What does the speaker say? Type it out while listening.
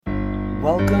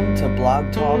Welcome to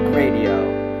Blog Talk Radio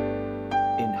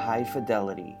in high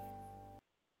fidelity.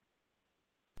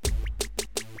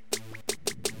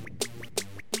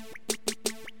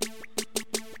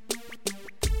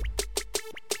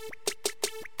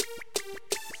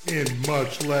 In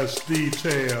much less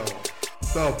detail,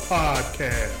 the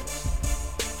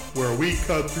podcast, where we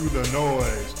cut through the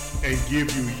noise and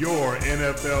give you your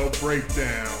NFL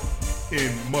breakdown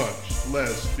in much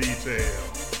less detail.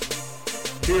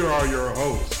 Here are your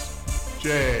hosts,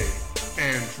 Jay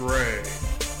and Dre.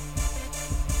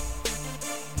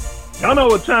 Y'all know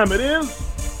what time it is.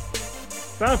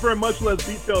 Time for a much less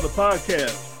detailed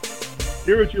podcast.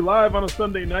 Here at you live on a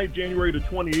Sunday night, January the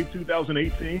 28th,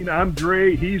 2018. I'm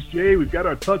Dre, he's Jay. We've got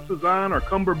our tuxes on, our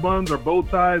cummerbunds, our bow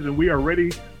ties, and we are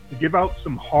ready to give out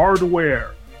some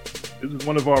hardware. This is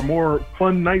one of our more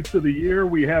fun nights of the year.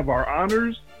 We have our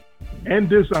honors and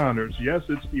dishonors. Yes,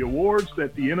 it's the awards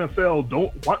that the NFL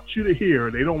don't want you to hear.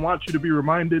 They don't want you to be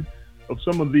reminded of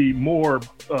some of the more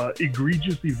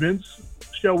egregious events,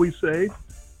 shall we say,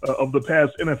 of the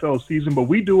past NFL season. But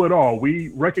we do it all. We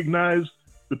recognize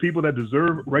the people that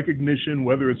deserve recognition,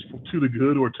 whether it's to the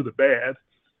good or to the bad.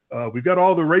 We've got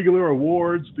all the regular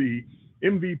awards, the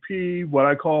MVP, what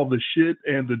I call the shit,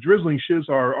 and the drizzling shits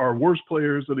are our worst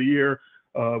players of the year,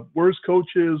 worst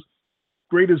coaches,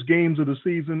 greatest games of the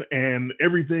season, and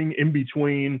everything in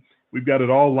between. We've got it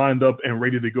all lined up and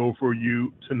ready to go for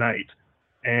you tonight.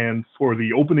 And for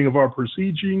the opening of our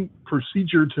procedure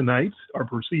tonight, our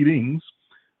proceedings,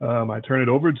 I turn it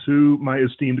over to my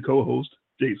esteemed co-host,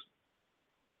 Jason.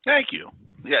 Thank you.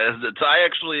 Yeah,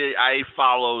 I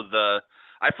follow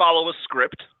a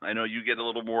script. I know you get a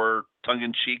little more tongue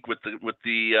in cheek with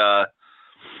the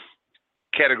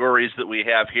categories that we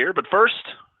have here, but first,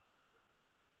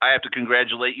 I have to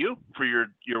congratulate you for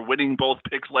your winning both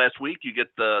picks last week. You get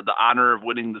the honor of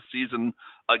winning the season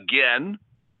again.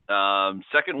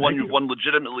 Second one you've won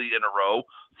legitimately in a row.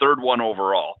 Third one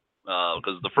overall,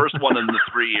 because the first one in the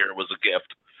 3-year was a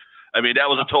gift. I mean, that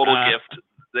was a total gift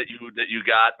that you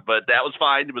got, but that was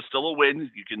fine. It was still a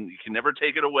win. You can never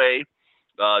take it away.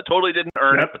 Totally didn't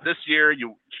earn it, but this year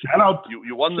you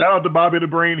won. Shout out to Bobby the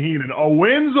Brain Heenan. A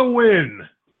win's a win.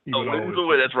 A win's a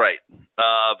win. That's right.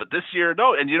 But this year,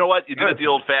 no. And you know what? You did it the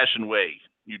old-fashioned way.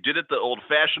 You did it the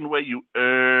old-fashioned way. You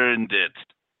earned it.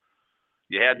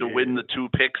 You had to win the 2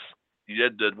 picks. You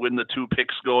had to win the 2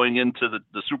 picks going into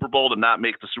the Super Bowl to not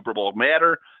make the Super Bowl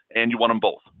matter, and you won them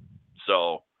both.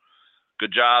 So,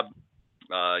 good job.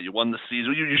 You won the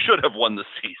season. You should have won the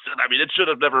season. I mean, it should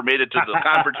have never made it to the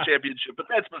conference championship, but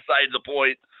that's besides the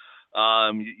point.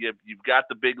 You've got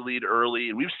the big lead early,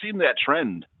 and we've seen that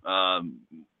trend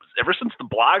ever since the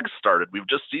blogs started. We've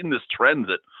just seen this trend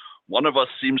that one of us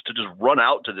seems to just run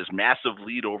out to this massive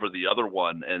lead over the other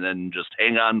one and then just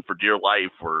hang on for dear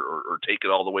life or take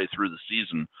it all the way through the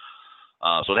season.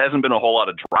 So it hasn't been a whole lot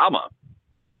of drama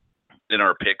in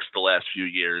our picks the last few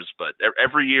years, but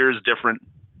every year is different.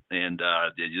 And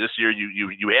this year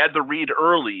you had the read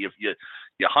early if you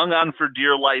hung on for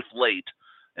dear life late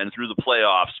and through the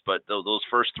playoffs, but those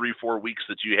first 3-4 weeks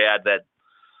that you had that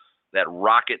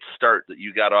rocket start that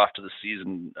you got off to the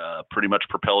season pretty much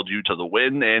propelled you to the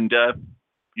win, and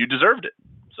you deserved it.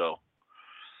 So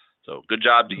good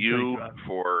job to you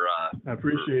for. I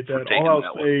appreciate for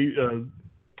that.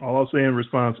 All I'll say in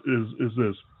response is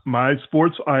this: my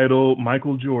sports idol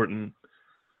Michael Jordan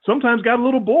sometimes got a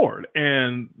little bored,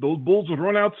 and those Bulls would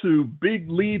run out to big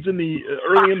leads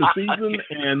early in the season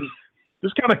and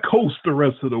just kind of coast the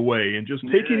rest of the way and just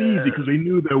take it easy, because they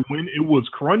knew that when it was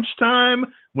crunch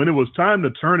time, when it was time to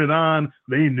turn it on,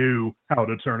 they knew how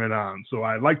to turn it on. So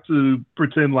I like to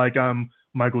pretend like I'm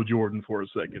Michael Jordan for a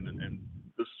second and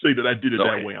just say that I did it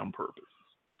that way on purpose.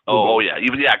 Because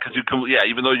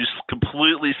even though you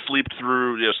completely slept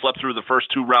through the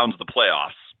first 2 rounds of the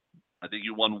playoffs, I think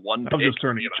you won one pick. I'm just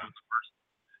turning it on.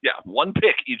 One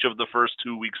pick each of the first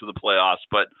 2 weeks of the playoffs,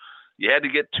 but you had to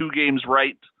get 2 games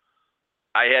right.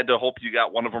 I had to hope you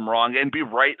got one of them wrong and be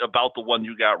right about the one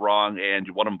you got wrong, and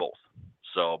you won them both.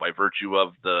 So by virtue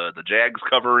of the Jags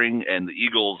covering and the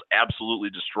Eagles absolutely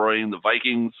destroying the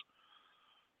Vikings,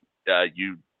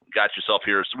 you got yourself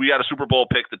here. So we got a Super Bowl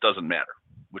pick that doesn't matter,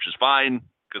 which is fine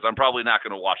because I'm probably not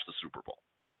going to watch the Super Bowl.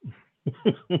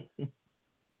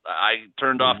 I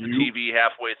turned off the TV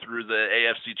halfway through the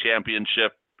AFC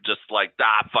Championship, just like,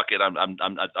 fuck it, I'm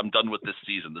done with this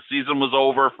season. The season was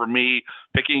over for me.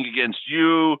 Picking against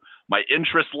you, my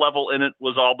interest level in it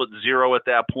was all but 0 at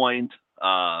that point.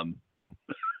 I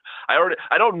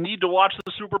don't need to watch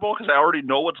the Super Bowl because I already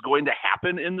know what's going to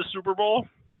happen in the Super Bowl.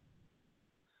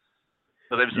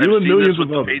 I've seen this with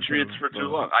the Patriots for too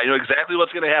long. I know exactly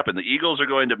what's going to happen. The Eagles are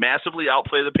going to massively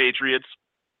outplay the Patriots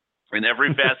in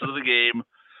every facet of the game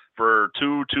for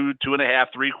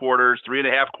 2.5, 3 quarters,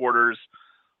 3.5 quarters.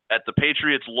 At the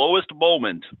Patriots' lowest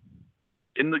moment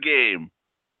in the game,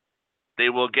 they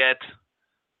will get,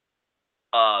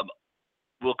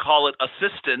 we'll call it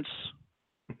assistance,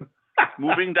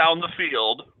 moving down the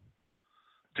field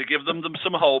to give them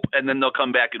some hope, and then they'll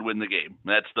come back and win the game.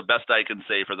 That's the best I can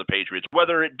say for the Patriots.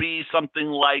 Whether it be something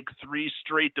like 3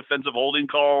 straight defensive holding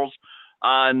calls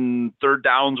on third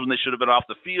downs when they should have been off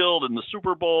the field in the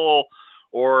Super Bowl,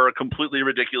 or a completely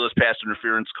ridiculous pass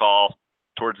interference call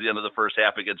towards the end of the first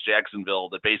half against Jacksonville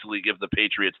that basically give the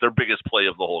Patriots their biggest play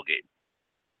of the whole game.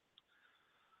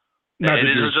 Not and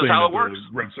it is just how it works.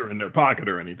 Refs are in their pocket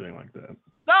or anything like that.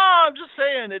 No, I'm just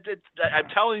saying. I'm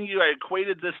telling you, I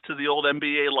equated this to the old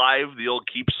NBA Live, the old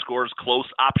keep scores close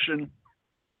option.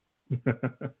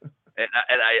 and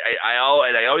I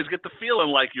always get the feeling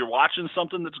like you're watching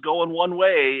something that's going one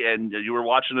way, and you were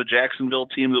watching a Jacksonville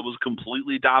team that was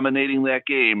completely dominating that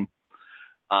game,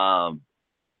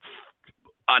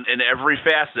 in every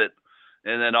facet.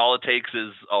 And then all it takes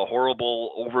is a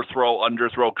horrible overthrow,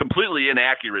 underthrow, completely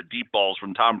inaccurate deep balls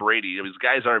from Tom Brady. These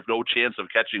guys have no chance of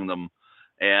catching them.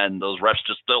 And those refs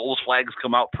those flags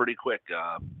come out pretty quick.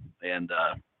 I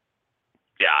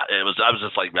was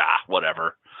just like,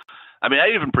 whatever. I mean, I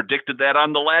even predicted that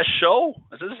on the last show.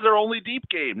 I said, this is their only deep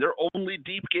game. Their only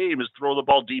deep game is throw the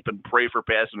ball deep and pray for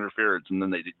pass interference. And then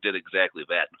they did exactly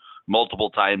that multiple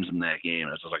times in that game.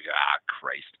 I was just like,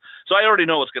 Christ. So I already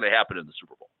know what's going to happen in the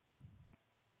Super Bowl.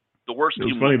 The worst team.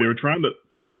 It was funny. They were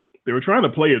trying to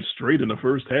play it straight in the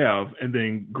first half, and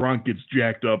then Gronk gets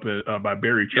jacked up by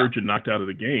Barry Church and knocked out of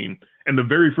the game. And the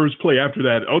very first play after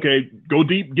that, okay, go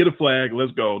deep, get a flag,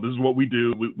 let's go. This is what we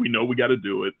do. We know we got to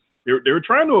do it. They were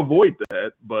trying to avoid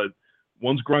that, but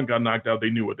once Gronk got knocked out,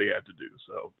 they knew what they had to do.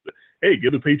 So, hey,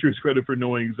 give the Patriots credit for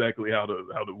knowing exactly how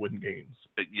to win games.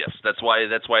 Yes, that's why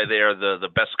they are the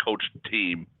best coached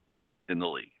team in the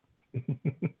league.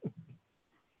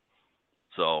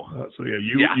 So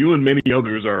you and many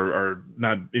others are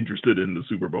not interested in the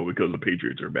Super Bowl because the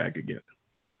Patriots are back again.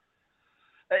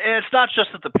 And it's not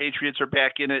just that the Patriots are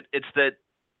back in it; it's that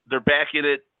they're back in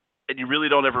it, and you really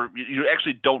you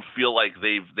actually don't feel like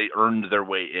they earned their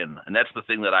way in, and that's the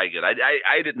thing that I get.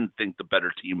 I didn't think the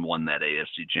better team won that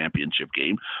AFC Championship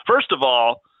game. First of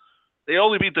all, they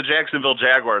only beat the Jacksonville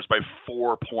Jaguars by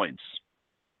 4 points,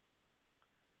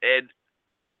 and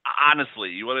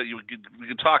honestly, we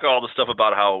can talk all the stuff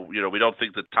about how we don't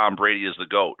think that Tom Brady is the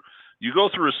GOAT. You go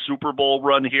through a Super Bowl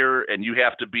run here, and you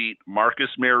have to beat Marcus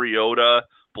Mariota,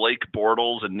 Blake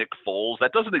Bortles, and Nick Foles.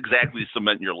 That doesn't exactly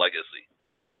cement your legacy.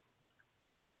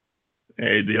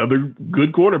 Hey, the other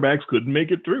good quarterbacks couldn't make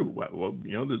it through. Well,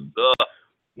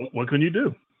 what can you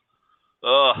do?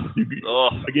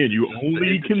 Again, you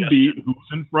only can beat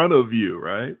who's in front of you,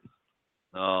 right?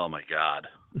 Oh my God,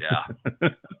 yeah.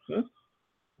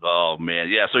 Oh, man.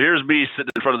 Yeah, so here's me sitting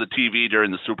in front of the TV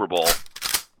during the Super Bowl.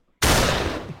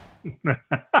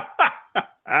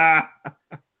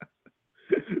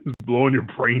 Just blowing your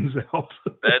brains out.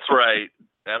 That's right.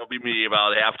 That'll be me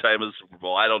about halftime of the Super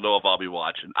Bowl. I don't know if I'll be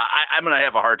watching. I'm going to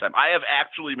have a hard time. I have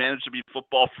actually managed to be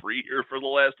football free here for the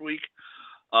last week.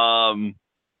 I've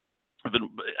been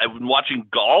watching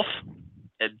golf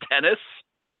and tennis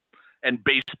and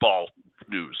baseball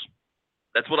news.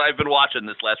 That's what I've been watching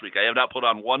this last week. I have not put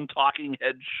on one talking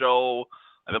head show.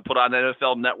 I haven't put on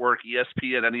NFL Network,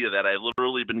 ESPN, any of that. I've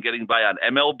literally been getting by on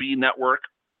MLB Network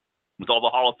with all the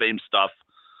Hall of Fame stuff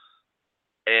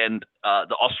and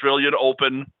the Australian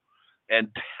Open. And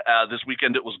this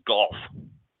weekend it was golf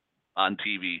on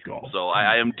TV. So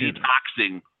I am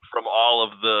detoxing from all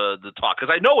of the talk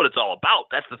because I know what it's all about.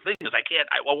 That's the thing is I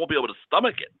won't be able to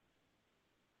stomach it.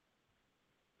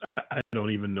 I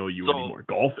don't even know you anymore.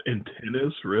 Golf and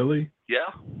tennis, really? Yeah.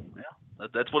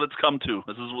 That's what it's come to.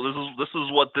 This is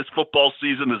what this football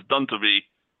season has done to me.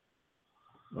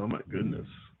 Oh my goodness,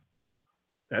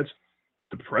 that's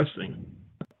depressing.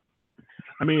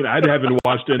 I mean, I haven't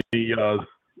watched anything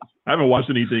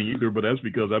either, but that's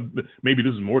because maybe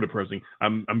this is more depressing.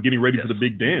 I'm getting ready for the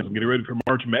big dance. I'm getting ready for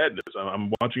March Madness.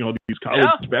 I'm watching all these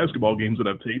college basketball games that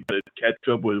I've taped to catch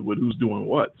up with who's doing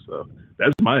what. So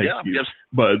that's my excuse. Yes.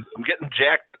 But I'm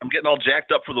getting all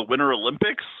jacked up for the Winter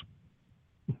Olympics.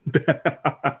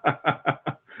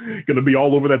 Gonna be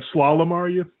all over that slalom, are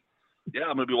you? Yeah,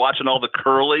 I'm gonna be watching all the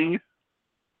curling.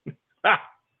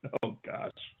 Oh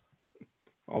gosh,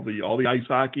 all the ice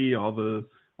hockey, all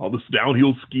this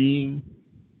downhill skiing.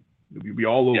 You'll be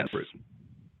all over it.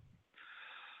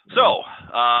 So,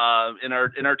 in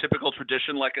our typical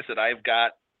tradition, like I said, I've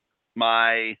got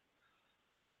my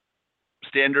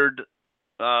standard,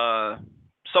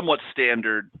 somewhat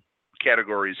standard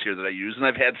categories here that I use, and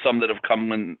I've had some that have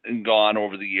come and gone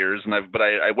over the years, and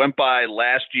I went by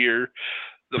last year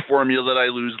the formula that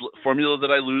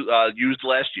I used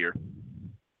last year,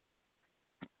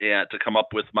 to come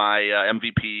up with my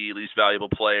MVP, least valuable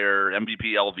player,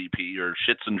 MVP, LVP, or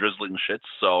shits and drizzling shits.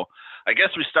 So I guess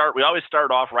we always start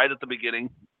off right at the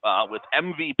beginning with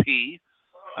MVP.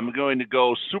 I'm going to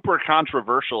go super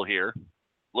controversial here,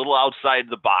 a little outside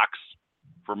the box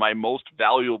for my most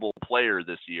valuable player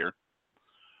this year.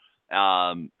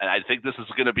 And I think this is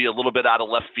going to be a little bit out of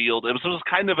left field. It was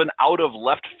kind of an out of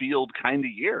left field kind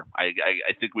of year. I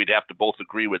think we'd have to both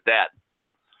agree with that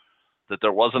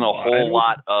there wasn't a whole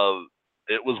lot of,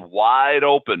 it was wide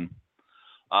open.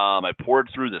 I poured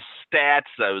through the stats.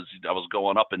 I was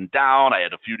going up and down. I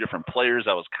had a few different players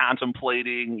I was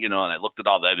contemplating, and I looked at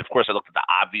all that. Of course, I looked at the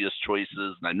obvious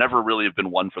choices, and I never really have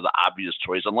been one for the obvious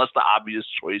choice unless the obvious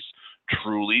choice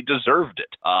truly deserved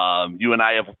it. You and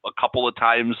I have a couple of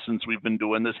times since we've been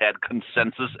doing this had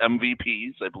consensus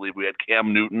MVPs. I believe we had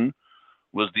Cam Newton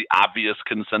was the obvious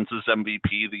consensus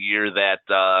MVP the year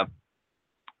that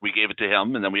we gave it to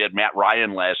him. And then we had Matt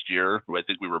Ryan last year, who I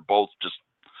think we were both just,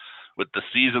 with the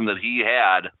season that he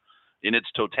had in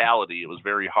its totality, it was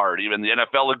very hard. Even the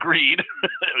NFL agreed.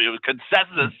 It was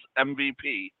consensus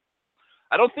MVP.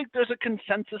 I don't think there's a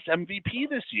consensus MVP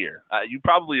this year. You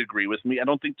probably agree with me. I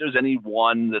don't think there's any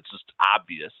one that's just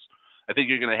obvious. I think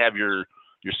you're going to have your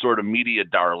sort of media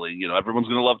darling. Everyone's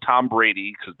going to love Tom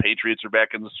Brady because Patriots are back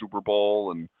in the Super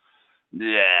Bowl, and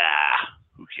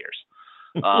who cares?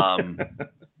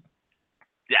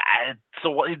 Yeah, so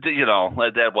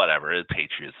whatever. It's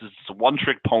Patriots. It's a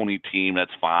one-trick pony team.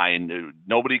 That's fine.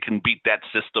 Nobody can beat that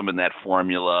system and that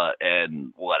formula,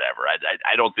 and whatever.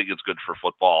 I don't think it's good for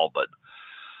football, but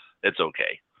it's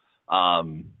okay.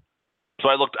 So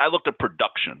I looked at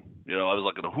production. I was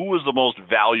looking at who was the most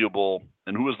valuable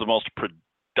and who was the most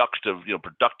productive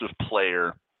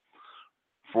player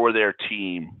for their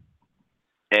team,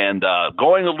 and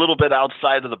going a little bit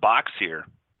outside of the box here.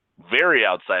 Very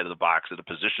outside of the box at a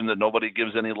position that nobody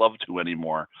gives any love to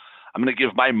anymore. I'm going to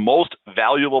give my most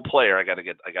valuable player. I got to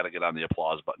get on the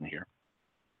applause button here.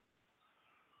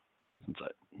 Since I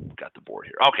got the board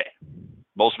here. Okay.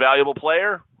 Most valuable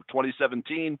player for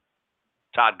 2017,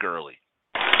 Todd Gurley.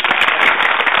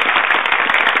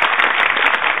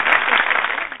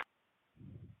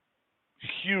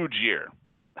 Huge year.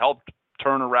 Helped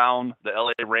turn around the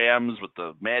LA Rams with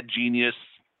the mad genius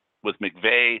with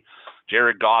McVay.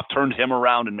 Jared Goff turned him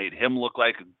around and made him look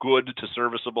like a good to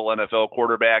serviceable NFL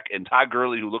quarterback. And Todd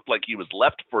Gurley, who looked like he was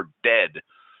left for dead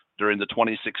during the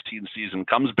 2016 season,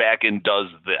 comes back and does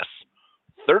this.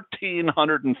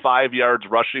 1,305 yards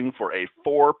rushing for a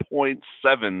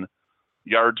 4.7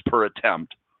 yards per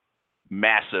attempt.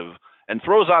 Massive. And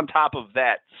throws on top of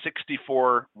that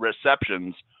 64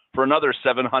 receptions for another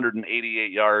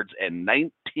 788 yards and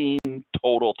 19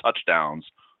 total touchdowns.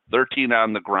 13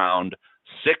 on the ground,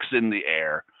 6 in the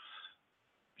air.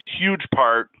 Huge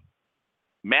part,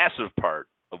 massive part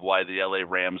of why the LA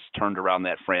Rams turned around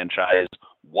that franchise,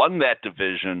 won that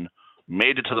division,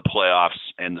 made it to the playoffs,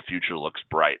 and the future looks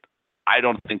bright. I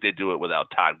don't think they do it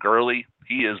without Todd Gurley.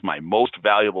 He is my most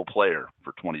valuable player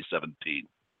for 2017.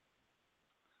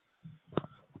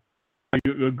 I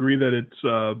agree that it's,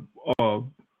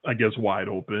 I guess, wide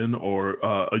open, or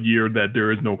a year that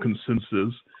there is no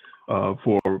consensus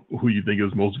for who you think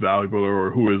is most valuable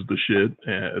or who is the shit,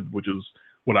 which is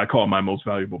what I call my most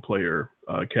valuable player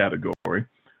category.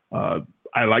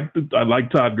 I like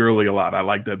Todd Gurley a lot. I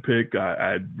like that pick.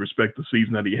 I respect the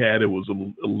season that he had. It was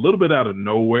a little bit out of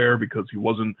nowhere because he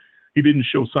didn't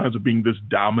show signs of being this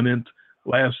dominant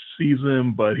last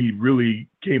season, but he really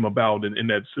came about in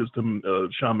that system.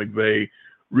 Sean McVay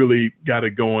really got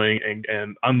it going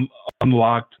and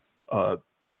unlocked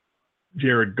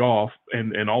Jared Goff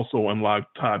and also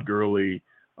unlocked Todd Gurley,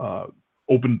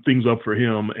 opened things up for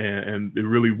him, and it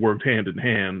really worked hand in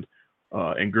hand.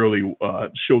 And Gurley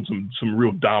showed some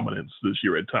real dominance this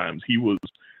year at times. He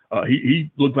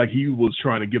looked like he was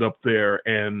trying to get up there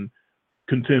and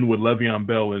contend with Le'Veon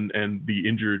Bell and the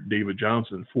injured David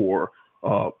Johnson for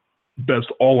best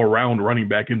all-around running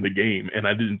back in the game. And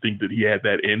I didn't think that he had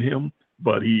that in him,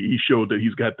 but he showed that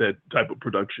he's got that type of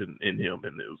production in him,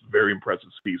 and it was a very impressive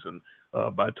season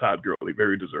by Todd Gurley,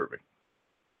 very deserving.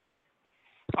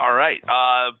 All right.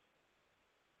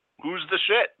 Who's the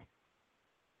shit?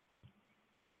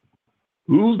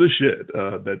 Who's the shit?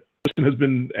 That question has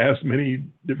been asked many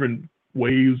different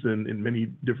ways and in many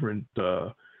different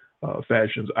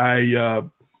fashions.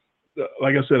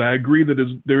 Like I said, I agree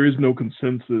that there is no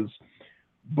consensus,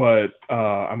 but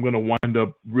I'm going to wind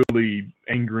up really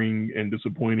angering and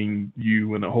disappointing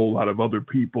you and a whole lot of other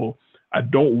people. I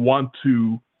don't want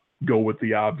to go with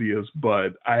the obvious,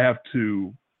 but I have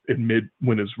to admit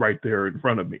when it's right there in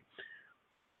front of me.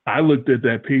 I looked at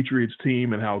that Patriots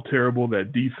team and how terrible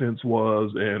that defense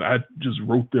was, and I just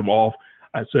wrote them off.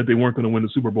 I said they weren't going to win the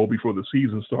Super Bowl before the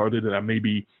season started, and I may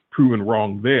be proven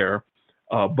wrong there.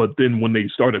 But then when they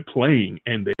started playing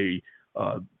and they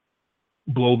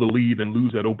blow the lead and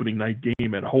lose that opening night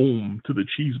game at home to the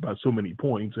Chiefs by so many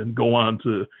points and go on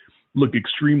to look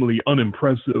extremely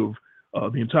unimpressive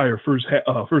the entire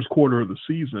first quarter of the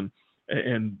season,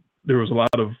 and there was a lot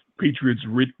of Patriots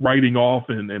writing off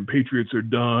and Patriots are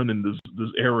done and this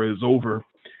era is over.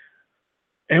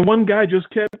 And one guy just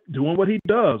kept doing what he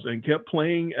does and kept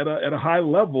playing at a high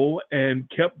level and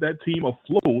kept that team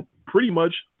afloat pretty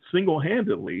much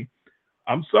single-handedly.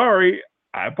 I'm sorry.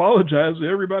 I apologize to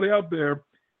everybody out there.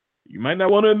 You might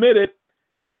not want to admit it.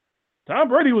 Tom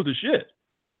Brady was the shit.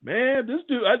 Man, this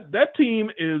dude, that team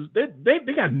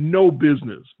they got no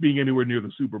business being anywhere near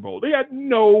the Super Bowl. They got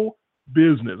no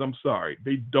business. I'm sorry.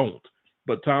 They don't.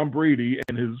 But Tom Brady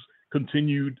and his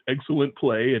continued excellent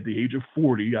play at the age of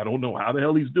 40, I don't know how the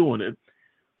hell he's doing it,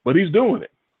 but he's doing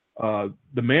it.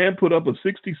 The man put up a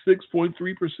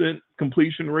 66.3%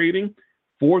 completion rating,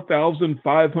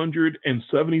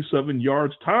 4,577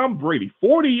 yards. Tom Brady,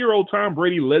 40-year-old Tom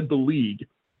Brady led the league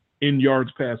in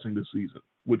yards passing this season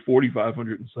with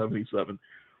 4,577,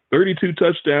 32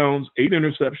 touchdowns, 8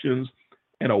 interceptions,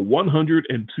 and a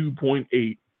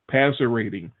 102.8 passer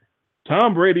rating.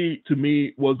 Tom Brady, to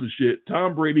me, was the shit.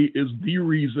 Tom Brady is the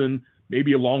reason,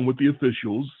 maybe along with the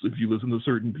officials, if you listen to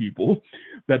certain people,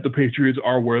 that the Patriots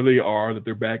are where they are, that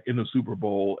they're back in the Super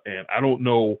Bowl. And I don't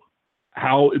know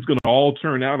how it's going to all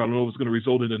turn out. I don't know if it's going to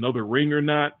result in another ring or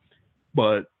not.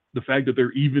 But the fact that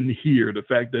they're even here, the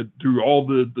fact that through all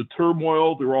the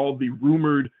turmoil, through all the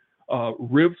rumored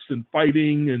rifts and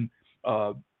fighting and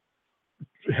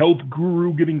health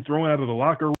guru getting thrown out of the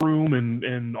locker room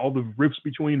and all the rifts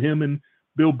between him and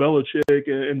Bill Belichick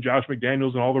and Josh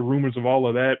McDaniels and all the rumors of all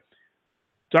of that,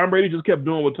 Tom Brady just kept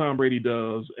doing what Tom Brady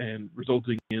does and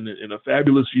resulting in a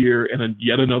fabulous year and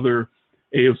yet another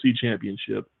AFC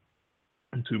championship.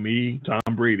 And to me, Tom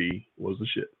Brady was the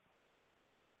shit.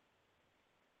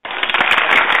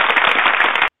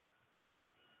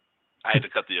 I had to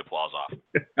cut the applause off.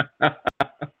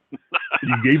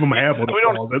 You gave him half of the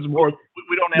applause. That's more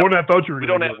than I thought you were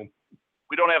going to give him.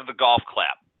 We don't have the golf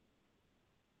clap.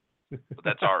 But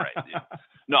that's all right.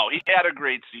 No, he had a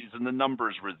great season. The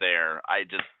numbers were there. I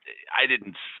just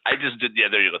did. Yeah,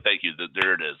 there you go. Thank you.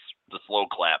 There it is. The slow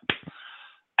clap.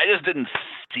 I just didn't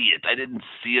see it. I didn't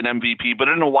see an MVP, but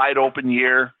in a wide open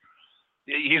year,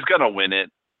 he's going to win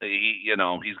it.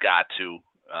 He's got to.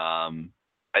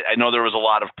 I know there was a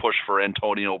lot of push for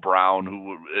Antonio Brown,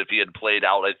 who, if he had played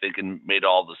out, I think, and made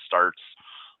all the starts,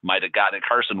 might have gotten it.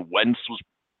 Carson Wentz was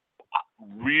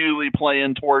really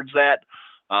playing towards that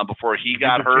before he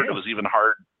got hurt. It was even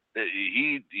hard.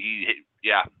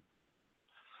 Yeah.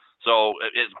 So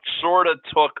it sort of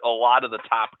took a lot of the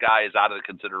top guys out of the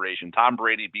consideration. Tom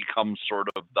Brady becomes sort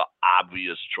of the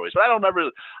obvious choice. But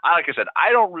like I said,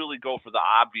 I don't really go for the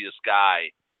obvious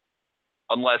guy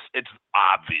unless it's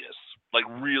obvious. Like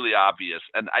really obvious,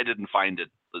 and I didn't find it.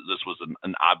 This was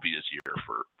an obvious year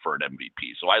for an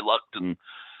MVP. So I looked, and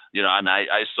and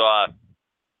I saw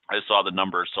the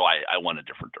numbers, so I went a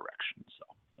different direction. So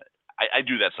I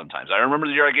do that sometimes. I remember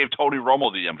the year I gave Tony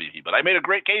Romo the MVP, but I made a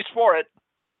great case for it.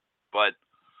 But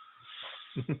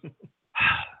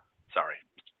sorry,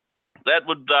 that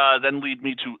would then lead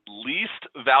me to least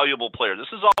valuable player.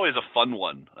 This is always a fun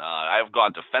one. I've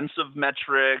gone defensive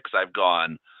metrics. I've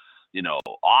gone.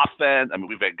 Offense. I mean,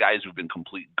 we've had guys who've been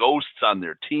complete ghosts on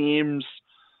their teams,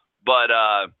 but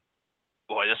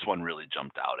boy, this one really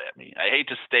jumped out at me. I hate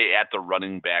to stay at the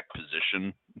running back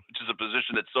position, which is a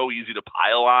position that's so easy to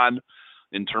pile on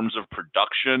in terms of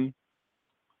production.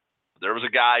 There was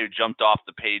a guy who jumped off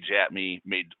the page at me,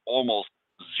 made almost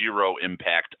zero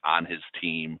impact on his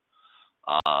team,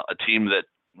 a team that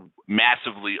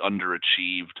massively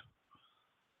underachieved.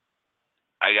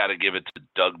 I got to give it to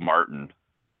Doug Martin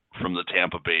from the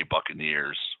Tampa Bay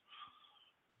Buccaneers.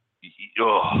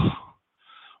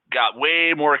 Got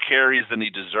way more carries than he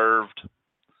deserved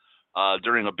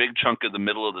during a big chunk of the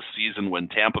middle of the season when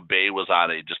Tampa Bay was on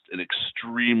just an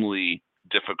extremely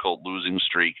difficult losing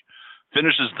streak.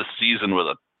 Finishes the season with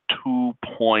a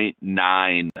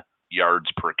 2.9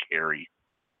 yards per carry.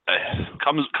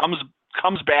 Comes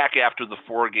Comes back after the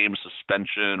 4-game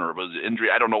suspension, or was it injury?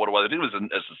 I don't know what it was. I think it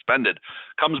was suspended.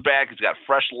 Comes back. He's got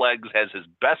fresh legs. Has his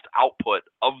best output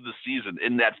of the season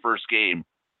in that first game.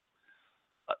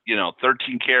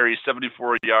 13 carries,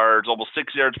 74 yards, almost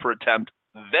 6 yards per attempt.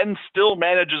 Then still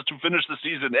manages to finish the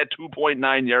season at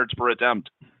 2.9 yards per attempt.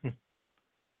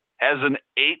 Has an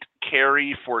 8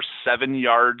 carry for 7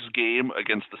 yards game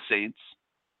against the Saints.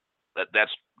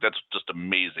 That's just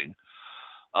amazing.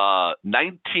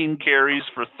 19 carries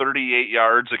for 38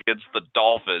 yards against the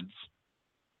Dolphins.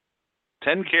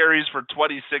 10 carries for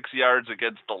 26 yards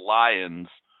against the Lions.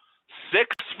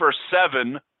 6 for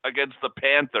 7 against the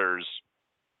Panthers.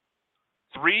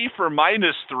 3 for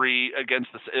 -3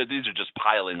 against the. These are just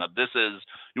piling up. This is,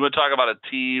 you want to talk about a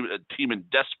team in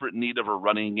desperate need of a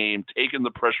running game, taking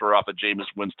the pressure off of Jameis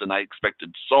Winston. I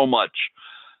expected so much.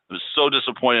 I was so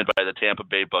disappointed by the Tampa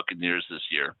Bay Buccaneers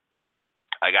this year.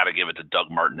 I got to give it to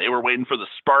Doug Martin. They were waiting for the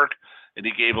spark, and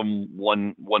he gave them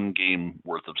one game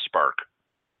worth of spark,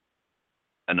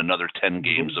 and another 10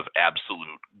 games of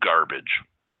absolute garbage.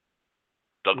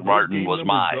 Doug Martin was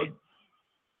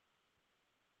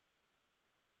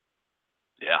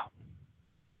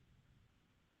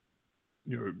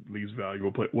your least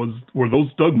valuable play. Were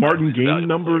those Doug Martin game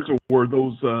numbers, or were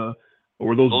those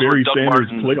Barry Sanders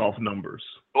playoff numbers?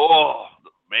 Oh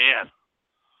man,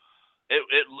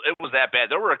 it was that bad.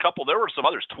 There were some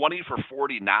others. 20 for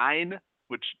 49,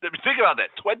 which, think about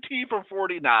that. 20 for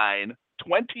 49,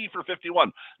 20 for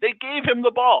 51. They gave him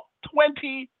the ball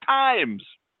 20 times,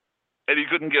 and he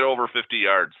couldn't get over 50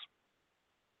 yards.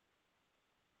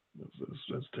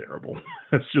 That's terrible.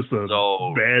 That's just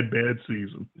a bad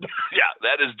season. Yeah,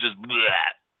 that is just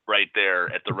that right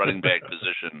there at the running back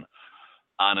position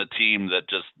on a team that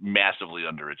just massively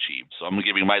underachieved. So I'm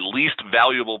giving my least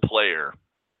valuable player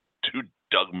to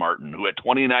Doug Martin, who at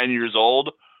 29 years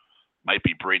old might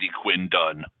be Brady Quinn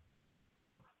done.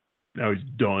 Now he's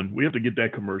done. We have to get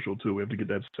that commercial too. We have to get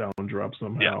that sound drop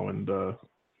somehow and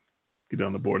get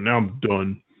down the board. Now I'm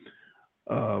done.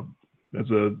 That's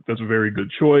a very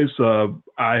good choice.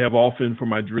 I have often, for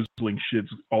my drizzling shits,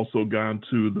 also gone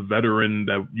to the veteran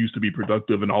that used to be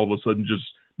productive and all of a sudden just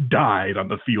died on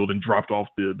the field and dropped off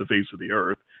the face of the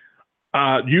earth.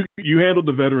 You handled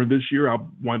the veteran this year. I'll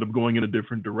wind up going in a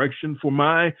different direction for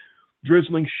my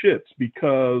drizzling shits,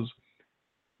 because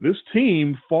this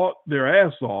team fought their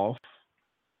ass off,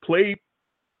 played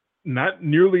not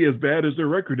nearly as bad as their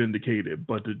record indicated,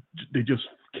 but they just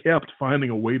kept finding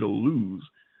a way to lose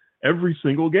every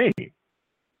single game.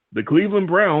 The Cleveland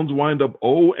Browns wind up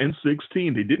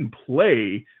 0-16. They didn't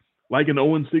play like an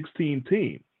 0-16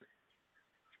 team.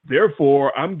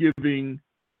 Therefore, I'm giving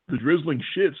the drizzling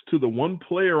shits to the one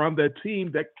player on that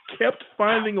team that kept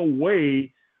finding a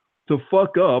way to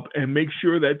fuck up and make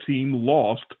sure that team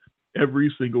lost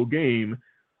every single game,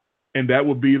 and that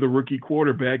would be the rookie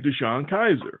quarterback, DeShone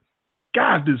Kizer.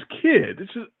 God, this kid,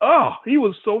 it's just, he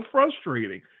was so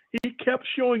frustrating. He kept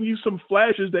showing you some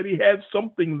flashes that he had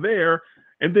something there,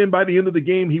 and then by the end of the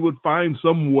game, he would find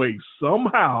some way,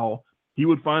 somehow, he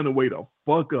would find a way to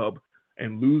fuck up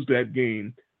and lose that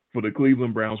game for the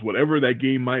Cleveland Browns, whatever that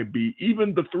game might be.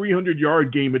 Even the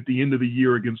 300-yard game at the end of the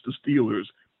year against the Steelers,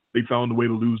 they found a way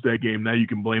to lose that game. Now you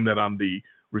can blame that on the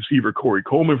receiver Corey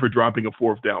Coleman for dropping a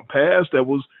 4th down pass that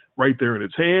was right there in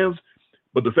his hands.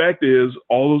 But the fact is,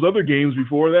 all those other games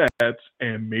before that,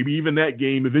 and maybe even that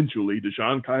game eventually,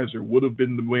 DeShone Kizer would have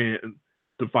been the man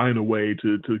to find a way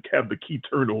to have the key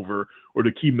turnover or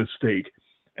the key mistake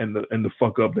and to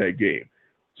fuck up that game.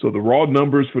 So the raw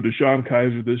numbers for DeShone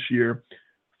Kizer this year: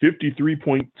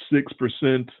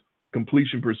 53.6%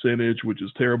 completion percentage, which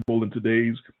is terrible in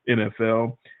today's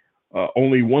NFL.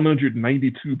 Only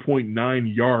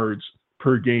 192.9 yards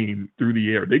per game through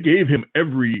the air. They gave him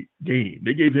every game.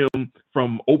 They gave him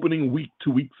from opening week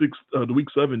to week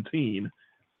 17.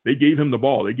 They gave him the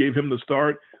ball. They gave him the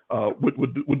start,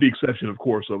 with the exception, of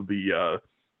course, of the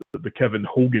Kevin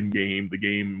Hogan game, the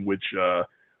game which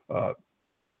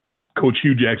Coach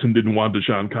Hugh Jackson didn't want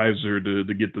DeShone Kizer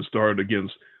to get the start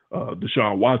against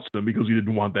Deshaun Watson because he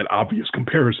didn't want that obvious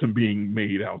comparison being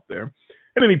made out there.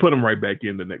 And then he put him right back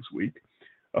in the next week.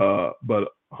 But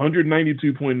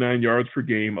 192.9 yards per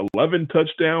game, 11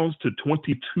 touchdowns to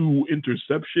 22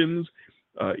 interceptions.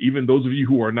 Even those of you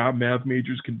who are not math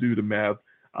majors can do the math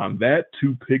on that.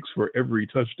 2 picks for every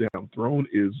touchdown thrown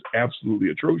is absolutely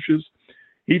atrocious.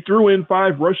 He threw in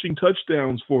 5 rushing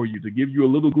touchdowns for you to give you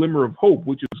a little glimmer of hope,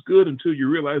 which is good until you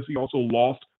realize he also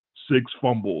lost 6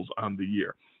 fumbles on the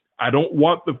year. I don't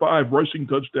want the 5 rushing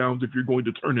touchdowns if you're going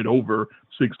to turn it over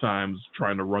 6 times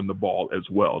trying to run the ball as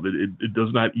well. It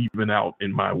does not even out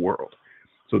in my world.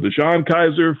 So DeShone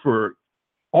Kizer, for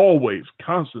always,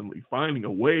 constantly finding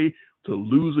a way to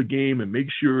lose a game and make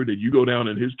sure that you go down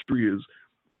in history as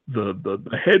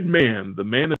the head man, the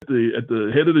man at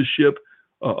the head of the ship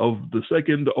of the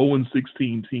second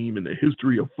 0-16 team in the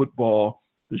history of football.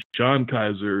 Deshaun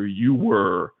Kaiser, you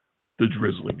were the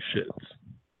drizzling shits.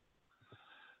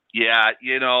 Yeah,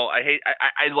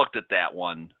 I looked at that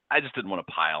one. I just didn't want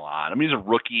to pile on. I mean, he's a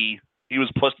rookie. He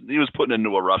was put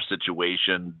into a rough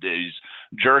situation. He's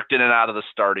jerked in and out of the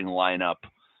starting lineup.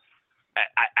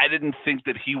 I didn't think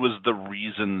that he was the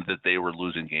reason that they were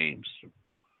losing games.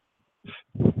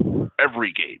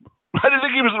 Every game. I didn't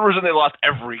think he was the reason they lost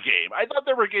every game. I thought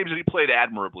there were games that he played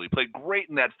admirably. He played great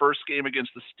in that first game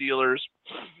against the Steelers.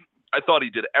 I thought he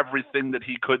did everything that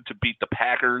he could to beat the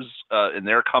Packers in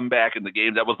their comeback in the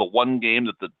game. That was the one game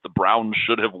that the Browns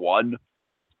should have won.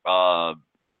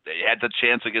 They had the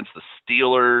chance against the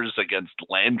Steelers, against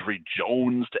Landry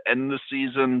Jones to end the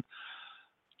season.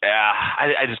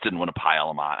 I just didn't want to pile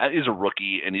him on. He's a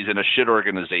rookie, and he's in a shit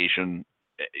organization.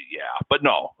 Yeah, but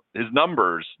no, his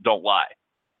numbers don't lie.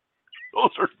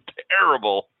 Those are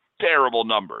terrible, terrible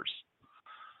numbers.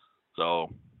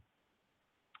 So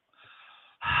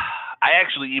I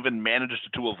actually even managed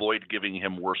to avoid giving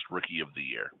him worst rookie of the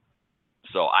year.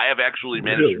 So I have actually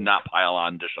managed to not pile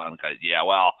on Deshaun Kaiser. Yeah,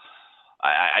 well,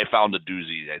 I found a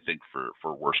doozy, I think,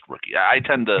 for worst rookie. I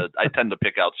tend to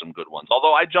pick out some good ones.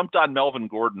 Although I jumped on Melvin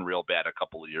Gordon real bad a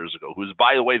couple of years ago, who's,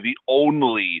 by the way, the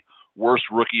only worst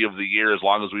rookie of the year, as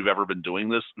long as we've ever been doing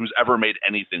this, who's ever made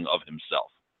anything of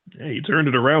himself. Yeah, he turned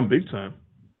it around big time.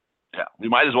 Yeah, we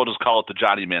might as well just call it the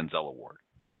Johnny Manziel Award.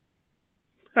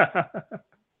 He's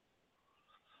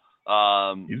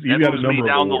got a number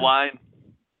down of the line.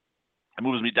 It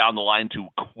moves me down the line to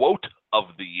quote of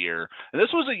the year. And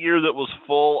this was a year that was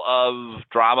full of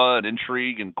drama and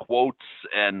intrigue and quotes,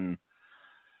 and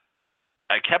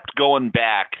I kept going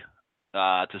back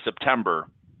to September.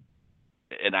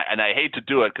 And I hate to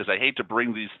do it because I hate to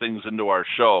bring these things into our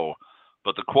show,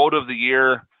 but the quote of the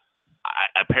year,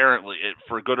 apparently,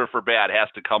 for good or for bad, has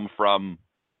to come from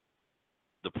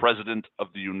the President of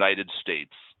the United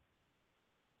States,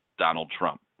 Donald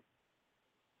Trump.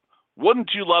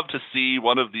 Wouldn't you love to see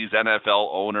one of these NFL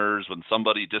owners, when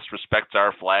somebody disrespects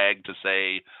our flag, to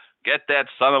say, get that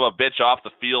son of a bitch off the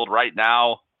field right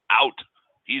now, out.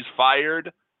 He's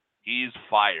fired. He's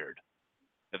fired.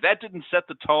 If that didn't set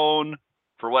the tone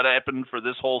for what happened for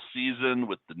this whole season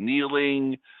with the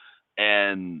kneeling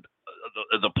and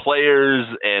the players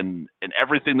and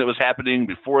everything that was happening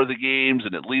before the games,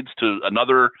 and it leads to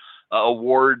another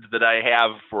award that I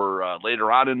have for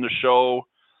later on in the show.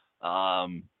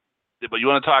 But you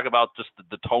want to talk about just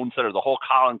the tone setter, the whole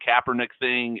Colin Kaepernick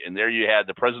thing, and there you had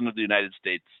the President of the United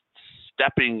States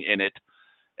stepping in it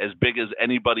as big as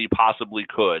anybody possibly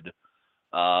could,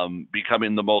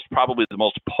 becoming probably the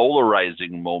most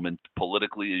polarizing moment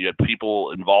politically. You had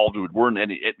people involved who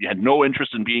you had no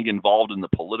interest in being involved in the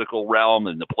political realm,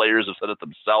 and the players have said it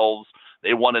themselves.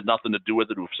 They wanted nothing to do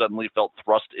with it, who suddenly felt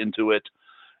thrust into it.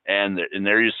 And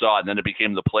there you saw it. And then it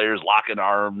became the players locking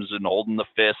arms and holding the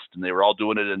fist, and they were all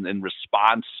doing it in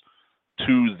response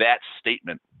to that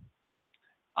statement.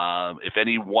 If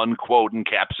any one quote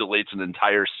encapsulates an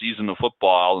entire season of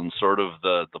football and sort of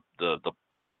the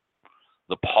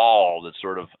pall that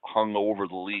sort of hung over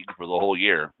the league for the whole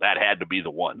year, that had to be the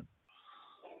one.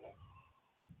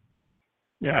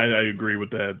 Yeah, I agree with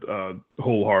that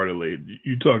wholeheartedly.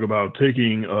 You talk about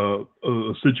taking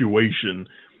a situation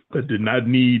that did not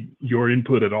need your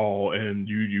input at all, and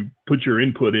you put your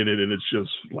input in it, and it's just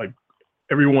like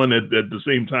everyone at the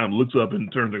same time looks up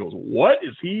and turns and goes, what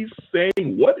is he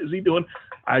saying? What is he doing?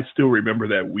 I still remember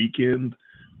that weekend.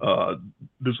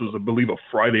 This was, I believe, a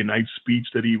Friday night speech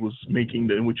that he was making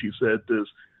in which he said this,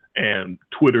 and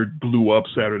Twitter blew up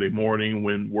Saturday morning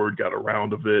when word got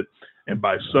around of it. And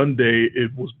by Sunday,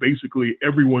 it was basically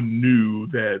everyone knew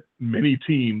that many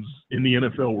teams in the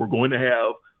NFL were going to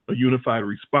have a unified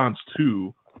response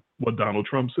to what Donald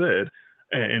Trump said.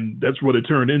 And that's what it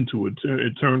turned into. It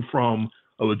turned from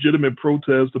a legitimate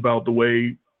protest about the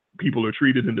way people are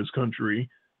treated in this country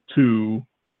to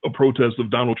a protest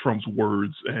of Donald Trump's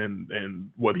words and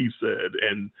what he said.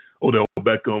 And Odell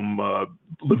Beckham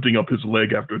lifting up his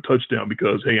leg after a touchdown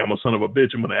because, hey, I'm a son of a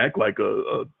bitch. I'm going to act like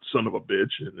a son of a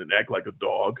bitch and act like a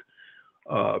dog.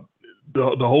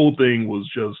 The whole thing was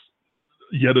just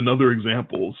yet another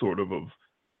example sort of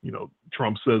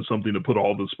Trump says something to put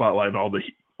all the spotlight and all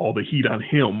the heat on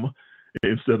him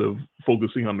instead of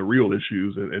focusing on the real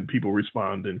issues, and people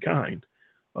respond in kind.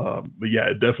 But yeah,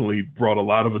 it definitely brought a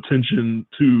lot of attention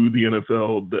to the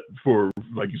NFL for,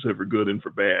 like you said, for good and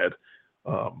for bad.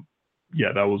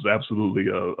 Yeah, that was absolutely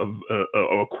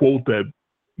a quote that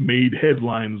made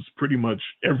headlines pretty much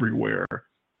everywhere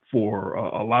for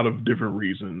a lot of different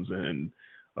reasons. And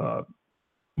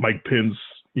Mike Pence,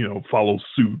 follows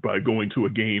suit by going to a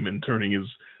game and turning his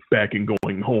back and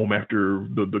going home after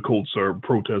the Colts are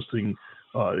protesting.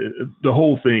 The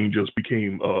whole thing just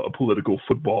became a political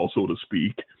football, so to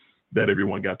speak, that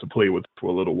everyone got to play with for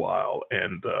a little while.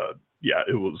 And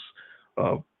it was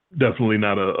definitely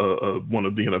not one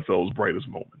of the NFL's brightest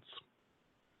moments.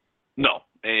 No,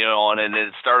 and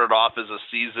it started off as a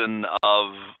season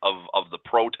of the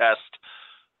protest,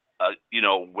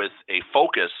 with a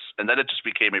focus, and then it just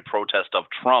became a protest of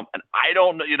Trump. And I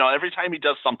don't know, every time he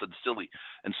does something silly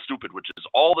and stupid, which is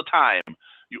all the time,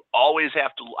 I always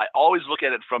look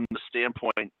at it from the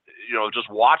standpoint, just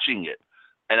watching it,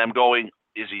 and I'm going,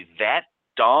 is he that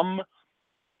dumb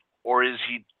or is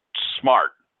he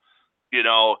smart?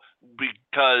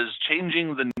 Because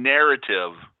changing the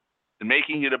narrative and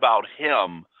making it about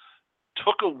him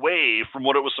took away from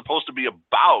what it was supposed to be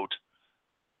about,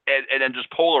 and then just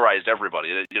polarized everybody.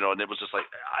 And it was just like,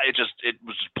 it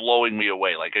was just blowing me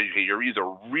away. Like, okay, you're either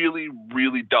really,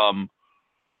 really dumb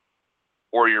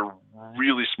or you're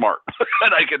really smart.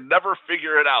 And I could never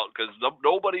figure it out, because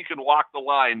nobody can walk the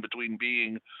line between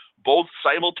being both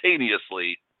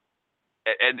simultaneously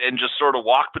and just sort of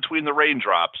walk between the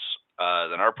raindrops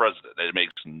than our president. It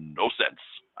makes no sense.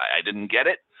 I didn't get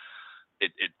it.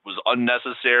 It was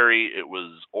unnecessary. It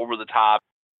was over the top.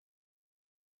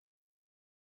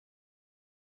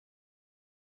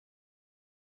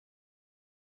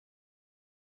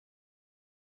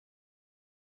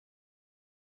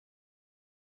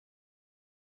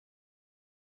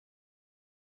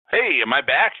 Hey, am I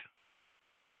back?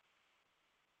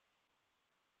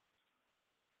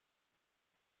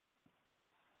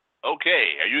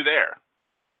 Okay, are you there?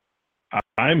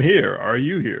 I'm here. Are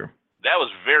you here? That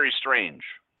was very strange.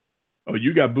 Oh,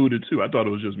 you got booted too. I thought it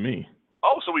was just me.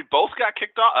 Oh, so we both got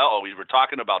kicked off? Oh, we were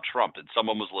talking about Trump and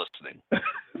someone was listening. That's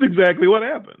exactly what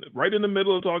happened. Right in the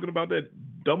middle of talking about that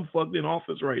dumb fuck in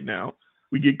office right now,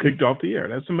 we get kicked off the air.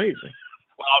 That's amazing.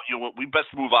 Well, we best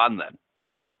move on then.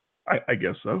 I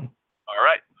guess so.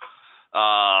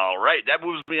 All right. That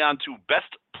moves me on to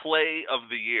best play of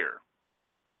the year.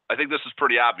 I think this is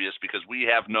pretty obvious because we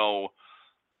have no,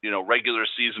 regular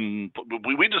season.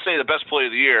 We just say the best play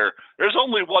of the year. There's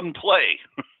only one play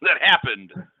that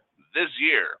happened this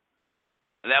year,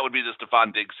 and that would be the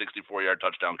Stephon Diggs 64-yard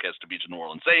touchdown catch to beat the New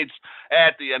Orleans Saints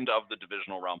at the end of the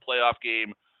divisional round playoff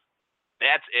game.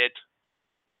 That's it.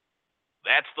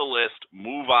 That's the list.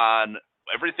 Move on.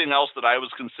 Everything else that I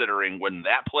was considering when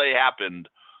that play happened,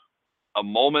 a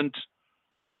moment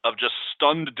of just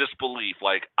stunned disbelief.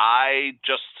 Like, I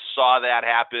just saw that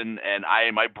happen, and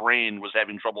my brain was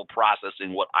having trouble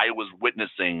processing what I was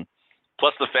witnessing.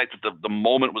 Plus the fact that the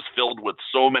moment was filled with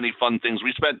so many fun things.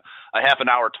 We spent a half an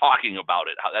hour talking about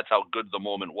it. That's how good the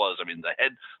moment was. I mean,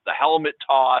 the helmet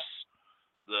toss,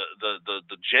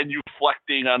 the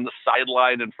genuflecting on the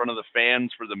sideline in front of the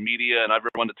fans for the media and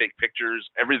everyone to take pictures.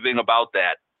 Everything about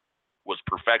that was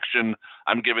perfection.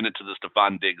 I'm giving it to the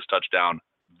Stephon Diggs touchdown.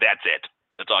 That's it.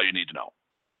 That's all you need to know.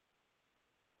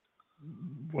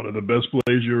 One of the best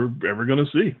plays you're ever going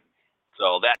to see.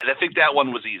 So I think that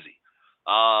one was easy.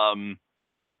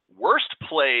 Worst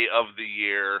play of the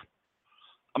year.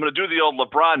 I'm going to do the old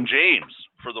LeBron James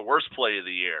for the worst play of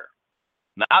the year.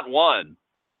 Not one.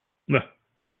 No.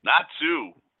 Not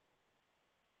two.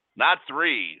 Not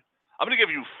three. I'm going to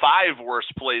give you 5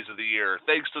 worst plays of the year,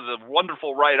 thanks to the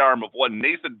wonderful right arm of one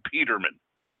Nathan Peterman.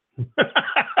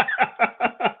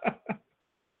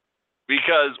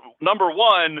 Because, number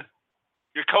one,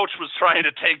 your coach was trying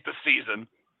to tank the season.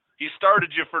 He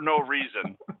started you for no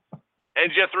reason.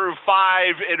 And you threw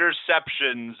 5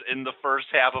 interceptions in the first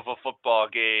half of a football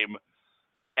game.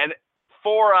 And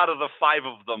 4 out of the 5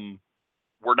 of them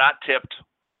were not tipped.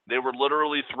 They were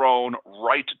literally thrown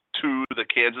right to the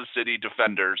Kansas City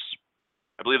defenders.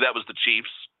 I believe that was the Chiefs.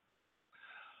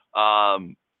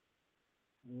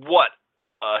 What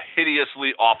a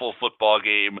hideously awful football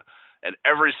game. And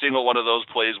every single one of those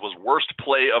plays was worst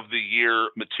play of the year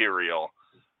material.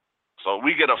 So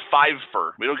we get a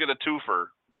 5-fer. We don't get a 2-fer.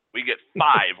 We get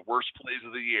 5 worst plays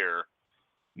of the year.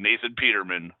 Nathan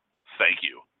Peterman, thank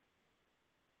you.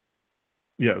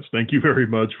 Yes, thank you very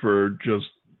much for just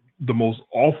the most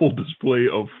awful display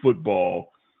of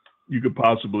football you could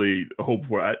possibly hope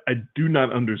for. I do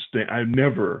not understand. I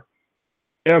never,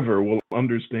 ever will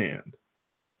understand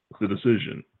the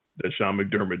decision that Sean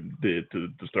McDermott did to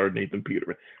start Nathan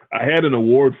Peterman. I had an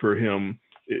award for him,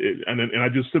 and I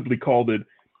just simply called it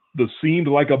the seemed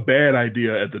like a bad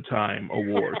idea at the time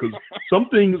award, because some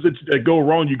things that go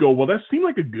wrong, you go, well, that seemed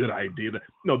like a good idea.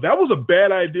 No, that was a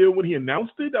bad idea when he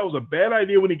announced it. That was a bad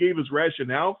idea when he gave his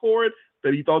rationale for it,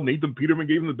 that he thought Nathan Peterman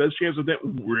gave him the best chance of that.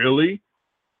 Really?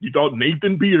 You thought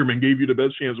Nathan Peterman gave you the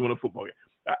best chance to win a football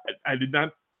game? I did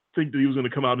not think that he was going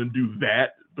to come out and do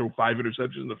that, throw 5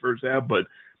 interceptions in the first half, but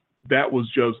that was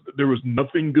just, there was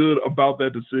nothing good about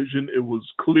that decision. It was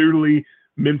clearly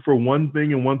meant for one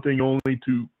thing and one thing only,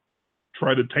 to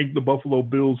try to tank the Buffalo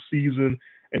Bills season,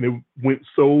 and it went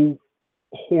so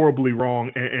horribly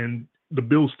wrong, and the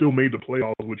Bills still made the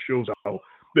playoffs, which shows how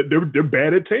that they're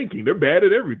bad at tanking. They're bad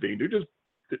at everything. They're just,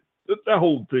 that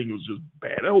whole thing was just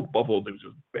bad. That whole Buffalo thing was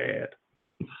just bad.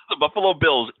 The Buffalo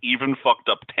Bills even fucked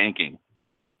up tanking.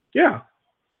 Yeah.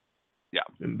 Yeah.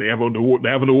 And they have an award. They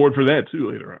have an award for that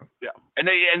too later on. Yeah. And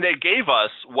they gave us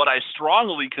what I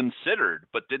strongly considered,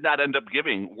 but did not end up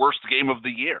giving, worst game of the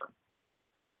year,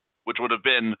 which would have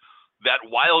been that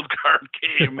wild card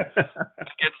game against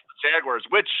the Jaguars,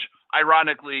 which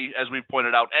ironically, as we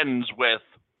pointed out, ends with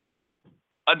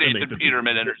a Nathan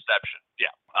Peterman interception.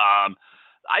 Yeah.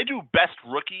 I do best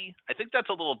rookie. I think that's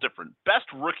a little different. Best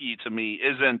rookie to me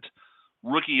isn't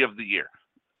rookie of the year.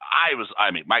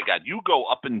 My God, you go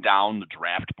up and down the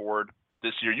draft board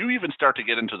this year. You even start to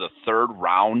get into the third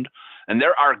round, and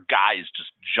there are guys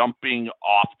just jumping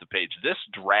off the page. This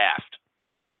draft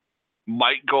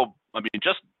might go,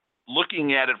 just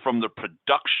looking at it from the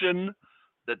production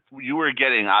that you were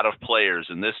getting out of players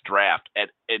in this draft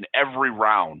in every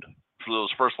round for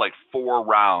those first 4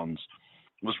 rounds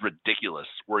was ridiculous,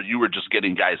 where you were just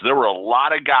getting guys. There were a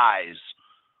lot of guys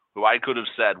who I could have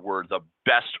said were the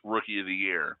best rookie of the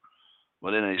year.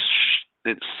 But in a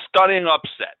stunning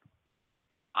upset,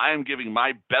 I am giving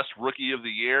my best rookie of the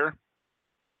year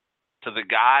to the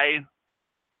guy,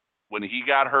 when he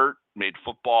got hurt, made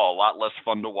football a lot less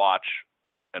fun to watch.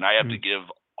 And I have to give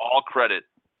all credit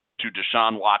to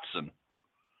Deshaun Watson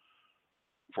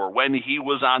for, when he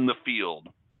was on the field,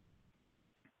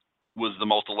 was the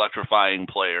most electrifying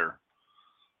player.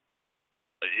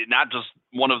 Not just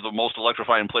one of the most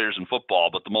electrifying players in football,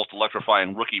 but the most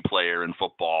electrifying rookie player in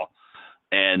football.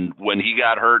 And when he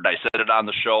got hurt, and I said it on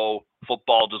the show,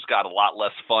 football just got a lot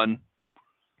less fun.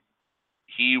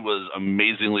 He was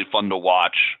amazingly fun to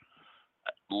watch.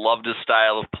 Loved his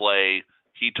style of play.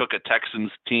 He took a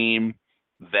Texans team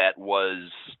that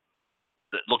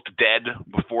looked dead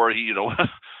before he,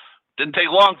 didn't take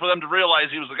long for them to realize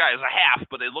he was the guy. It was a half,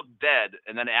 but they looked dead.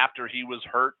 And then after he was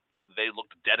hurt, they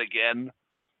looked dead again.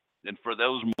 And for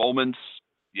those moments,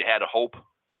 you had hope.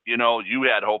 You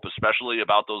had hope, especially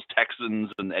about those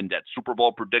Texans and that Super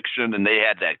Bowl prediction. And they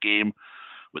had that game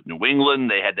with New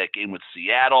England. They had that game with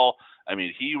Seattle.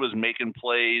 He was making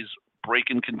plays,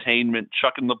 breaking containment,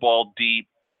 chucking the ball deep,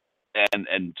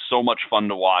 and so much fun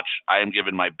to watch. I am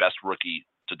giving my best rookie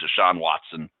to Deshaun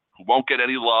Watson, who won't get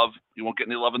any love. He won't get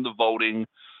any love in the voting.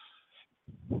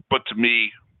 But to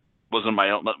me, was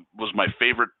my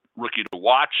favorite rookie to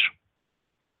watch.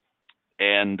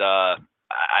 And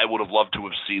I would have loved to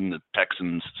have seen the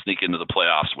Texans sneak into the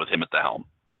playoffs with him at the helm.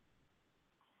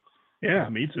 Yeah,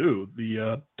 me too.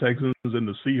 The Texans and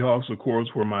the Seahawks, of course,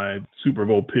 were my Super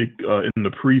Bowl pick in the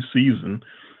preseason.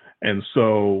 And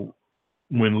so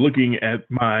when looking at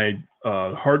my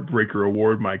Heartbreaker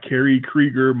Award, my Carrie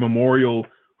Krieger Memorial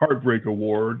Heartbreak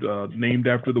Award, named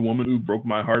after the woman who broke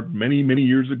my heart many, many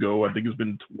years ago. I think it's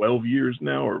been 12 years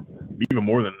now, or even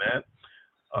more than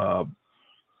that.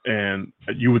 And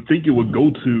you would think it would go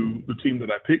to the team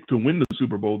that I picked to win the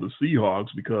Super Bowl, the Seahawks,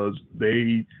 because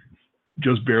they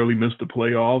just barely missed the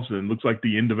playoffs, and looks like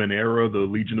the end of an era, the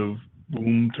Legion of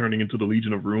Boom turning into the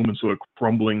Legion of Room and sort of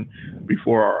crumbling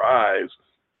before our eyes.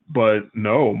 But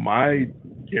no, my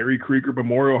Gary Krieger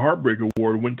Memorial Heartbreak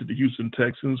Award went to the Houston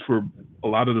Texans for a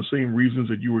lot of the same reasons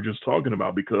that you were just talking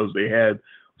about, because they had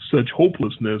such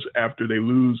hopelessness after they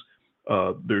lose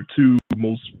their two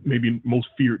most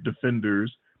feared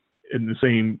defenders in the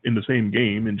same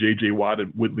game, in J.J. Watt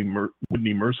and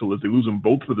Whitney Merciless. They lose them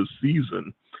both for the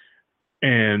season.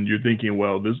 And you're thinking,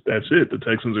 well, that's it. The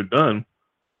Texans are done.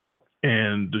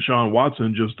 And Deshaun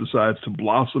Watson just decides to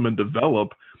blossom and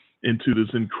develop into this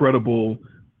incredible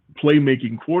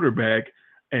playmaking quarterback.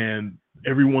 And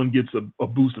everyone gets a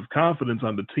boost of confidence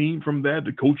on the team from that.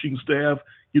 The coaching staff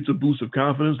gets a boost of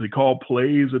confidence. They call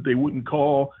plays that they wouldn't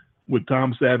call with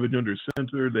Tom Savage under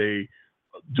center. They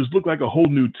just look like a whole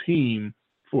new team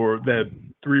for that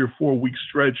 3 or 4 week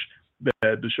stretch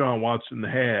that Deshaun Watson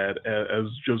had as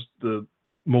just the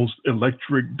most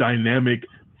electric, dynamic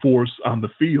force on the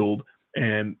field,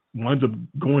 and winds up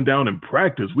going down in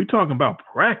practice. We're talking about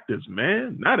practice,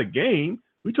 man, not a game.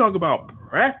 We talk about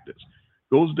practice.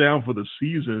 Goes down for the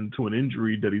season to an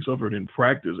injury that he suffered in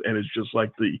practice, and it's just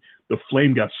like the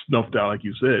flame got snuffed out, like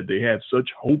you said. They had such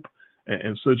hope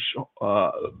and such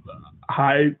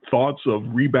high thoughts of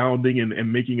rebounding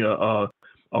and making a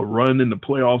run in the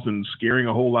playoffs and scaring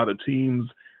a whole lot of teams,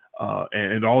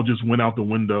 and it all just went out the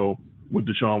window with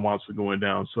Deshaun Watson going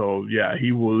down. So yeah,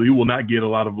 he will not get a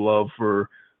lot of love for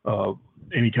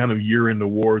any kind of year-end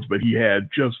awards, but he had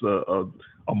just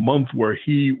a month where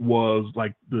he was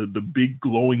like the big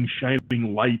glowing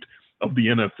shining light of the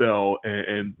NFL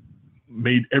and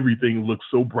made everything look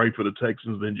so bright for the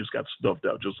Texans, then just got stuffed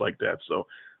out just like that. So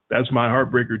that's my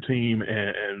heartbreaker team,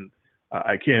 and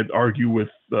I can't argue with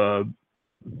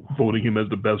voting him as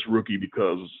the best rookie,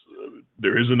 because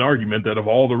there is an argument that of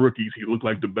all the rookies, he looked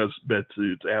like the best bet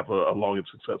to have a long and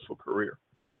successful career.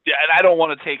 Yeah, and I don't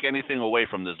want to take anything away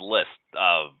from this list.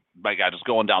 My God, just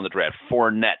going down the draft: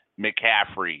 Fournette,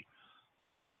 McCaffrey,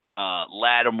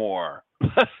 Lattimore.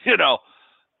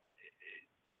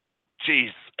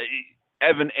 Geez,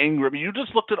 Evan Ingram. You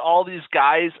just looked at all these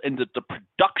guys and the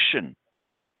production.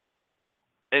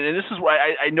 And this is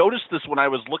why I noticed this when I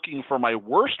was looking for my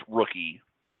worst rookie,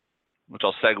 which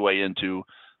I'll segue into.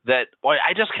 That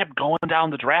I just kept going down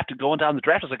the draft. I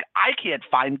was like, I can't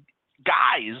find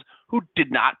guys who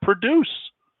did not produce,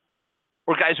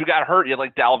 or guys who got hurt. You had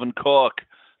like Dalvin Cook.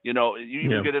 You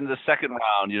even get into the second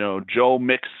round. Joe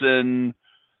Mixon.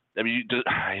 I mean,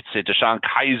 I'd say Deshaun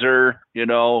Kaiser.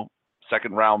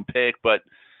 Second round pick, but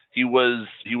he was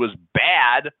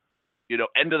bad.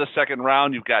 End of the second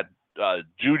round, you've got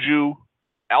Juju,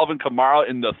 Alvin Kamara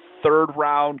in the third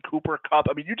round, Cooper Kupp.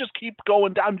 I mean, you just keep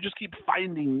going down. You just keep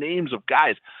finding names of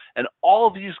guys, and all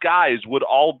of these guys would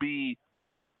all be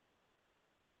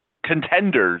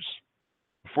contenders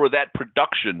for that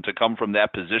production to come from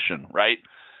that position, right?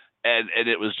 And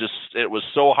it was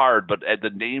so hard. But the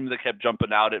name that kept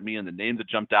jumping out at me, and the name that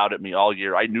jumped out at me all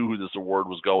year, I knew who this award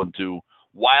was going to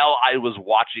while I was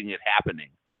watching it happening,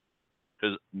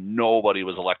 because nobody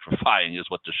was electrifying is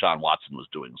what Deshaun Watson was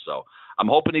doing. So I'm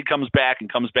hoping he comes back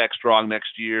strong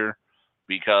next year,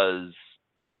 because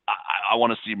I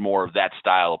want to see more of that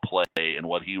style of play and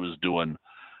what he was doing,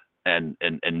 and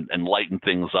lighten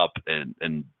things up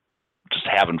and just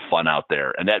having fun out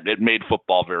there. And that it made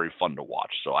football very fun to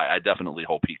watch. So I definitely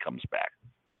hope he comes back.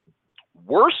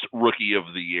 Worst rookie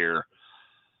of the year.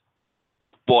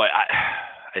 Boy,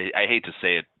 I hate to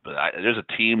say it, but there's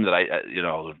a team that I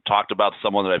talked about,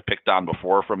 someone that I've picked on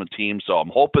before from a team. So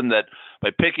I'm hoping that by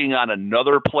picking on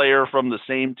another player from the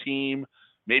same team,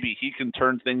 maybe he can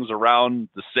turn things around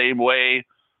the same way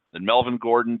that Melvin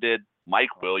Gordon did.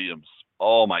 Mike Williams.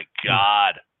 Oh my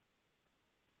God.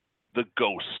 The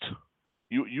ghost.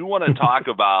 You want to talk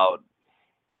about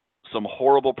some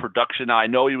horrible production. Now, I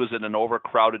know he was in an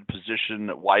overcrowded position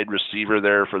at wide receiver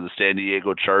there for the San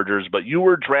Diego Chargers, but you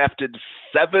were drafted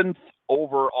 7th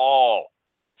overall.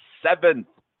 7th.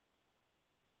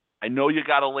 I know you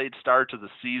got a late start to the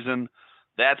season.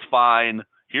 That's fine.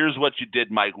 Here's what you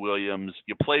did, Mike Williams.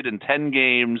 You played in 10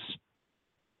 games.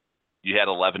 You had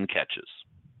 11 catches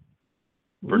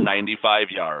for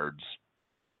 95 yards.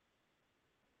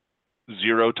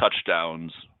 0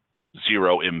 touchdowns,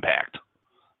 0 impact.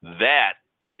 That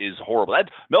is horrible.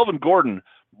 Melvin Gordon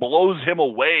blows him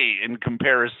away in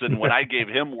comparison when I gave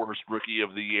him worst rookie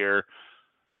of the year.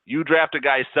 You draft a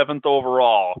guy 7th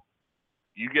overall.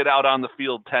 You get out on the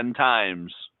field 10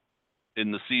 times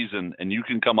in the season, and you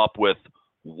can come up with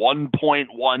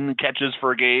 1.1 catches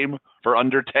per game for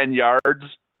under 10 yards.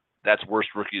 That's worst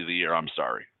rookie of the year. I'm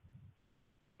sorry.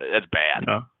 That's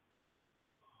bad.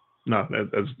 No,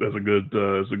 that's a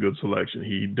good selection.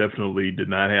 He definitely did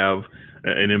not have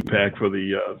an impact for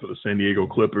the San Diego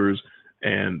Clippers,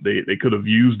 and they could have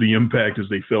used the impact as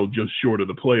they fell just short of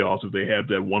the playoffs. If they had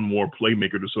that one more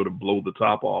playmaker to sort of blow the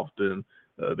top off, then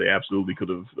they absolutely could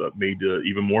have made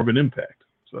even more of an impact.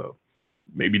 So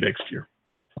maybe next year.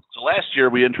 So last year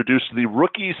we introduced the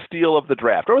rookie steal of the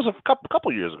draft. Or it was a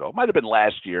couple years ago. It might have been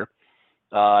last year.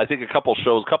 I think a couple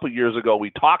years ago, we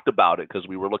talked about it because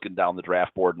we were looking down the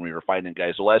draft board and we were finding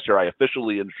guys. So last year, I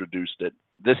officially introduced it.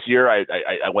 This year,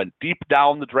 I went deep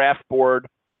down the draft board,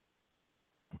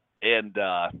 and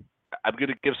I'm going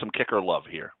to give some kicker love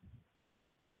here.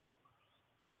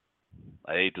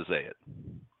 I hate to say it,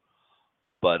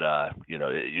 but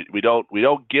we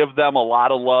don't give them a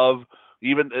lot of love,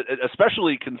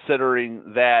 especially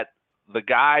considering that the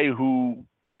guy who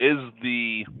is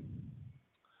the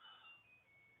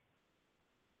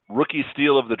rookie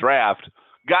steal of the draft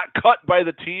got cut by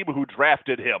the team who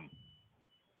drafted him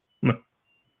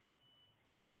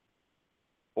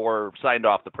or signed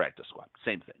off the practice squad.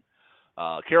 Same thing.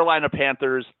 Carolina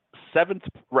Panthers, 7th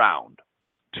round,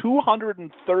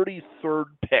 233rd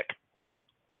pick,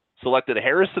 selected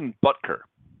Harrison Butker.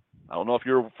 I don't know if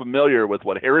you're familiar with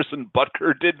what Harrison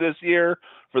Butker did this year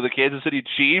for the Kansas City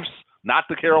Chiefs, not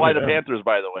the Carolina Panthers,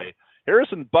 by the way.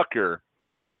 Harrison Butker,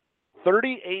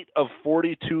 38 of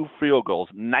 42 field goals,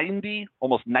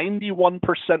 almost 91%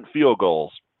 field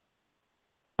goals,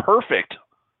 perfect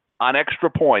on extra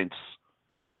points,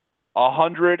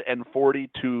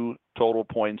 142 total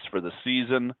points for the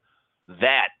season.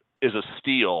 That is a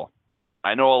steal.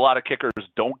 I know a lot of kickers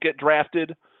don't get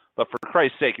drafted, but for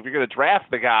Christ's sake, if you're going to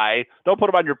draft the guy, don't put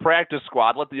him on your practice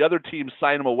squad. Let the other team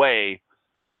sign him away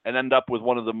and end up with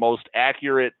one of the most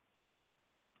accurate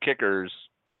kickers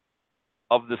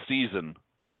of the season.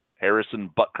 Harrison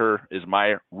Butker is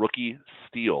my rookie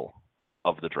steal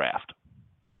of the draft.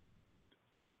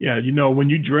 Yeah, you know, when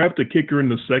you draft a kicker in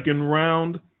the 2nd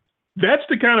round, that's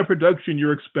the kind of production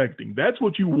you're expecting. That's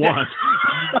what you want.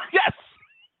 Yes.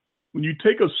 When you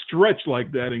take a stretch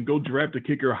like that and go draft a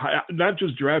kicker, high, not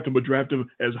just draft him, but draft him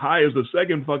as high as the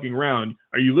 2nd fucking round,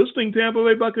 are you listening, Tampa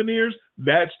Bay Buccaneers?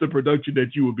 That's the production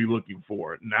that you would be looking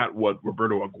for, not what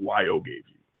Roberto Aguayo gave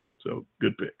you. So,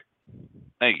 good pick.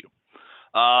 Thank you.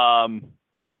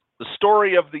 The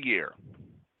story of the year,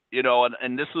 you know,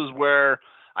 and this is where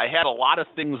I had a lot of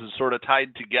things that sort of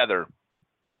tied together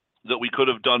that we could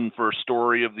have done for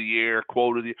story of the year,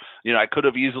 quote of the, you know, I could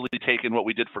have easily taken what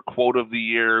we did for quote of the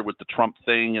year with the Trump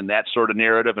thing and that sort of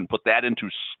narrative and put that into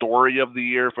story of the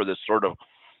year for this sort of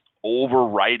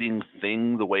overriding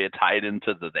thing, the way it tied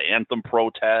into the anthem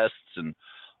protests and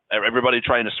everybody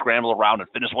trying to scramble around and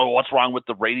finish, well, what's wrong with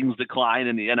the ratings decline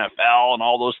in the NFL and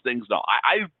all those things. No,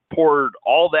 I poured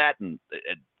all that and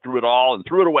threw it all and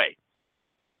threw it away.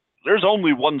 There's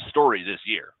only one story this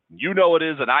year. You know it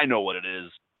is, and I know what it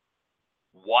is.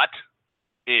 What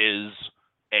is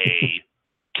a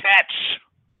catch?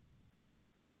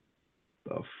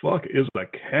 The fuck is a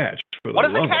catch? For the what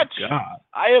is love a catch? Of God.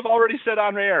 I have already said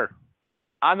on air,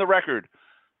 on the record,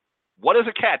 what is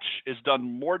a catch has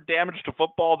done more damage to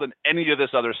football than any of this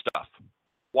other stuff.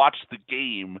 Watch the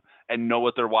game and know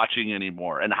what they're watching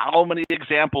anymore. And how many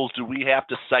examples do we have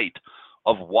to cite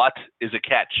of what is a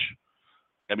catch?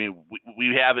 I mean,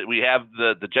 we have it. We have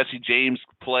the Jesse James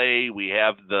play. We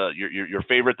have your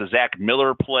favorite, the Zach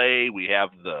Miller play. We have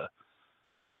the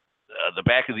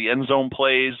back of the end zone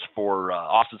plays for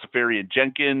Austin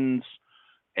Seferian-Jenkins,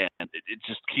 and it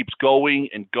just keeps going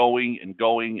and going and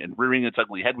going and rearing its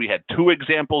ugly head. We had 2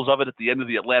 examples of it at the end of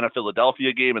the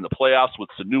Atlanta-Philadelphia game in the playoffs with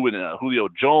Sanu and Julio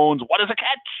Jones. What is a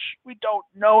catch? We don't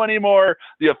know anymore.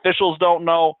 The officials don't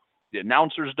know. The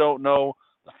announcers don't know.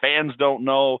 The fans don't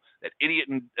know. That idiot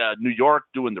in New York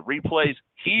doing the replays,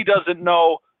 he doesn't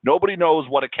know. Nobody knows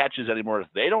what a catch is anymore. If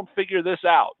they don't figure this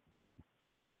out,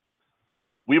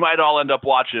 we might all end up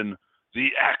watching the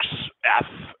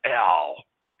XFL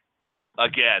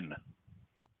again.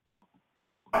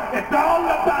 It's all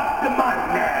about the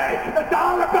money. It's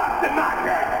all about the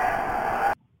money.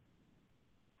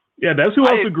 Yeah, that's who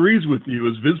else agrees with you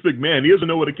is Vince McMahon. He doesn't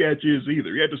know what a catch is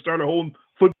either. He had to start a whole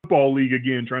football league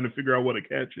again trying to figure out what a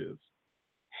catch is.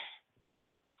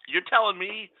 You're telling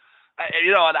me,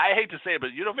 you know, and I hate to say it,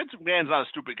 but, you know, Vince McMahon's not a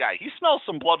stupid guy. He smells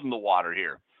some blood in the water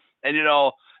here. And, you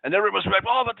know, and everybody's like,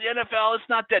 oh, but the NFL, it's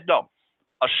not dead. No,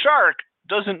 a shark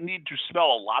doesn't need to smell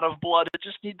a lot of blood. It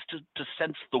just needs to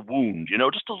sense the wound, you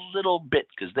know, just a little bit,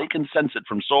 because they can sense it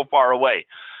from so far away.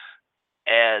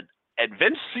 And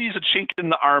Vince sees a chink in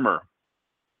the armor,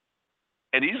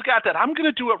 and he's got that, I'm going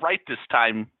to do it right this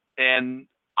time. And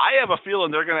I have a feeling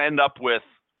they're going to end up with,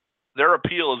 their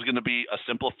appeal is going to be a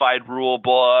simplified rule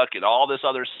book and all this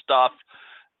other stuff.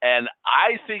 And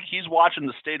I think he's watching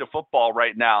the state of football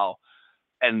right now,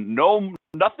 and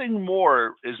nothing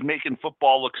more is making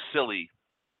football look silly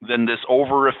than this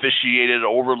over-officiated,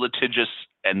 over-litigious,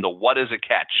 and the what is a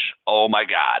catch. Oh, my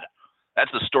God.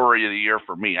 That's the story of the year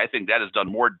for me. I think that has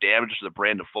done more damage to the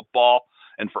brand of football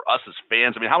and for us as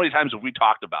fans. I mean, how many times have we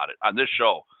talked about it on this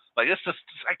show? Like, it's just,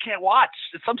 I can't watch.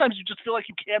 Sometimes you just feel like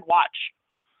you can't watch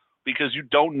because you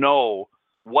don't know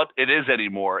what it is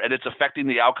anymore, and it's affecting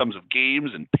the outcomes of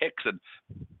games and picks and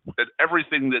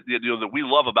everything that, you know, that we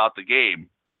love about the game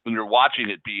when you're watching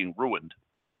it being ruined.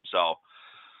 So,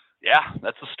 yeah,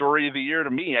 that's the story of the year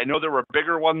to me. I know there were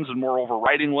bigger ones and more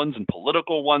overriding ones and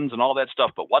political ones and all that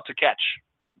stuff, but what's a catch?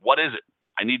 What is it?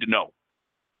 I need to know.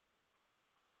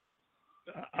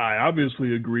 I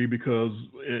obviously agree because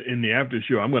in the after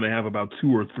show, I'm going to have about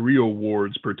 2 or 3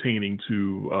 awards pertaining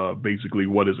to basically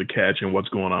what is a catch and what's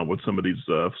going on with some of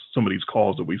these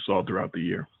calls that we saw throughout the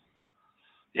year.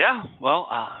 Yeah, well,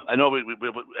 I know we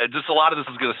just a lot of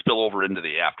this is going to spill over into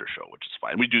the after show, which is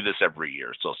fine. We do this every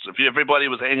year. So if everybody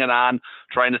was hanging on,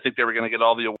 trying to think they were going to get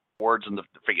all the awards, and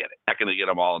forget it. Not going to get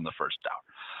them all in the first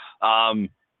hour.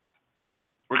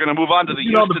 We're going to move on to the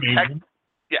Houston Texans.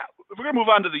 Yeah, we're going to move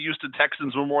on to the Houston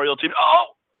Texans Memorial Team. Oh,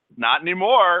 not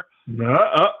anymore.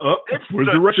 Where's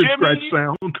the record scratch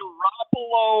sound?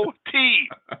 Garoppolo team.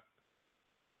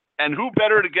 And who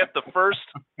better to get the first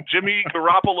Jimmy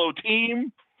Garoppolo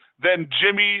team than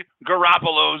Jimmy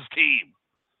Garoppolo's team?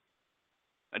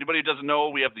 Anybody who doesn't know,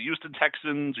 we have the Houston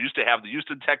Texans. We used to have the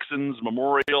Houston Texans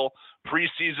Memorial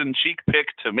preseason cheek pick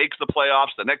to make the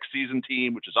playoffs, the next season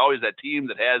team, which is always that team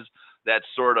that has that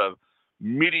sort of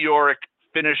meteoric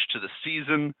finish to the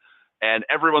season. And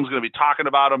everyone's going to be talking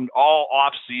about them all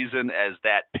off season as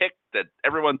that pick that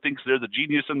everyone thinks they're the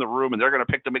genius in the room and they're going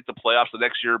to pick to make the playoffs the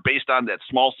next year based on that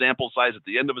small sample size at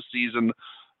the end of a season,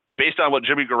 based on what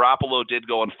Jimmy Garoppolo did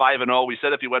going 5-0. We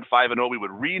said if he went 5-0, we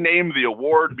would rename the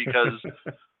award because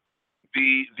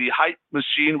the hype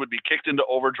machine would be kicked into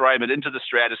overdrive and into the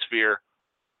stratosphere.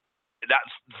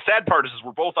 That's the sad part is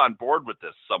we're both on board with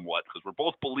this somewhat because we're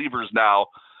both believers now.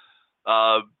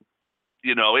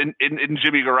 In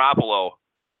Jimmy Garoppolo.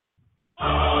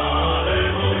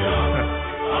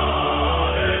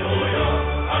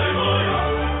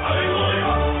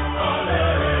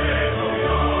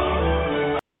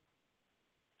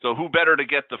 So who better to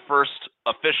get the first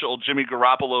official Jimmy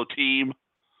Garoppolo team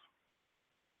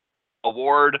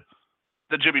award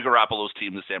than Jimmy Garoppolo's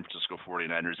team, the San Francisco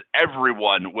 49ers?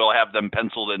 Everyone will have them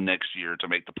penciled in next year to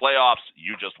make the playoffs.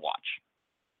 You just watch.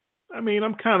 I mean,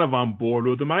 I'm kind of on board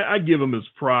with him. I give him his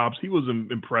props. He was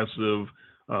impressive.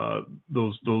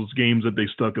 Those games that they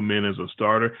stuck him in as a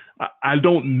starter. I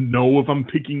don't know if I'm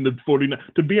picking the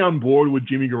 49ers. To be on board with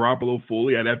Jimmy Garoppolo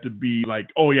fully, I'd have to be like,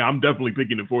 oh, yeah, I'm definitely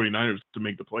picking the 49ers to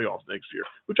make the playoffs next year,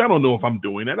 which I don't know if I'm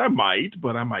doing that. I might,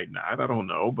 but I might not. I don't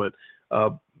know. But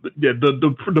yeah,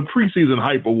 the preseason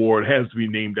hype award has to be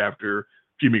named after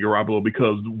Jimmy Garoppolo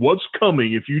because what's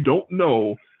coming, if you don't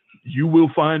know, you will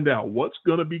find out what's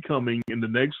going to be coming in the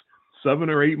next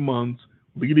 7 or 8 months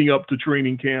leading up to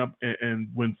training camp. And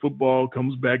when football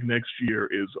comes back next year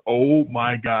is, oh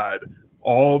my God,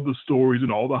 all the stories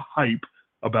and all the hype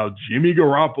about Jimmy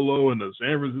Garoppolo and the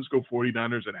San Francisco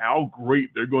 49ers and how great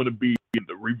they're going to be. And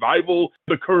the revival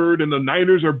occurred and the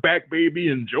Niners are back, baby.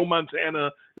 And Joe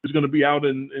Montana is going to be out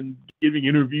and giving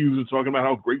interviews and talking about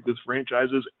how great this franchise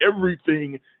is.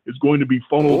 Everything is going to be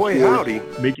funneled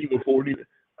towards making the 49ers.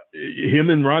 Him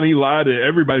and Ronnie Lott,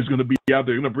 everybody's going to be out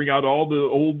there. They're going to bring out all the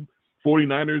old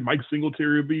 49ers. Mike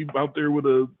Singletary will be out there with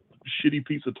a shitty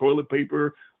piece of toilet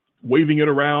paper, waving it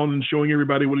around and showing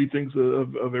everybody what he thinks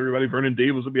of everybody. Vernon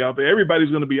Davis will be out there. Everybody's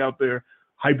going to be out there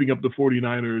hyping up the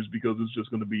 49ers because it's just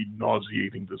going to be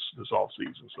nauseating this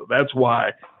offseason. So that's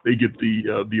why they get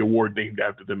the award named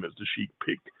after them as the chic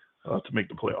pick to make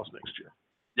the playoffs next year.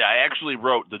 Yeah, I actually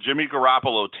wrote the Jimmy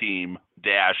Garoppolo team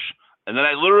dash. And then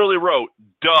I literally wrote,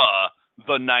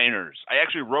 the Niners. I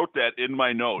actually wrote that in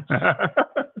my notes. Duh.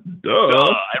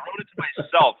 I wrote it to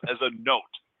myself as a note.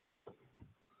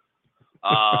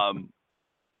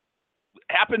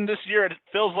 Happened this year, and it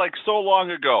feels like so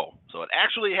long ago. So it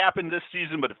actually happened this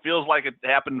season, but it feels like it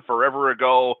happened forever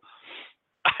ago.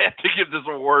 I have to give this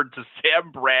award to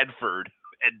Sam Bradford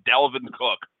and Dalvin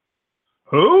Cook.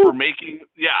 Who?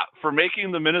 For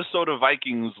making the Minnesota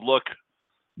Vikings look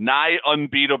nigh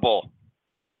unbeatable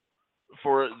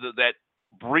for that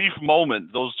brief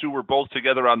moment. Those two were both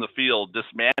together on the field,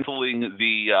 dismantling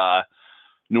the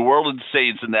New Orleans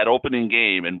Saints in that opening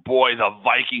game. And boy, the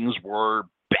Vikings were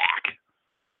back.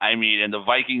 I mean, and the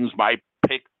Vikings, my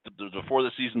pick before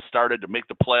the season started to make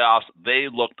the playoffs, they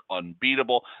looked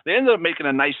unbeatable. They ended up making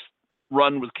a nice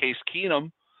run with Case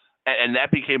Keenum, and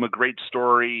that became a great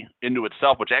story into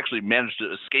itself, which actually managed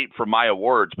to escape from my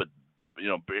awards. But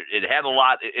it had a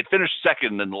lot. It finished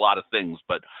second in a lot of things,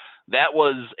 but that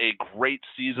was a great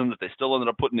season that they still ended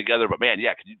up putting together. But man,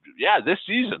 this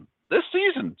season,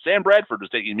 Sam Bradford was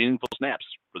taking meaningful snaps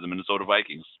for the Minnesota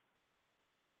Vikings.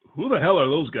 Who the hell are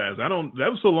those guys? That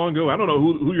was so long ago. I don't know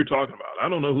who you're talking about. I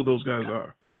don't know who those guys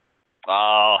are.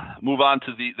 Move on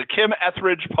to the Kim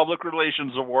Etheridge Public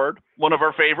Relations Award, one of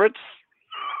our favorites.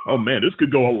 Oh man, this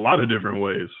could go a lot of different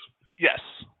ways. Yes.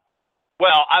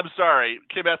 Well, I'm sorry,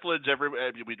 Kim Etheridge.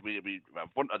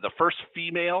 The first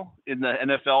female in the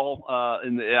NFL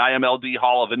in the IMLD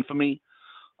Hall of Infamy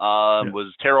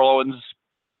was Terrell Owens'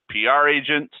 PR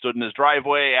agent. Stood in his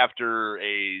driveway after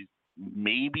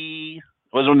maybe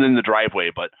it wasn't in the driveway,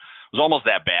 but it was almost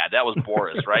that bad. That was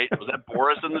Boris, right? Was that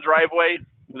Boris in the driveway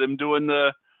with him doing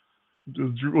the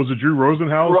Was it Drew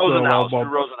Rosenhaus? Drew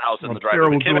Rosenhaus in the drive.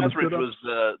 But Kim Etheridge was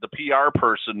the PR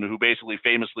person who basically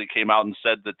famously came out and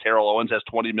said that Terrell Owens has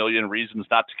 20 million reasons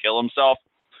not to kill himself.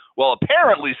 Well,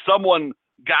 apparently someone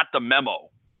got the memo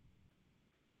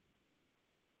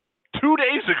 2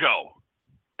 days ago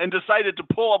and decided to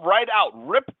pull him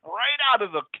rip right out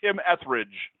of the Kim Etheridge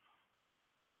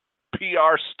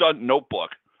PR stunt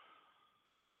notebook.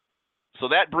 So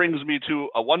that brings me to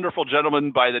a wonderful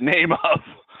gentleman by the name of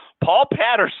Paul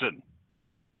Patterson.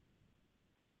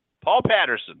 Paul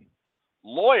Patterson,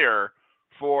 lawyer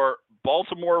for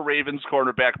Baltimore Ravens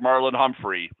cornerback Marlon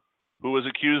Humphrey, who was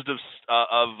accused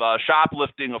of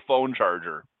shoplifting a phone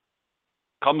charger,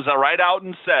 comes right out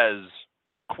and says,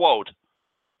 quote,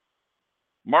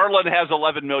 Marlon has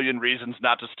 11 million reasons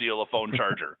not to steal a phone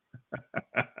charger.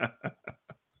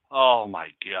 Oh my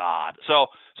God. So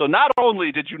not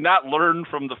only did you not learn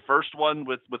from the first one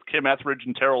with Kim Etheridge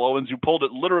and Terrell Owens, you pulled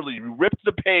it literally, you ripped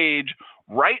the page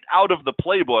right out of the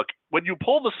playbook. When you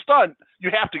pull the stunt, you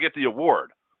have to get the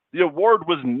award. The award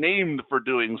was named for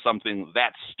doing something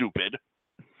that stupid.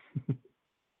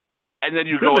 And then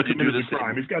you go and you do this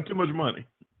crime. He's got too much money.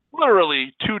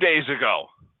 Literally 2 days ago.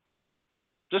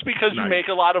 Just because you make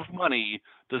a lot of money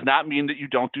does not mean that you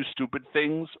don't do stupid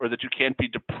things, or that you can't be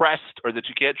depressed, or that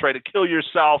you can't try to kill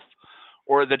yourself,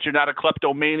 or that you're not a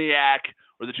kleptomaniac,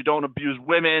 or that you don't abuse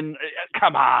women.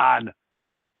 Come on.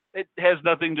 It has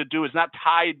nothing to do. It's not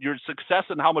tied. Your success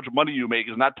and how much money you make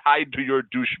is not tied to your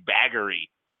douchebaggery.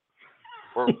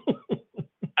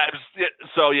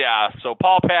 So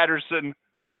Paul Patterson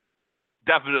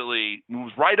definitely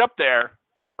moves right up there,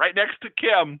 right next to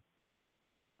Kim.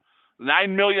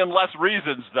 9 million less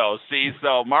reasons, though. See,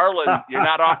 so Marlon, you're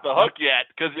not off the hook yet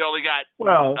because you only got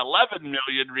 11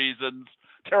 million reasons.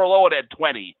 Terrell Owens had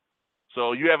 20,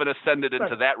 so you haven't ascended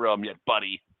into that realm yet,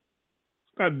 buddy.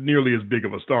 Not nearly as big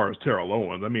of a star as Terrell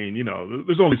Owens. I mean,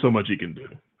 there's only so much he can do.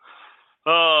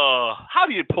 Oh, how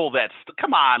do you pull that?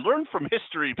 Come on, learn from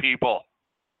history, people.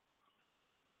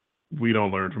 We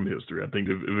don't learn from history. I think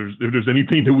if there's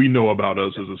anything that we know about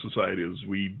us as a society is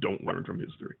we don't learn from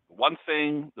history. One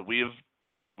thing that we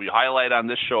highlight on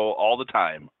this show all the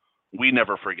time, we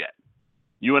never forget.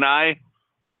 You and I,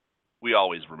 we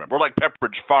always remember. We're like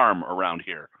Pepperidge Farm around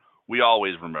here. We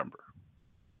always remember.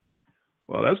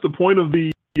 Well, that's the point of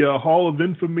the Hall of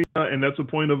Infamy, and that's the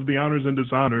point of the Honors and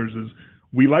Dishonors, is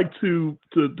we like to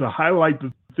highlight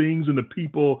the things and the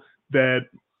people that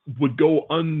would go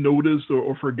unnoticed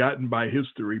or forgotten by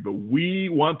history, but we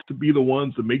want to be the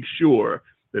ones to make sure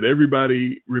that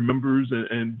everybody remembers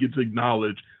and gets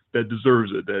acknowledged that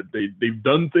deserves it, that they've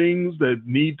done things that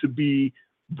need to be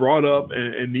brought up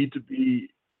and need to be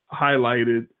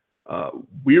highlighted.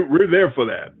 We're there for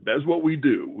that. That's what we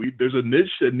do. There's a niche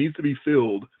that needs to be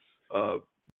filled,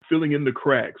 filling in the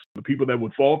cracks. The people that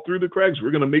would fall through the cracks,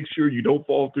 we're going to make sure you don't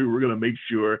fall through. We're going to make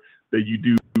sure that you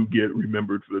do get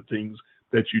remembered for the things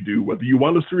that you do. Whether you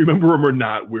want us to remember them or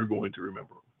not, we're going to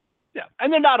remember them. Yeah,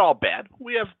 and they're not all bad.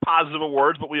 We have positive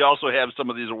awards, but we also have some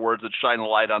of these awards that shine a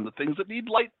light on the things that need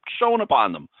light shown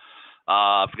upon them.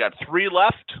 I've got 3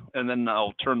 left, and then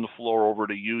I'll turn the floor over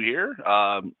to you here.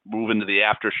 Move into the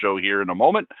after show here in a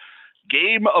moment.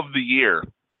 Game of the year.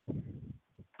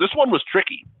 This one was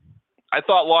tricky. I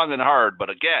thought long and hard, but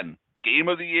again, game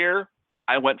of the year,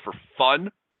 I went for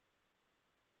fun.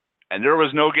 And there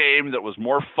was no game that was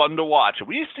more fun to watch.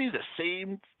 We see the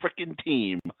same freaking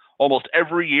team almost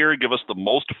every year give us the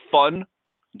most fun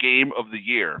game of the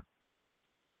year.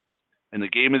 And the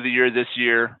game of the year this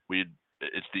year,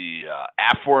 it's the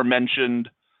aforementioned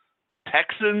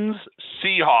Texans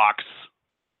Seahawks.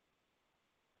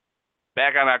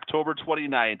 Back on October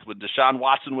 29th, when Deshaun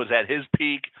Watson was at his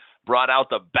peak, brought out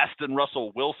the best in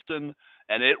Russell Wilson,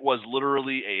 and it was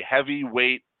literally a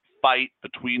heavyweight fight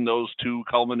between those two,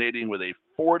 culminating with a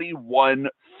 41-38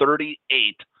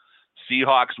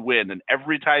 Seahawks win. And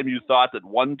every time you thought that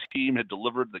one team had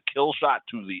delivered the kill shot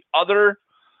to the other,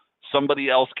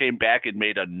 somebody else came back and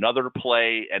made another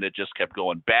play, and it just kept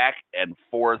going back and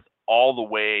forth all the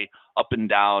way up and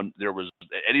down. There was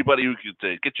anybody who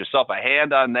could get yourself a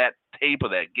hand on that tape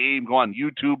of that game, go on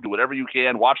YouTube, do whatever you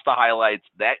can, watch the highlights.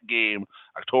 That game,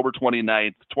 October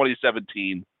 29th,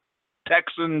 2017,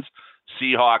 Texans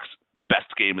Seahawks, best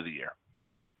game of the year.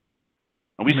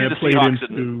 And we see the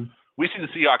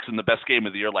Seahawks in the best game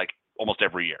of the year like almost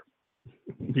every year.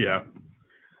 Yeah.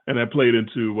 And that played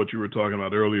into what you were talking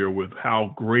about earlier with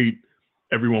how great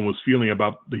everyone was feeling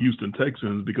about the Houston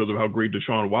Texans because of how great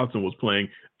Deshaun Watson was playing.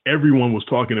 Everyone was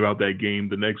talking about that game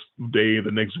the next day,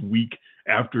 the next week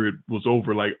after it was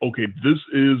over. Like, okay, this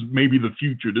is maybe the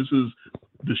future. This is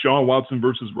Deshaun Watson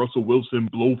versus Russell Wilson,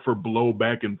 blow for blow,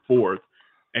 back and forth.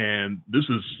 And this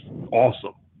is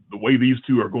awesome. The way these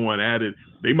two are going at it,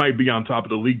 they might be on top of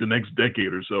the league the next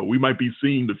decade or so. We might be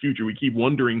seeing the future. We keep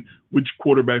wondering which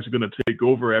quarterbacks are going to take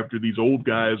over after these old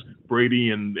guys,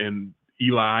 Brady and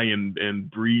Eli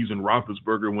and Breeze and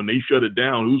Roethlisberger. When they shut it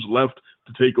down, who's left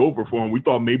to take over for them? We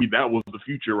thought maybe that was the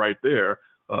future right there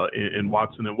in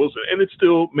Watson and Wilson. And it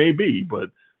still may be,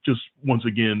 but just once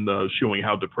again showing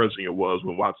how depressing it was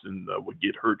when Watson would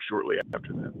get hurt shortly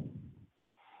after that.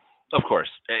 Of course.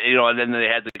 And then they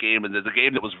had the game, and the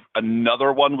game that was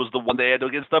another one was the one they had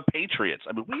against the Patriots.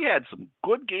 I mean, we had some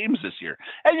good games this year.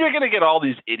 And you're going to get all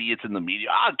these idiots in the media.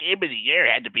 Game of the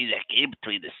year had to be that game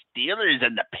between the Steelers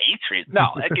and the Patriots.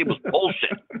 No, that game was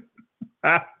bullshit.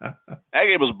 That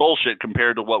game was bullshit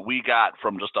compared to what we got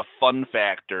from just a fun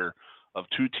factor of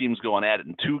two teams going at it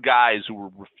and two guys who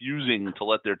were refusing to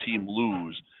let their team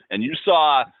lose. And you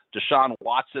saw Deshaun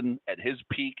Watson at his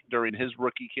peak during his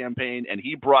rookie campaign, and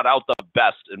he brought out the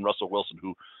best in Russell Wilson,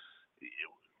 who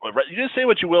you just say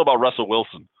what you will about Russell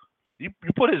Wilson. You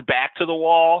put his back to the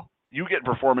wall, you get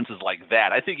performances like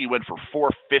that. I think he went for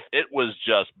 450. It was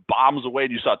just bombs away.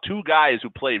 And you saw two guys who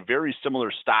played very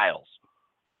similar styles.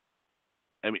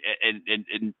 I mean,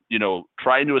 and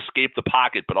trying to escape the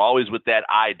pocket, but always with that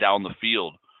eye down the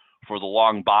field for the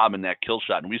long bomb and that kill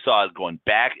shot. And we saw it going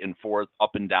back and forth,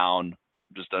 up and down.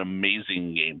 Just an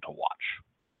amazing game to watch.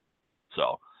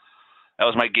 So that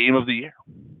was my game of the year.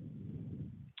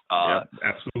 Yeah,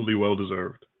 absolutely well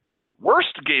deserved.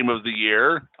 Worst game of the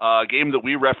year, a game that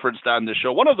we referenced on this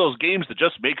show. One of those games that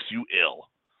just makes you ill.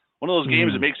 One of those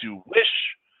games that makes you wish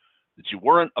that you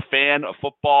weren't a fan of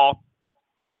football.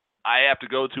 I have to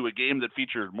go to a game that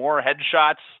featured more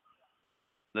headshots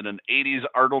than an 80s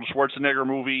Arnold Schwarzenegger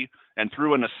movie and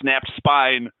threw in a snapped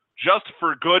spine just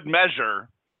for good measure.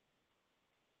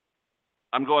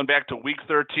 I'm going back to Week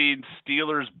 13,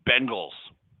 Steelers-Bengals.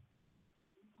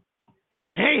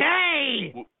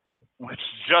 Hey! Which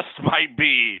just might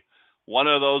be one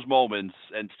of those moments.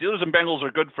 And Steelers and Bengals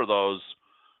are good for those.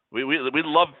 We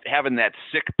love having that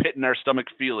sick pit in our stomach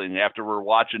feeling after we're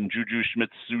watching Juju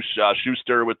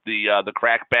Smith-Schuster with the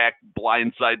crackback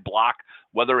blindside block,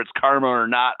 whether it's karma or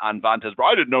not on Vontaze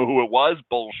Burfict. I didn't know who it was.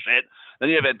 Bullshit. Then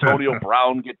you have Antonio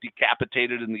Brown get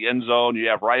decapitated in the end zone. You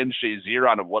have Ryan Shazier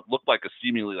on what looked like a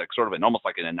seemingly almost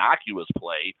like an innocuous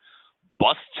play,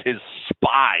 busts his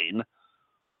spine.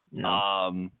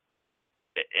 Yeah.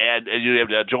 And you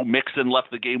have Joe Mixon left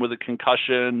the game with a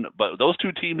concussion. But those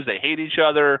two teams, they hate each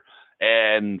other.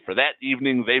 And for that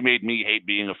evening, they made me hate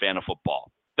being a fan of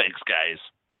football. Thanks, guys.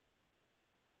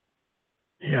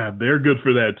 Yeah, they're good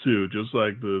for that too. Just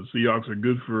like the Seahawks are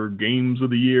good for games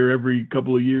of the year every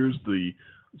couple of years, the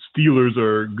Steelers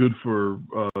are good for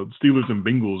Steelers and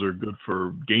Bengals are good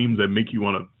for games that make you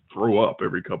want to throw up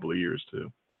every couple of years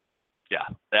too. Yeah,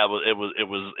 it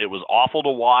was awful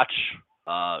to watch.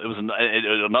 It was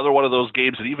another one of those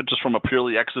games that even just from a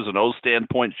purely X's and O's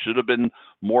standpoint should have been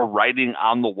more writing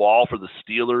on the wall for the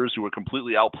Steelers, who were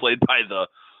completely outplayed by the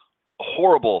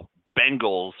horrible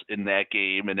Bengals in that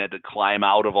game and had to climb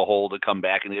out of a hole to come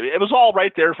back. And it was all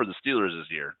right there for the Steelers this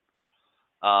year.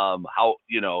 I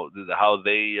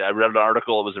read an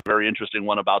article, it was a very interesting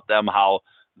one about them, how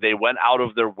they went out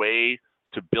of their way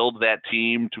to build that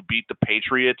team to beat the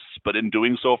Patriots, but in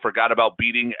doing so forgot about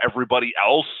beating everybody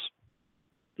else.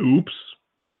 Oops.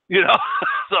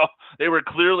 So they were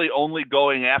clearly only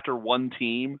going after one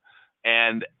team,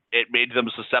 and it made them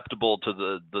susceptible to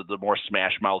the more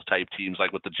smash mouth type teams,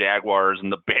 like with the Jaguars and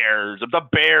the Bears. The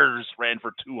Bears ran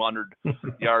for 200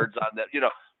 yards on that,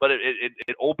 but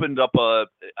it opened up a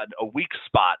weak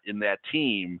spot in that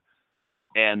team.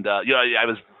 And,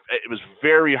 it was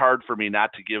very hard for me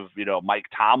not to give, Mike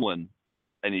Tomlin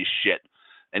any shit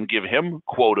and give him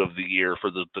quote of the year for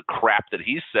the crap that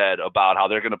he said about how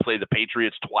they're going to play the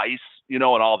Patriots twice, and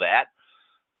all that.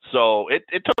 So it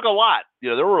took a lot.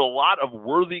 There were a lot of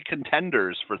worthy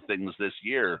contenders for things this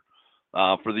year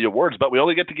for the awards, but we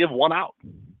only get to give one out,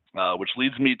 which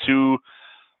leads me to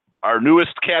our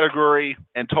newest category,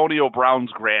 Antonio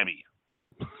Brown's Grammy,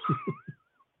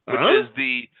 which is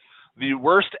the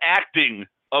worst acting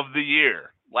of the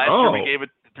year. Last year we gave it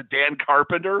to Dan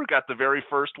Carpenter, who got the very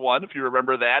first one, if you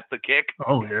remember that, the kick.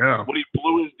 Oh, yeah. When he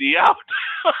blew his knee out.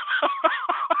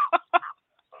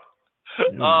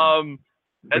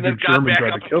 And then got back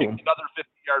up and kicked another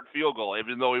 50-yard field goal,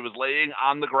 even though he was laying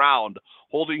on the ground,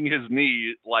 holding his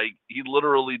knee, like he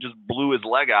literally just blew his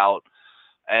leg out.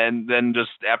 And then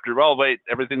just after,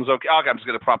 everything's okay. Okay, I'm just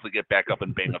going to promptly get back up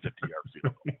and bang a 50-yard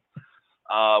field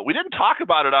goal. We didn't talk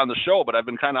about it on the show, but I've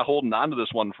been kind of holding on to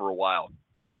this one for a while.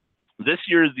 This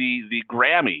year, the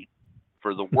Grammy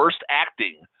for the worst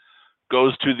acting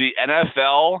goes to the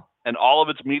NFL and all of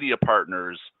its media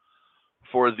partners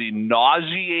for the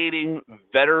nauseating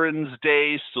Veterans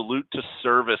Day Salute to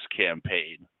Service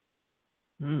campaign.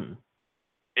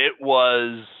 It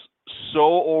was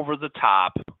so over the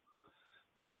top.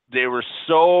 They were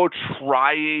so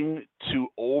trying to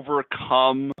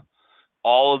overcome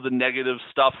all of the negative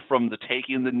stuff from the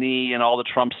taking the knee and all the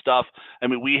Trump stuff. I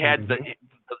mean, we had the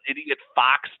idiot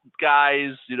Fox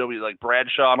guys, like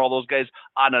Bradshaw and all those guys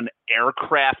on an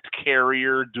aircraft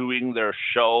carrier doing their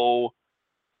show.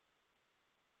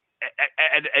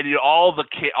 And all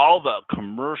the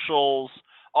commercials,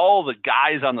 all the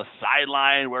guys on the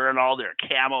sideline wearing all their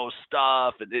camo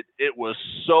stuff, and it was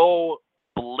so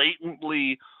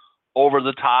blatantly over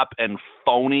the top and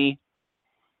phony.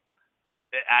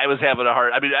 I was having a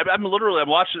hard. I mean, I'm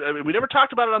watching. I mean, we never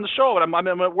talked about it on the show, but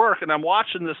I'm at work and I'm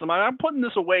watching this, and I'm putting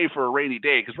this away for a rainy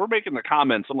day because we're making the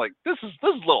comments. I'm like, this is a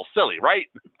little silly, right?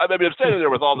 I mean, I'm standing there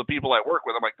with all the people I work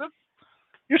with. I'm like,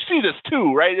 you see this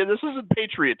too, right? And this isn't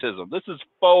patriotism. This is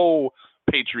faux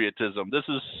patriotism. This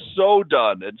is so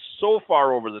done and so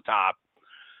far over the top,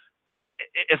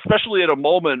 especially at a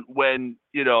moment when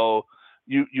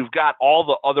you've got all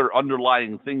the other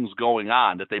underlying things going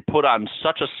on that they put on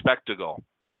such a spectacle.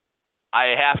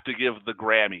 I have to give the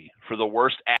Grammy for the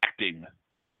worst acting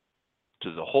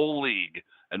to the whole league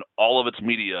and all of its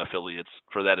media affiliates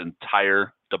for that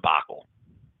entire debacle.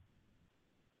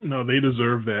 No, they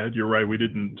deserve that. You're right. We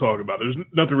didn't talk about it. There's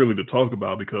nothing really to talk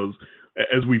about because,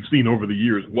 as we've seen over the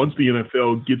years, once the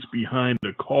NFL gets behind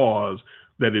a cause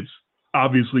that it's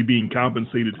obviously being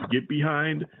compensated to get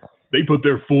behind, they put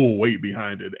their full weight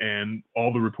behind it. And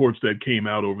all the reports that came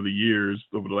out over the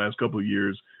last couple of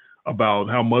years, about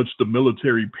how much the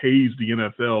military pays the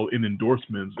NFL in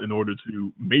endorsements in order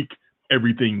to make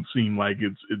everything seem like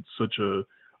it's such a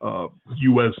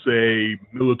USA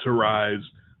militarized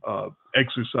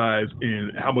exercise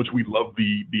in how much we love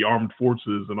the armed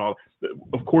forces and all.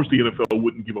 Of course, the NFL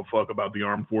wouldn't give a fuck about the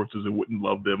armed forces and wouldn't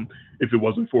love them if it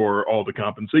wasn't for all the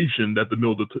compensation that the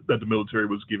military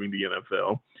was giving the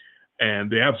NFL.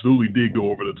 And they absolutely did go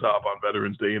over the top on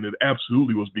Veterans Day, and it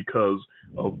absolutely was because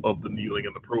of the kneeling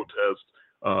and the protest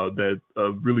that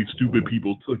really stupid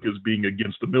people took as being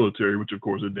against the military, which of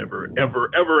course it never, ever,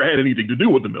 ever had anything to do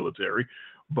with the military.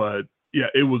 But yeah,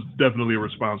 it was definitely a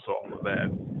response to all of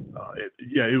that.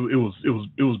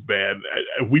 It was bad.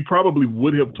 We probably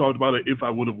would have talked about it if I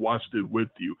would have watched it with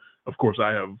you. Of course,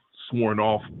 I have sworn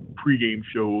off pregame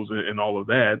shows and all of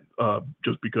that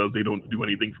just because they don't do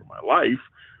anything for my life.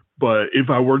 But if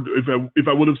I would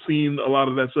have seen a lot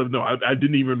of that stuff, no, I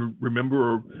didn't even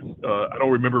remember. I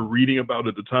don't remember reading about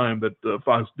at the time that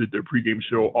Fox did their pregame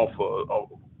show off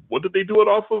of what did they do it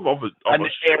off of? An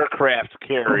aircraft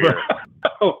carrier.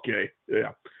 Okay,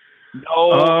 yeah.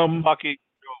 No fucking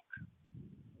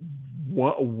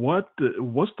joke.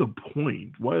 What's the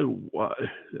point? Why?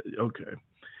 Okay.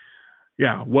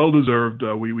 Yeah, well deserved.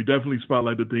 We definitely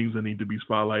spotlight the things that need to be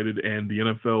spotlighted, and the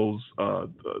NFL's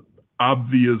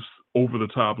obvious over the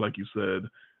top, like you said,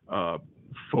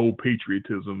 faux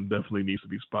patriotism definitely needs to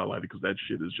be spotlighted because that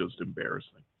shit is just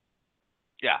embarrassing.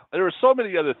 Yeah, there were so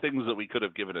many other things that we could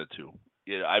have given it to.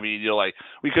 I mean, like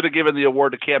we could have given the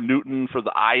award to Cam Newton for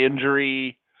the eye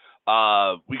injury.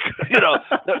 We could,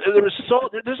 there's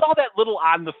all that little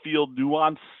on the field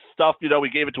nuance stuff. We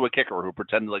gave it to a kicker who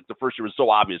pretended like the first year was so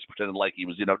obvious, pretended like he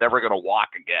was never going to walk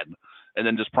again, and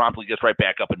then just promptly gets right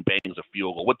back up and bangs a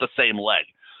field goal with the same leg.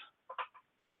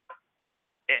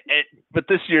 But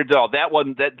this year, no, that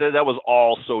was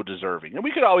all so deserving. And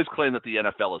we could always claim that the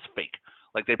NFL is fake.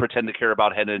 Like they pretend to care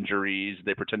about head injuries.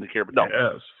 They pretend to care. But no,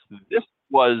 yes. This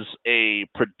was a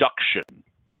production.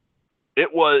 It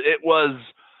wasn't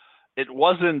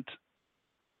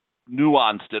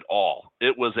nuanced at all.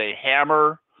 It was a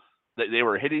hammer that they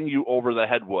were hitting you over the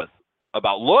head with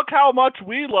about, look how much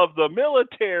we love the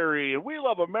military and we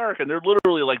love America. And they're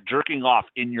literally like jerking off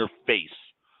in your face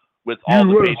with all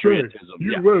the patriotism.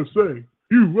 USA.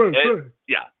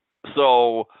 Yeah.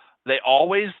 So they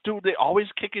always do. They always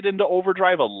kick it into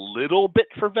overdrive a little bit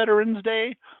for Veterans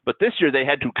Day, but this year they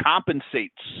had to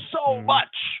compensate so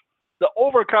much. The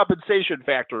overcompensation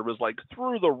factor was like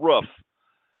through the roof,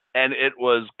 and it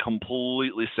was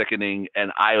completely sickening.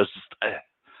 And I was just,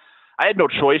 I had no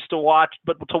choice to watch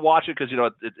it because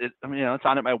it's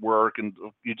on at my work, and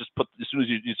you just put as soon as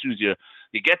you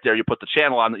get there, you put the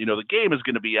channel on. The game is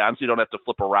going to be on, so you don't have to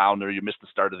flip around or you miss the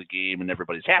start of the game, and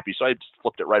everybody's happy. So I just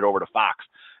flipped it right over to Fox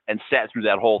and sat through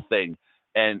that whole thing,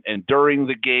 and during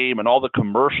the game and all the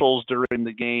commercials during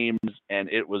the games, and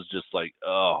it was just like,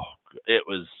 it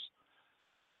was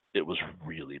It was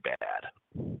really bad,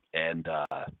 and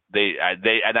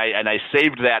I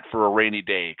saved that for a rainy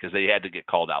day because they had to get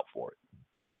called out for it,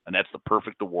 and that's the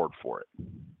perfect award for it.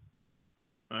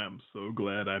 I am so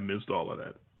glad I missed all of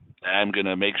that. I'm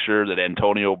gonna make sure that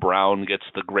Antonio Brown gets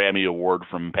the Grammy Award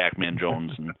from Pac-Man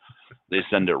Jones, and they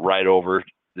send it right over.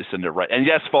 They send it right. And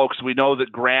yes, folks, we know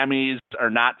that Grammys are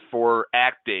not for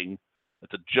acting.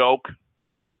 It's a joke.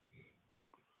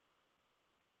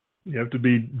 You have to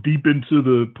be deep into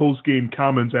the post-game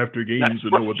comments after games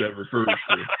to know what that refers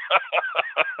to.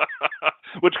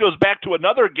 Which goes back to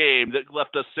another game that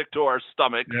left us sick to our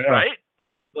stomachs, right?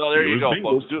 Well, there you go,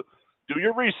 folks. Do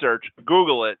your research.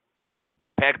 Google it.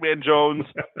 Pac-Man Jones,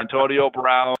 Antonio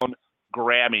Brown,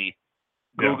 Grammy.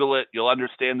 Google it. You'll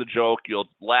understand the joke. You'll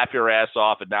laugh your ass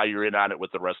off, and now you're in on it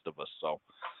with the rest of us. So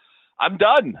I'm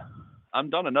done.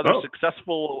 Another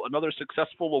successful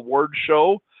award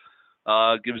show.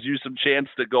 Gives you some chance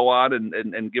to go on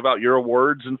and give out your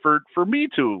awards, and for me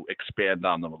to expand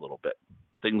on them a little bit.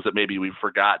 Things that maybe we've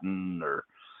forgotten, or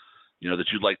that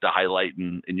you'd like to highlight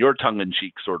in your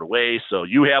tongue-in-cheek sort of way. So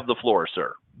you have the floor,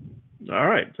 sir. All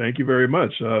right. Thank you very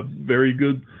much. Very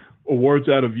good awards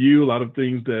out of you. A lot of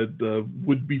things that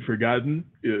would be forgotten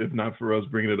if not for us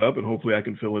bringing it up, and hopefully I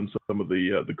can fill in some of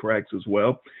the cracks as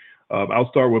well. I'll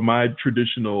start with my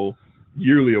traditional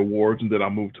yearly awards, and then I'll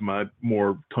move to my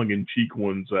more tongue-in-cheek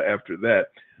ones after that.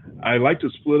 I like to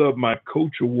split up my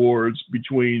coach awards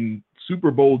between Super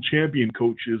Bowl champion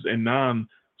coaches and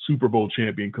non-Super Bowl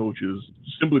champion coaches,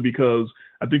 simply because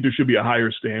I think there should be a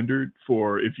higher standard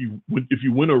for if you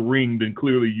win a ring, then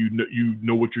clearly you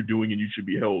know what you're doing, and you should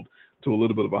be held to a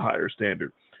little bit of a higher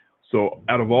standard. So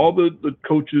out of all the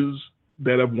coaches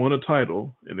that have won a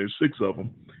title, and there's 6 of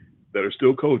them that are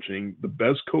still coaching, the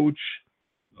best coach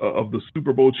of the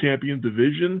Super Bowl champion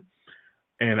division,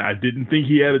 and I didn't think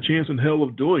he had a chance in hell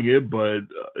of doing it, but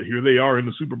here they are in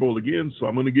the Super Bowl again, so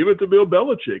I'm going to give it to Bill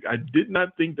Belichick. I did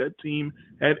not think that team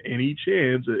had any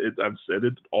chance, I've said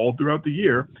it all throughout the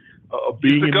year, of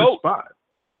being in this spot.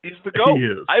 He's the GOAT. He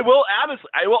is. I will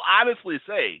honestly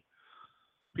say,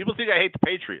 people think I hate the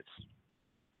Patriots.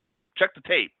 Check the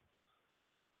tape.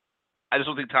 I just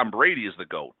don't think Tom Brady is the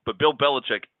GOAT, but Bill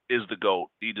Belichick is the GOAT.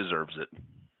 He deserves it.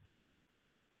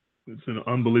 It's an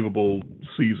unbelievable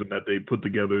season that they put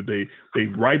together. They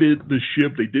righted the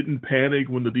ship. They didn't panic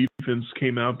when the defense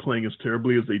came out playing as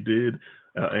terribly as they did.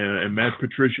 And Matt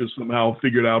Patricia somehow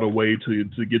figured out a way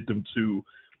to get them to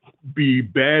be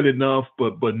bad enough,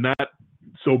 but not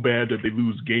so bad that they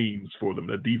lose games for them.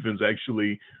 The defense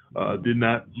actually did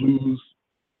not lose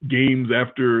games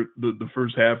after the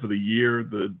first half of the year.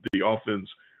 The offense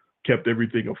kept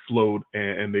everything afloat,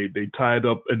 and they tied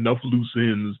up enough loose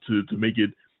ends to make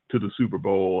it to the Super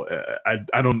Bowl.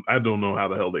 I don't know how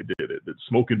the hell they did it. It's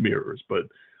smoke and mirrors, but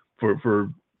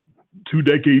for 2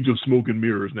 decades of smoke and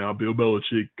mirrors now, Bill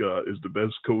Belichick is the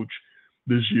best coach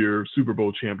this year, Super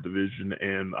Bowl champ division,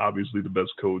 and obviously the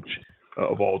best coach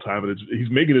of all time. And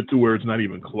he's making it to where it's not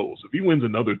even close. If he wins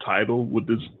another title with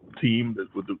this team,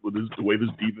 with the way this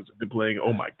defense has been playing,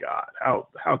 oh my God,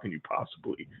 how can you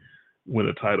possibly win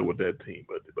a title with that team?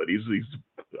 But he's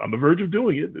on the verge of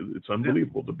doing it. It's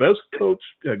unbelievable. The best coach.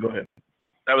 Yeah, go ahead.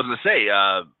 I was going to say,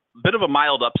 a bit of a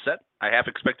mild upset. I half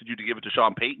expected you to give it to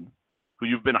Sean Payton, who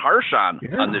you've been harsh on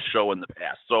this show in the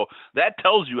past. So that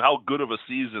tells you how good of a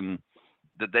season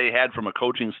that they had from a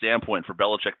coaching standpoint for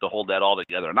Belichick to hold that all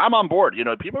together. And I'm on board.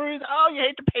 People are, you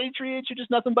hate the Patriots. You're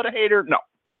just nothing but a hater. No,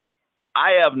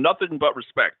 I have nothing but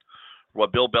respect for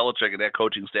what Bill Belichick and that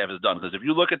coaching staff has done. Because if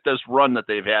you look at this run that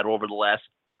they've had over the last,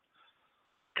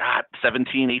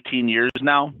 17, 18 years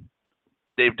now,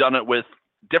 they've done it with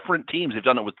different teams. They've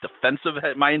done it with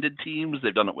defensive-minded teams.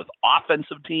 They've done it with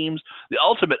offensive teams. The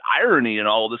ultimate irony in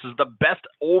all of this is the best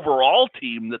overall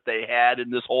team that they had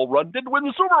in this whole run did win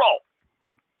the Super Bowl.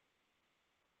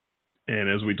 And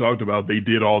as we talked about, they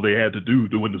did all they had to do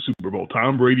to win the Super Bowl.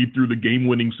 Tom Brady threw the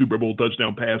game-winning Super Bowl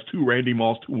touchdown pass to Randy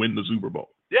Moss to win the Super Bowl.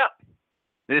 Yeah.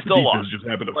 They still lost. Just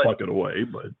happened to fuck it away,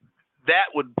 but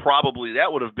that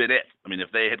would have been it. I mean,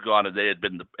 if they had gone and they had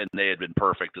been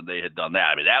perfect and they had done that,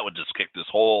 I mean, that would just kick this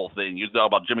whole thing. You know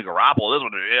about Jimmy Garoppolo, this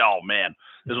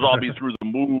would all be through the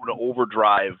moon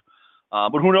overdrive.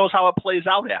 But who knows how it plays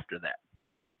out after that?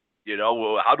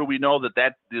 How do we know that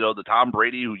the Tom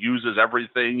Brady who uses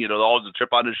everything, always a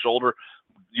chip on his shoulder,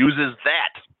 uses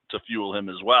that to fuel him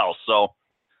as well? So,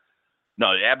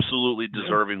 no, absolutely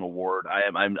deserving award.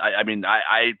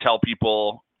 I tell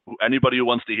people, anybody who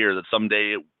wants to hear that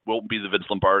someday it won't be the Vince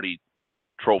Lombardi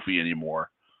trophy anymore.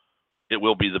 It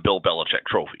will be the Bill Belichick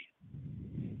trophy.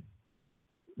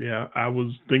 Yeah, I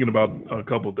was thinking about a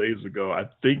couple of days ago. I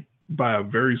think by a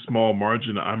very small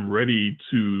margin, I'm ready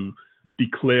to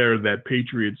declare that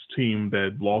Patriots team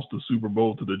that lost the Super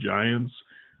Bowl to the Giants,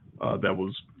 that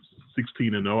was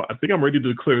 16-0. I think I'm ready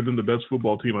to declare them the best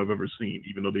football team I've ever seen,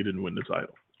 even though they didn't win the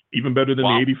title. Even better than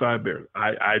the 85 Bears.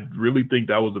 I really think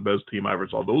that was the best team I ever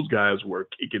saw. Those guys were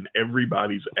kicking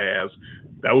everybody's ass.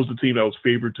 That was the team that was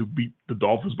favored to beat the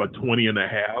Dolphins by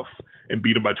 20.5 and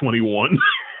beat them by 21.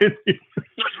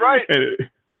 That's right. And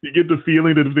you get the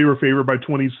feeling that if they were favored by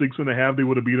 26.5, they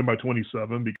would have beat them by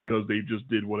 27 because they just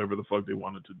did whatever the fuck they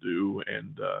wanted to do.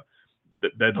 And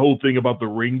that whole thing about the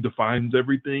ring defines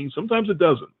everything. Sometimes it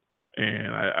doesn't.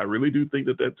 And I really do think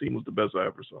that team was the best I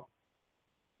ever saw.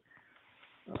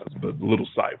 But a little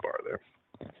sidebar there.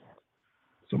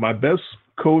 So my best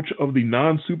coach of the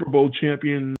non-Super Bowl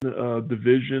champion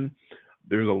division,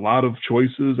 there's a lot of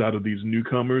choices out of these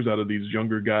newcomers, out of these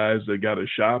younger guys that got a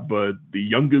shot, but the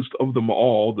youngest of them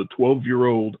all, the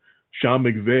 12-year-old Sean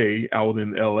McVay out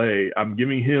in LA, I'm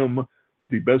giving him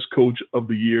the best coach of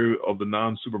the year of the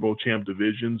non-Super Bowl champ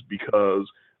divisions because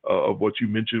of what you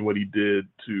mentioned, what he did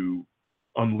to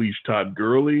unleash Todd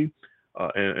Gurley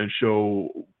and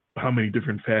show how many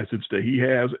different facets that he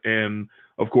has, and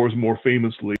of course, more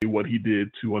famously, what he did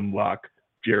to unlock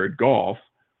Jared Goff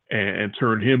and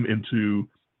turn him into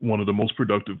one of the most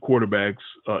productive quarterbacks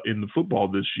in the football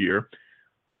this year.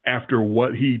 After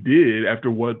what he did, after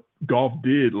what Goff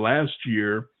did last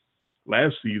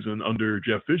season under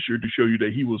Jeff Fisher, to show you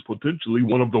that he was potentially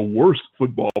one of the worst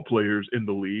football players in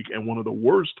the league and one of the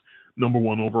worst number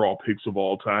one overall picks of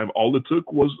all time. All it took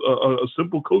was a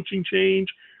simple coaching change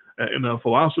and a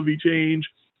philosophy change,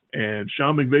 and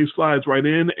Sean McVay slides right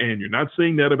in, and you're not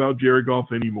saying that about Jared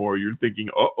Goff anymore. You're thinking,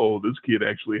 this kid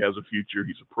actually has a future.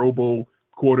 He's a Pro Bowl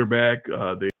quarterback.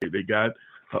 They got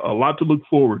a lot to look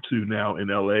forward to now in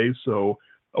LA. So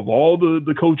of all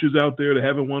the coaches out there that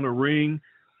haven't won a ring,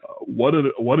 what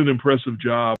an impressive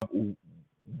job.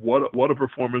 What a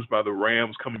performance by the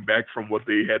Rams coming back from what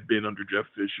they had been under Jeff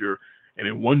Fisher, and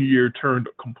in 1 year turned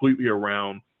completely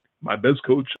around. My best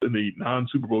coach in the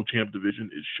non-Super Bowl champ division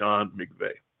is Sean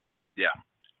McVay. Yeah.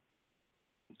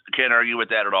 Can't argue with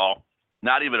that at all.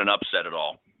 Not even an upset at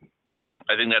all.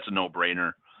 I think that's a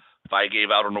no-brainer. If I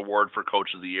gave out an award for Coach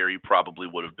of the Year, he probably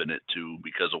would have been it too,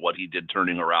 because of what he did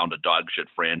turning around a dog shit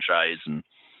franchise and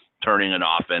turning an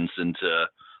offense into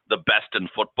the best in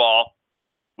football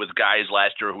with guys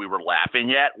last year who we were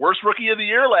laughing at. Worst rookie of the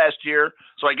year last year.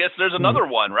 So I guess there's another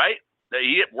one, right?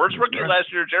 He hit worst rookie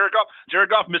last year, Jared Goff. Jared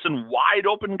Goff missing wide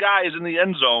open guys in the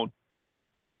end zone,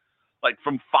 like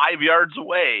from 5 yards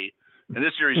away. And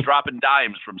this year he's dropping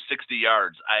dimes from 60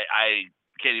 yards. I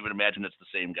can't even imagine it's the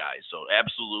same guy. So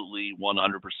absolutely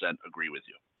 100% agree with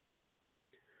you.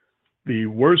 The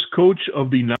worst coach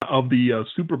of the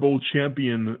Super Bowl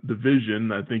champion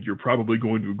division, I think you're probably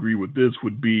going to agree with this,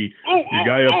 would be your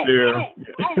guy up there.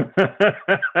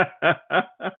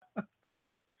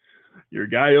 Your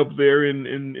guy up there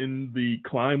in the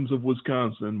climes of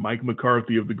Wisconsin, Mike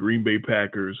McCarthy of the Green Bay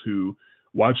Packers, who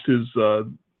watched his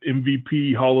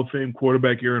MVP Hall of Fame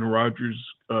quarterback Aaron Rodgers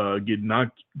get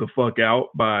knocked the fuck out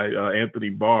by Anthony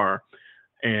Barr,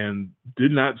 and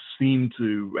did not seem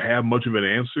to have much of an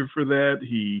answer for that.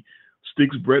 He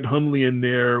sticks Brett Hundley in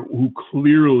there, who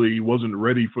clearly wasn't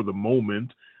ready for the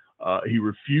moment. He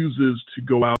refuses to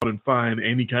go out and find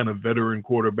any kind of veteran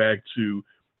quarterback to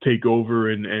take over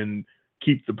and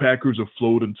keep the Packers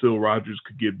afloat until Rodgers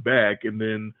could get back. And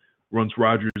then once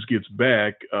Rodgers gets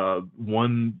back,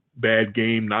 one bad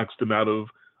game knocks them out of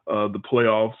the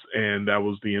playoffs, and that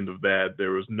was the end of that.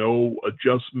 There was no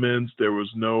adjustments. There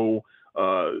was no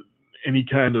any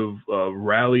kind of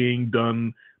rallying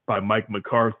done by Mike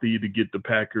McCarthy to get the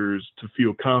Packers to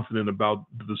feel confident about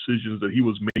the decisions that he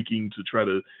was making to try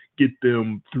to get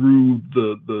them through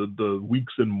the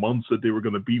weeks and months that they were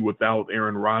going to be without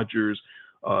Aaron Rodgers.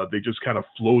 They just kind of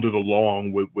floated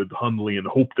along with Hundley and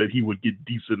hoped that he would get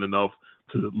decent enough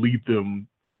to lead them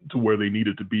to where they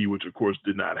needed to be, which of course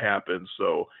did not happen.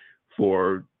 So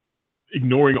for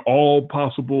ignoring all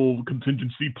possible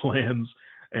contingency plans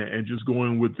and just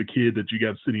going with the kid that you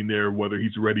got sitting there, whether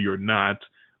he's ready or not,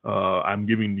 I'm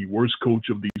giving the worst coach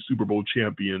of the Super Bowl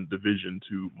champion division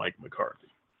to Mike McCarthy.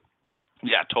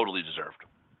 Yeah, totally deserved.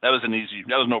 That was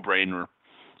no brainer.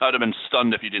 I would have been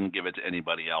stunned if you didn't give it to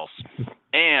anybody else.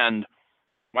 And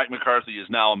Mike McCarthy is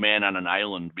now a man on an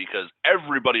island because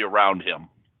everybody around him,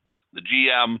 the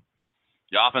GM,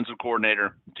 the offensive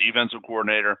coordinator, defensive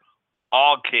coordinator,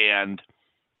 all canned.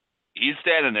 He's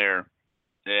standing there,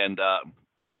 and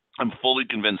I'm fully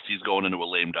convinced he's going into a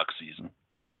lame duck season.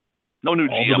 No new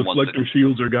GM all the deflector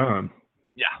shields are gone.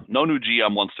 Yeah, no new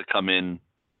GM wants to come in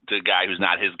to a guy who's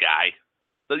not his guy.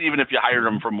 even if you hired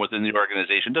him from within the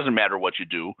organization, doesn't matter what you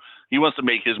do. He wants to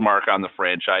make his mark on the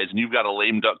franchise, and you've got a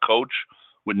lame duck coach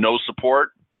with no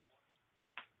support.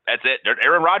 That's it.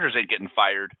 Aaron Rodgers ain't getting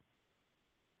fired.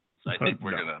 So I think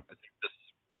we're gonna.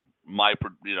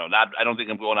 I don't think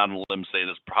I'm going on a limb saying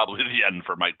it's probably the end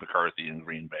for Mike McCarthy in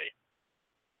Green Bay.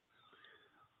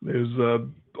 There's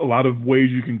a lot of ways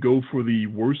you can go for the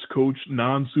worst coach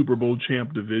non-Super Bowl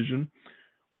champ division,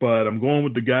 but I'm going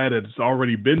with the guy that's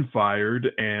already been fired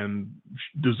and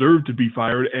deserved to be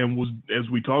fired and was, as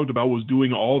we talked about, was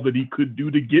doing all that he could do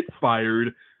to get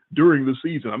fired during the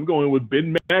season. I'm going with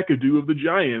Ben McAdoo of the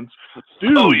Giants.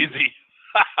 Dude, oh, easy.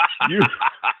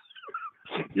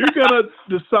 You're going to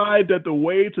decide that the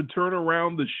way to turn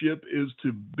around the ship is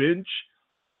to bench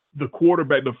the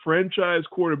quarterback, the franchise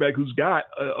quarterback who's got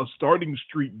a starting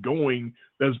streak going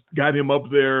that's got him up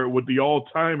there with the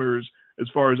all-timers as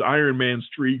far as Iron Man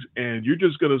streaks, and you're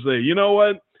just going to say, you know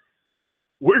what?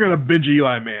 We're going to bench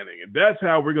Eli Manning, and that's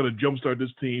how we're going to jumpstart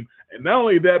this team. And not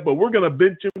only that, but we're going to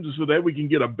bench him so that we can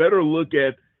get a better look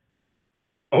at,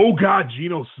 oh, God,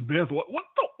 Geno Smith. What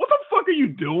the fuck are you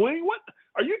doing? What?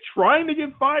 Are you trying to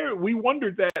get fired? We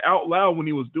wondered that out loud when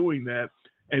he was doing that.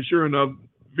 And sure enough,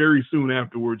 very soon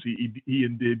afterwards, he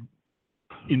indeed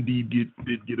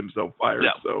did get himself fired.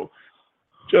 Yeah. So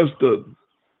just a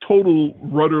total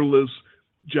rudderless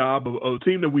job of a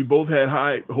team that we both had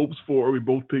high hopes for. We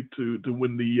both picked to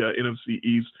win the NFC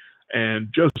East and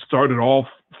just started off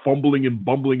fumbling and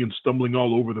bumbling and stumbling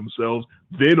all over themselves.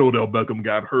 Then Odell Beckham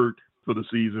got hurt for the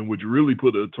season, which really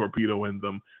put a torpedo in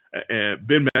them. And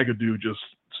Ben McAdoo just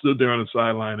stood there on the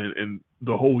sideline, and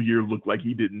the whole year looked like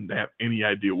he didn't have any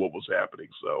idea what was happening.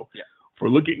 So for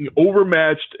looking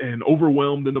overmatched and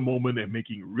overwhelmed in the moment and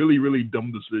making really, really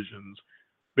dumb decisions,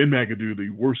 Ben McAdoo, the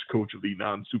worst coach of the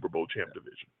non-Super Bowl champ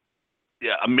division.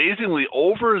 Yeah, amazingly,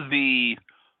 over the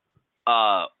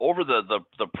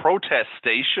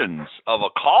protestations of a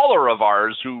caller of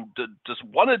ours who just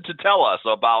wanted to tell us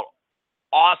about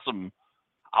how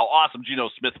awesome Geno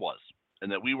Smith was.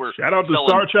 And that we were shout out to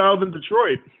Star Child in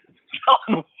Detroit.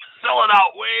 Selling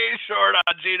out way short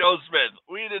on Geno Smith.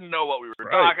 We didn't know what we were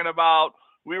talking about.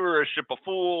 We were a ship of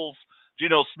fools.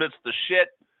 Geno Smith's the shit.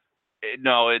 It's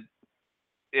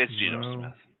Geno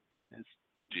Smith. It's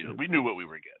Geno. We knew what we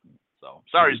were getting. So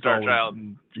sorry, Star Child.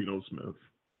 Geno Smith.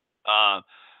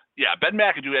 Ben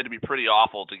McAdoo had to be pretty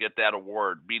awful to get that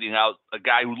award, beating out a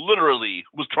guy who literally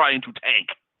was trying to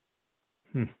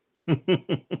tank.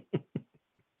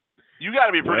 You got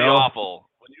to be pretty awful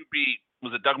when you beat,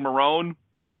 was it Doug Marrone?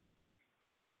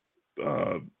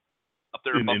 Up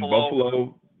there in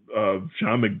Buffalo?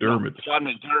 Sean McDermott. Doug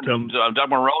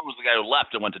Marrone was the guy who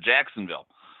left and went to Jacksonville.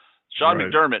 Sean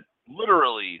McDermott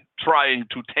literally trying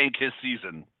to tank his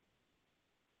season.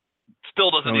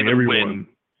 Still doesn't even win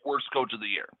worst coach of the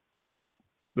year.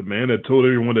 The man that told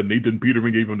everyone that Nathan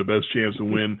Peterman gave him the best chance to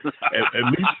win.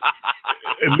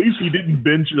 At least he didn't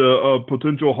bench a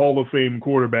potential Hall of Fame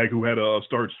quarterback who had a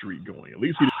start streak going. At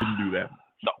least he didn't do that.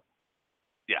 No.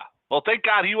 Yeah. Well, thank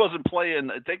God he wasn't playing.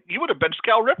 He would have benched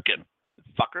Cal Ripken,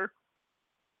 fucker.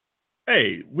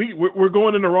 Hey, we're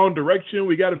going in the wrong direction.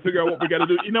 We got to figure out what we got to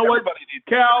do. You know what,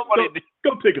 Cal?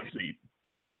 Go take a seat.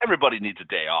 Everybody needs a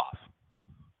day off.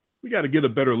 We got to get a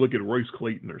better look at Royce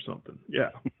Clayton or something. Yeah.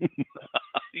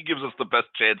 He gives us the best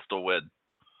chance to win.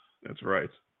 That's right.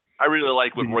 I really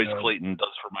like what Royce Clayton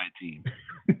does for my team.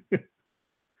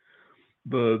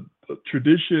 The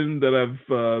tradition that I've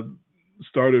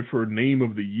started for name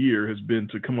of the year has been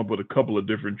to come up with a couple of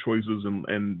different choices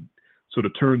and sort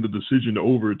of turn the decision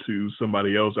over to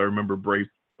somebody else. I remember Bryce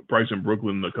in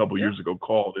Brooklyn a couple years ago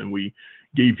called, and we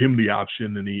gave him the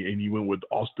option, and he went with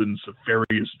Austin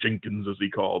Seferius Jenkins, as he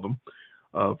called him,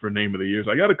 for name of the year.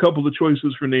 So I got a couple of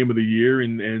choices for name of the year,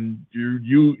 and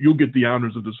you'll get the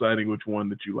honors of deciding which one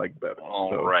that you like better.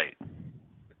 All right.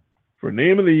 For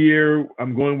name of the year,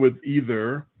 I'm going with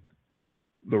either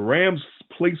the Rams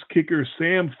place kicker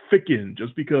Sam Ficken,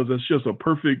 just because that's just a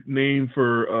perfect name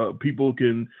for people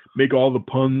can make all the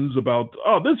puns about,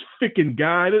 this Ficken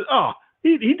guy,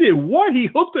 he did what? He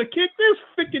hooked a kick? This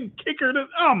Ficken kicker,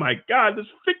 oh my God, this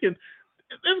Ficken,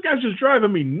 this guy's just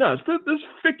driving me nuts. This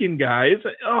Ficken guy,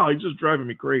 he's just driving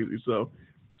me crazy. So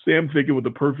Sam Ficken with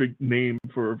the perfect name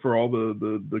for all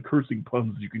the cursing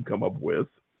puns you can come up with.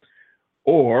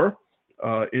 Or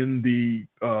in the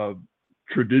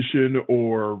tradition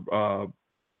or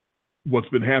what's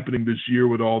been happening this year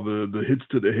with all the hits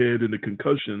to the head and the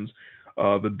concussions,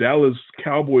 the Dallas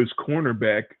Cowboys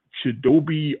cornerback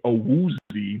Chidobe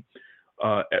Awuzie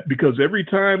because every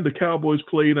time the Cowboys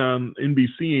played on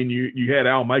NBC and you had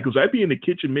Al Michaels, I'd be in the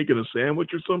kitchen making a sandwich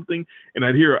or something, and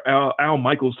I'd hear Al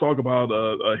Michaels talk about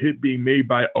a hit being made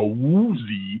by a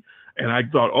woozy, and I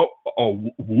thought,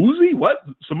 oh, woozy? What?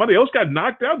 Somebody else got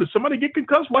knocked out? Did somebody get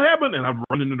concussed? What happened? And I'm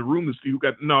running into the room to see who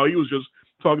got. No, he was just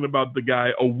talking about the guy,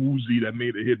 a woozy, that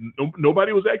made a hit.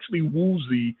 Nobody was actually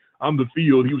woozy on the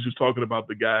field. He was just talking about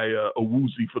the guy, a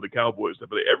woozy for the Cowboys. But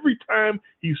every time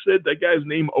he said that guy's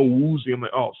name, a woozy, I'm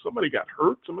like, oh, somebody got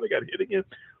hurt, somebody got hit again.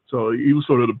 So he was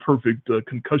sort of the perfect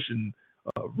concussion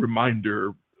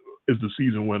reminder as the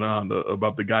season went on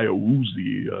about the guy, a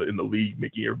woozy, in the league,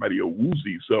 making everybody a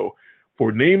woozy. So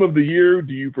for name of the year,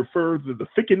 do you prefer the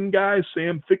Ficken guy,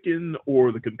 Sam Ficken,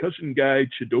 or the concussion guy,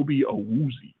 Chidobe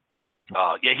Awuzie?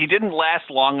 Yeah, he didn't last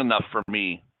long enough for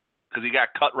me because he got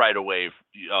cut right away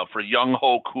for Young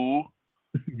Ho Koo.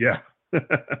 Yeah.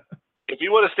 If he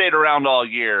would have stayed around all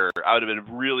year, I would have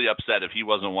been really upset if he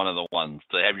wasn't one of the ones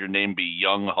to have your name be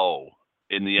Young Ho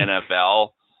in the NFL.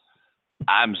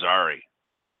 I'm sorry.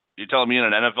 You're telling me in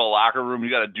an NFL locker room you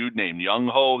got a dude named Young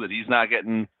Ho that he's not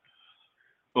getting?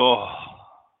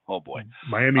 Oh boy.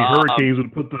 Miami Hurricanes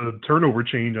would put the turnover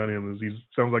change on him as he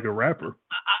sounds like a rapper.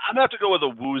 I'm going to have to go with a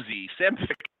woozy. Sam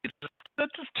Ficken,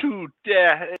 that's just too,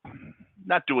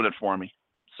 not doing it for me.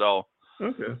 So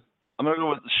okay. I'm going to go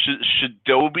with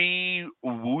Chidobe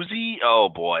Awuzie. Oh,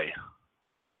 boy.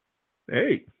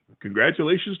 Hey,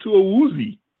 congratulations to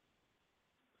Awuzie.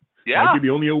 Yeah. Might be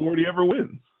the only award he ever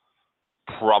wins.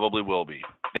 Probably will be.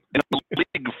 In a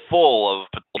league full of,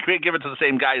 you can't give it to the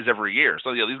same guys every year.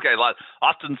 So, these guys,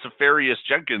 Austin Seferius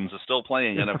Jenkins is still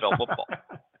playing NFL football.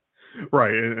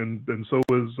 Right, and so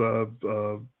is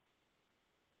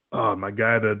my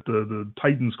guy, that the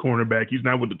Titans cornerback. He's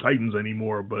not with the Titans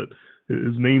anymore, but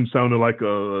his name sounded like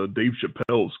a Dave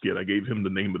Chappelle skit. I gave him the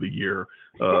name of the year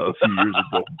a few years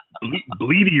ago.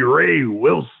 Bleedy Ray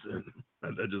Wilson. I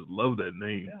just love that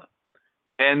name. Yeah.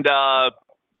 And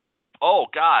oh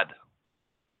God,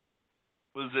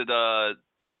 was it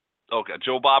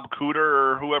Joe Bob Cooter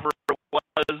or whoever it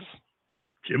was?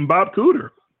 Jim Bob Cooter.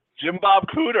 Jim Bob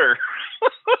Cooter.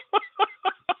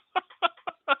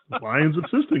 Lions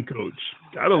assistant coach.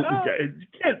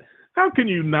 How can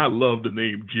you not love the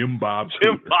name Jim Bob Cooter?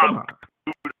 Jim Bob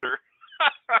Cooter.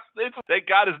 Thank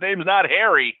God his name's not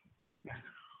Harry.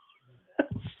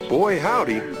 Boy,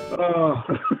 howdy.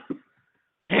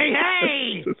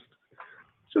 Hey!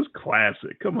 Just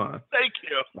classic. Come on. Thank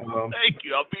you. Thank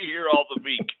you. I'll be here all the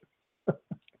week.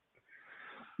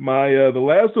 The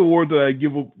last award that I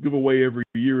give away every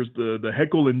year is the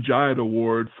Heckle and Jide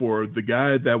Award for the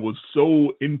guy that was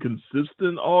so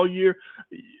inconsistent all year.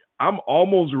 I'm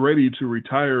almost ready to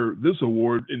retire this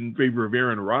award in favor of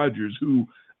Aaron Rodgers, who,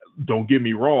 don't get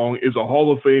me wrong, is a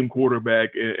Hall of Fame quarterback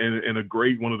and a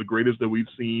great, one of the greatest that we've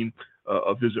seen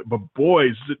of his. But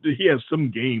boys, he has some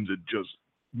games that just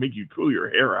make you pull your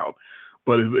hair out.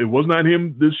 But it was not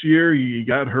him this year. He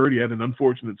got hurt. He had an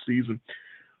unfortunate season.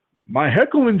 My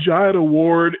Heckle and Jide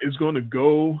Award is going to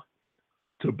go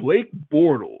to Blake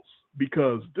Bortles,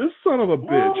 because this son of a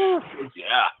bitch,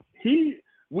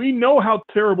 we know how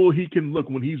terrible he can look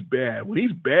when he's bad. When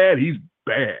he's bad, he's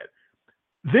bad.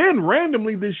 Then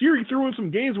randomly this year, he threw in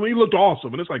some games when he looked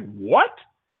awesome. And it's like, what?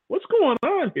 What's going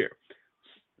on here?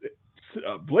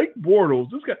 Blake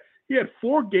Bortles, this guy, he had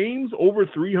 4 games over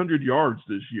 300 yards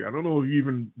this year. I don't know if you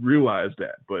even realized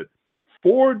that, but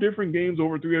 4 different games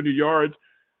over 300 yards.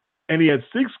 And he had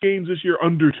 6 games this year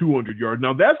under 200 yards.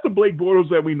 Now, that's the Blake Bortles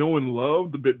that we know and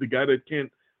love, the guy that can't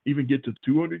even get to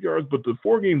 200 yards. But the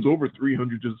 4 games over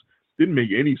 300 just didn't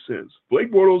make any sense.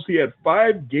 Blake Bortles, he had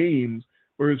 5 games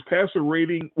where his passer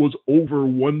rating was over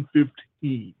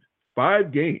 115.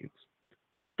 5 games.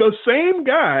 The same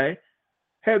guy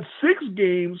had 6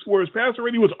 games where his passer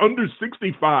rating was under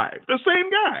 65. The same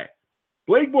guy.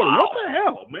 Blake Bortles. Wow. What the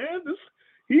hell, man?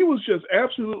 He was just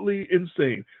absolutely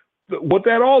insane. What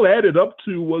that all added up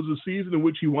to was a season in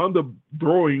which he wound up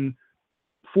throwing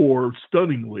for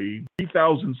stunningly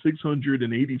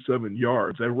 3,687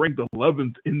 yards. That ranked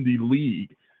 11th in the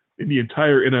league, in the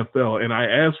entire NFL. And I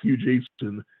ask you,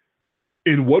 Jason,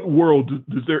 in what world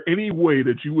is there any way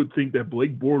that you would think that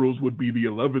Blake Bortles would be the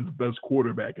 11th best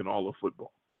quarterback in all of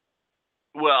football?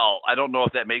 Well, I don't know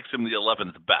if that makes him the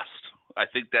 11th best. I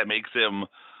think that makes him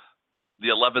the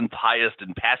 11th highest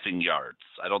in passing yards.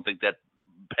 I don't think that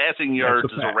passing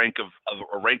yards is a rank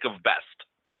of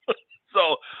best.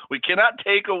 So we cannot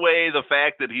take away the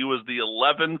fact that he was the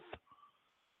 11th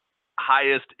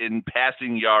highest in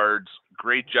passing yards.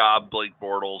 Great job, Blake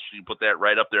Bortles. You put that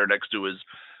right up there next to his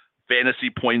fantasy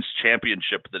points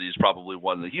championship that he's probably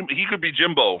won. He could be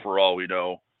Jimbo for all we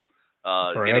know.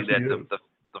 Getting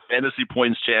the fantasy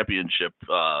points championship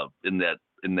in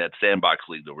that sandbox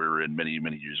league that we were in many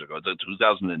years ago. It's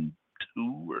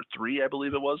 2002 or 3, I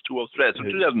believe it was.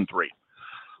 2003.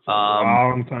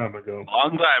 Long time ago.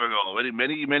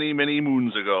 Many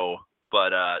moons ago.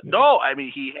 But no, I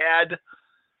mean, he had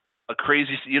a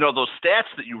crazy, those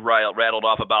stats that you rattled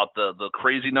off about the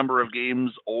crazy number of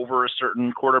games over a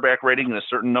certain quarterback rating and a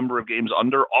certain number of games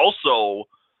under also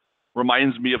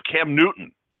reminds me of Cam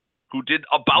Newton, who did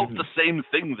about the same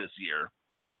thing this year.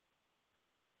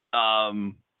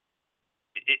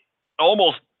 It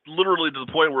almost literally to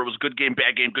the point where it was good game,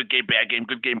 bad game, good game, bad game,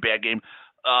 good game, bad game.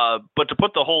 But to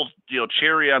put the whole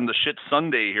cherry on the shit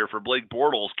Sunday here for Blake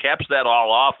Bortles, caps that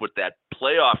all off with that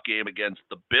playoff game against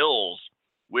the Bills,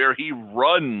 where he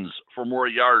runs for more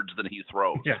yards than he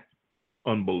throws. Yeah,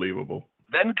 unbelievable.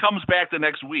 Then comes back the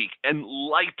next week and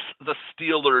lights the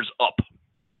Steelers up.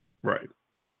 Right.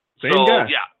 Same guy.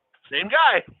 Yeah, same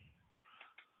guy.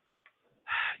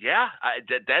 Yeah,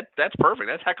 that's perfect.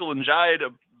 That's Heckle and Jide,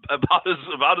 about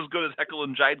as good as Heckle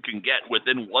and Jide can get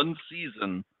within one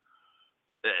season.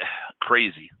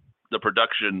 Crazy. The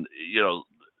production,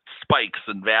 peaks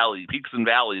and valleys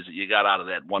that you got out of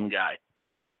that one guy.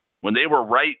 When they were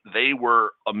right, they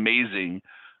were amazing,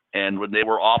 and when they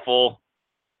were awful,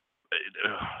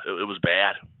 it was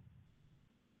bad.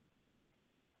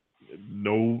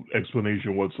 No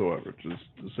explanation whatsoever. Just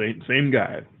the same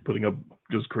guy putting up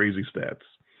just crazy stats.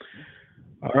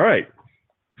 All right.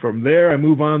 From there, I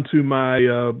move on to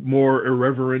my more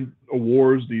irreverent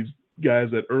awards. These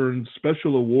guys that earn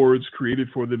special awards created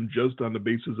for them just on the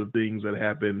basis of things that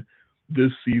happened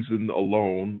this season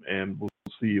alone. And we'll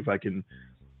see if I can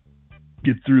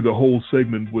get through the whole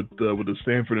segment with the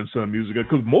Sanford and Son music,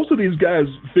 because most of these guys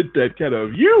fit that kind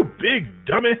of, you big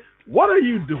dummy, what are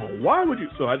you doing? Why would you?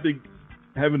 So I think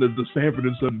having the Sanford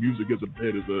and Son music as a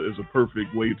bit is a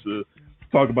perfect way to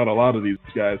talk about a lot of these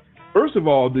guys. First of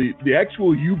all, the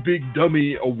actual You Big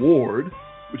Dummy award,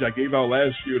 which I gave out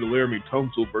last year to Laramie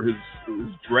Tunsil for his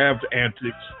draft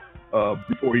antics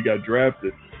before he got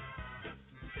drafted.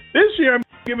 This year, I'm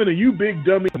giving a You Big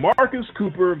Dummy to Marcus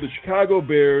Cooper of the Chicago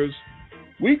Bears.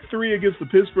 Week 3 against the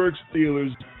Pittsburgh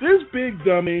Steelers. This big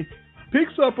dummy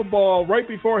picks up a ball right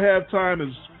before halftime,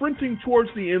 is sprinting towards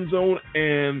the end zone,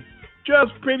 and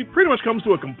just pretty much comes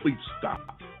to a complete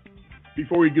stop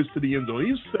before he gets to the end zone.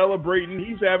 He's celebrating.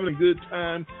 He's having a good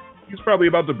time. He's probably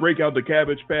about to break out the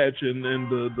Cabbage Patch and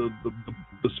the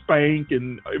spank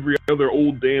and every other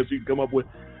old dance you can come up with.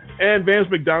 And Vance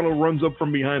McDonald runs up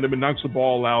from behind him and knocks the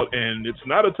ball out. And it's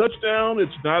not a touchdown.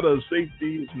 It's not a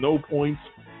safety. It's no points.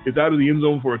 It's out of the end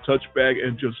zone for a touchback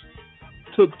and just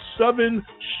took 7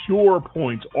 sure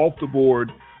points off the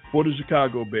board for the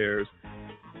Chicago Bears.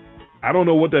 I don't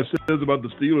know what that says about the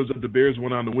Steelers if the Bears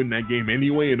went on to win that game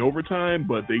anyway in overtime,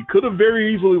 but they could have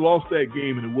very easily lost that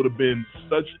game, and it would have been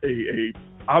such a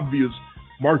obvious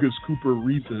Marcus Cooper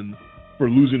reason for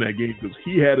losing that game because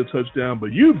he had a touchdown,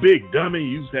 but you big dummy,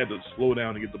 you just had to slow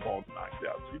down and get the ball knocked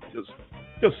out. It's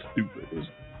just stupid. It's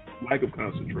lack of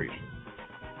concentration.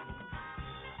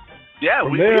 Yeah,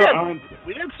 we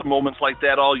had some moments like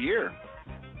that all year.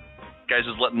 Guys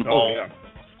just letting the ball.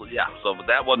 Yeah, so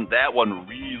that one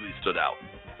really stood out.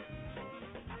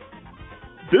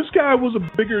 This guy was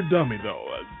a bigger dummy, though.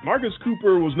 Marcus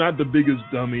Cooper was not the biggest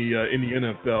dummy in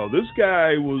the NFL. This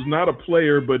guy was not a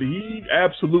player, but he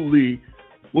absolutely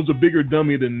was a bigger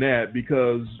dummy than that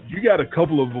because you got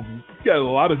a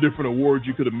lot of different awards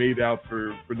you could have made out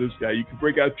for this guy. You could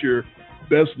break out your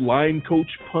best line coach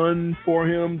pun for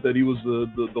him, that he was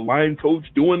the line coach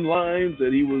doing lines,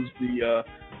 that he was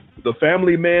the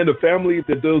family man, the family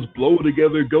that does blow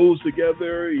together, goes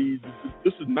together.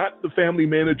 This is not the family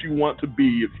man that you want to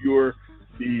be if you're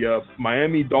the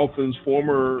Miami Dolphins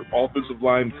former offensive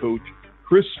line coach,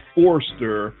 Chris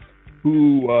Forster,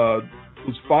 who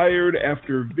was fired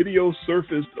after video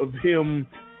surfaced of him.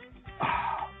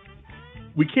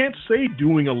 We can't say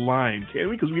doing a line, can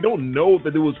we? Because we don't know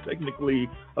that it was technically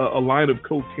a line of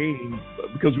cocaine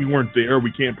because we weren't there.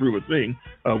 We can't prove a thing.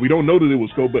 We don't know that it was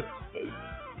coke, but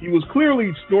he was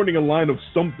clearly snorting a line of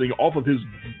something off of his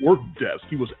work desk.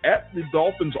 He was at the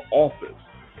Dolphins' office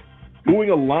doing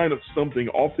a line of something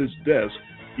off his desk.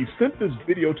 He sent this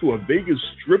video to a Vegas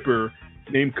stripper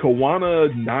named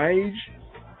Kawana Nige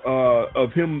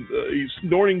of him he's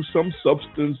snorting some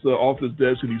substance off his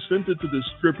desk, and he sent it to the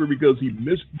stripper because he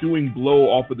missed doing blow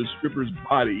off of the stripper's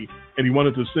body, and he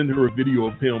wanted to send her a video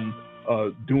of him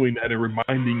doing that and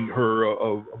reminding her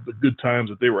of the good times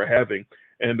that they were having.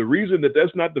 And the reason that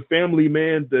that's not the family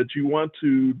man that you want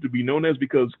to be known as,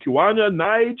 because Kawana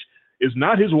Nige is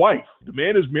not his wife. The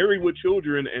man is married with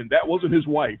children, and that wasn't his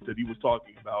wife that he was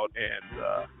talking about.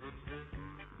 And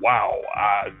wow,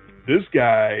 this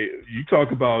guy, you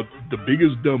talk about the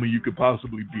biggest dummy you could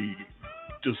possibly be,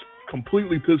 just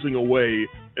completely pissing away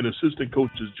an assistant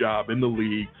coach's job in the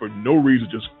league for no reason,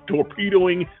 just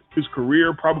torpedoing his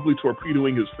career, probably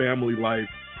torpedoing his family life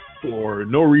for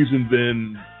no reason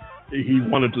than he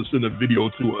wanted to send a video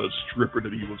to a stripper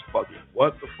that he was fucking.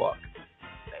 What the fuck?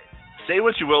 Say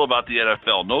what you will about the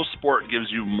NFL. No sport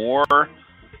gives you more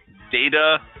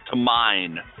data to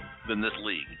mine than this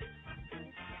league.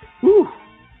 Whew.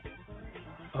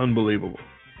 Unbelievable.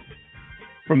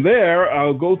 From there,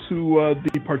 I'll go to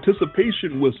the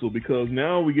participation whistle, because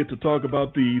now we get to talk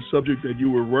about the subject that you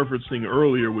were referencing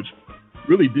earlier, which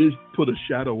really did put a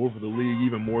shadow over the league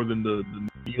even more than the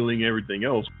kneeling, everything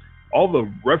else. All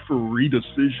the referee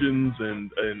decisions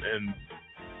and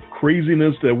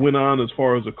craziness that went on as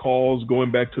far as the calls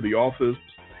going back to the office.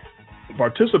 The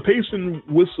participation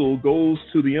whistle goes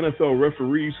to the NFL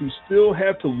referees who still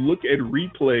have to look at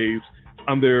replays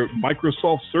on their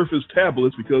Microsoft Surface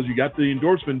tablets, because you got the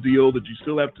endorsement deal that you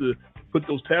still have to put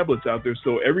those tablets out there.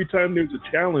 So every time there's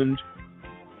a challenge,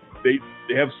 they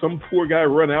have some poor guy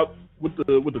run out with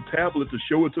the tablet to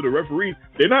show it to the referee.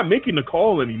 They're not making the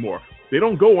call anymore. They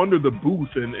don't go under the booth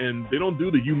and they don't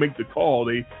do the you make the call.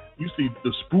 They used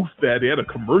to spoof that. They had a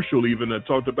commercial even that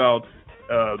talked about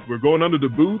we're going under the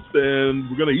booth and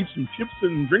we're going to eat some chips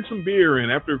and drink some beer.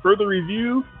 And after further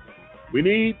review, we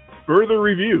need further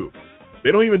review.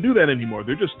 They don't even do that anymore.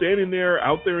 They're just standing there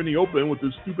out there in the open with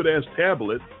this stupid ass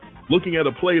tablet looking at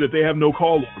a play that they have no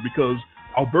call over, because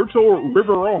Alberto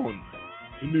Riveron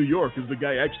in New York is the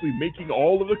guy actually making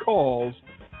all of the calls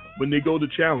when they go to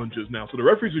challenges now. So the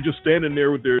referees are just standing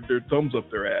there with their thumbs up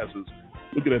their asses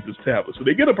looking at this tablet. So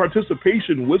they get a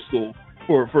participation whistle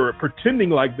for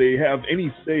pretending like they have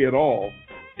any say at all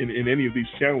in any of these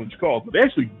challenge calls, but they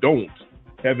actually don't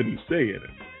have any say in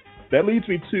it. That leads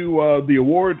me to the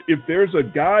award, If There's a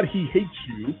God, He Hates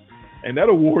You. And that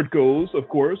award goes, of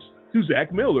course, to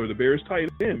Zach Miller, the Bears tight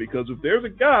end, because if there's a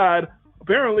God,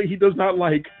 apparently he does not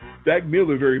like Zach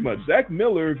Miller very much. Zach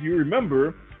Miller, if you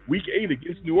remember, Week 8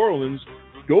 against New Orleans,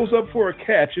 goes up for a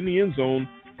catch in the end zone,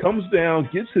 comes down,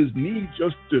 gets his knee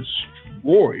just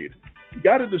destroyed. He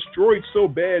got it destroyed so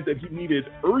bad that he needed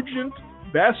urgent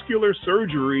vascular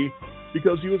surgery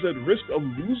because he was at risk of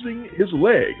losing his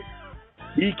leg.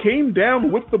 He came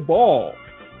down with the ball,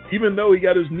 even though he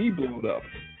got his knee blown up.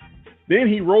 Then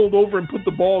he rolled over and put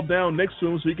the ball down next to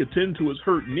him so he could tend to his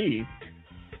hurt knee.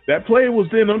 That play was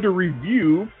then under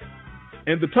review,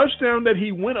 and the touchdown that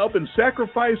he went up and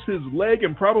sacrificed his leg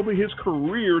and probably his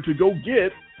career to go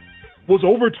get was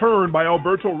overturned by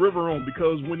Alberto Riveron,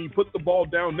 because when he put the ball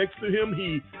down next to him,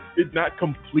 he did not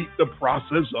complete the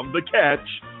process of the catch.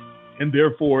 And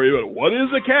therefore, what is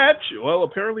a catch? Well,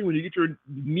 apparently when you get your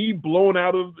knee blown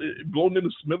into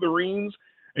smithereens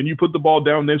and you put the ball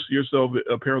down next to yourself,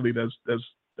 apparently that's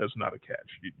not a catch.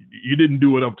 You didn't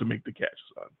do enough to make the catch,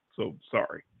 son. So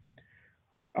sorry.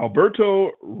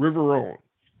 Alberto Riveron.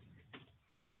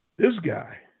 This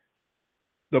guy,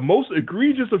 the most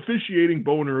egregious officiating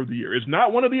boner of the year, is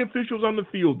not one of the officials on the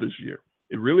field this year.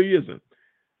 It really isn't.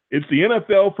 It's the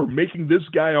NFL for making this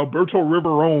guy, Alberto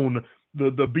Riveron,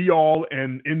 the be-all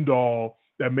and end-all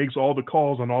that makes all the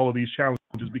calls on all of these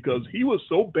challenges, because he was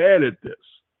so bad at this.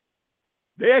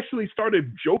 They actually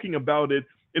started joking about it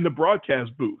in the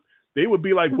broadcast booth. They would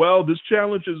be like, well, this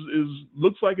challenge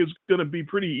looks like it's going to be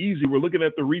pretty easy. We're looking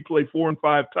at the replay 4 and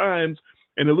 5 times,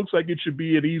 and it looks like it should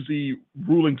be an easy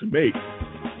ruling to make.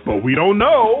 But we don't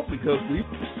know, because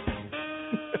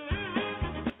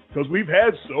we've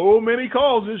had so many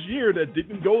calls this year that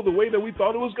didn't go the way that we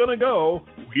thought it was going to go.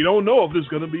 We don't know if there's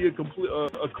going to be a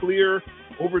clear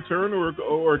overturn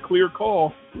or a clear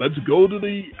call. Let's go to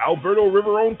the Alberto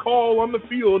Riveron call on the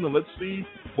field and let's see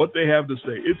what they have to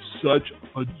say. It's such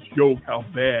a joke how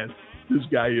bad this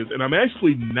guy is. And I'm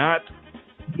actually not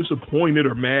disappointed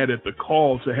or mad at the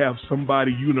call to have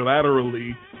somebody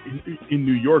unilaterally in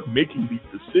New York making these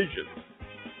decisions.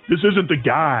 This isn't the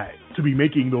guy to be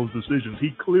making those decisions.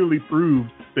 He clearly proved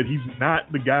that he's not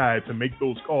the guy to make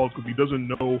those calls because he doesn't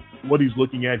know what he's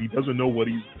looking at. He doesn't know what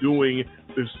he's doing.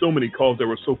 There's so many calls that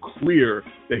were so clear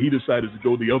that he decided to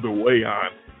go the other way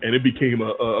on, and it became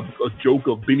a joke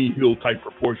of Benny Hill type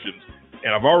proportions.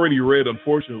 And I've already read,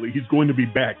 unfortunately, he's going to be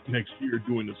back next year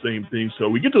doing the same thing. So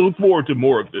we get to look forward to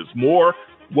more of this. More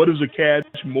what is a catch,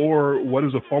 more what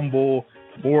is a fumble,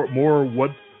 more what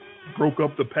broke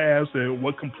up the pass and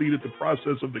what completed the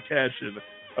process of the catch.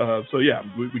 And so, yeah,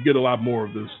 we get a lot more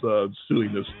of this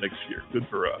silliness next year. Good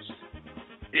for us.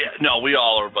 Yeah, no, we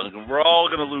all are. We're all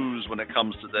going to lose when it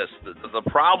comes to this. The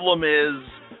problem is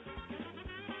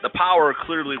the power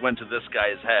clearly went to this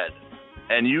guy's head.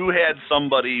 And you had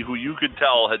somebody who you could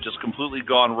tell had just completely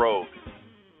gone rogue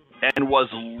and was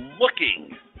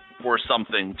looking for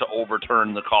something to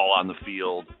overturn the call on the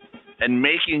field and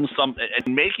making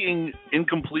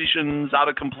incompletions out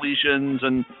of completions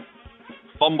and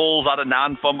fumbles out of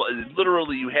non-fumble.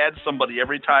 Literally, you had somebody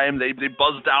every time they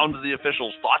buzzed down to the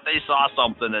officials, thought they saw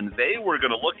something, and they were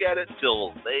going to look at it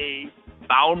till they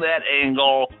found that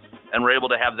angle and were able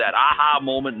to have that aha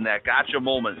moment and that gotcha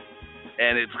moment.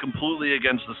 And it's completely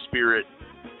against the spirit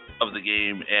of the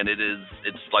game, and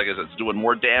it's like I said, it's doing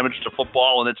more damage to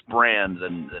football and its brand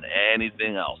than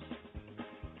anything else.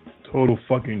 Total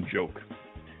fucking joke.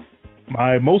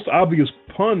 My most obvious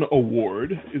pun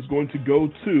award is going to go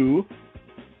to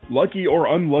Lucky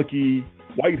or Unlucky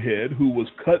Whitehead, who was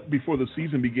cut before the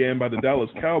season began by the Dallas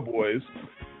Cowboys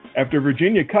after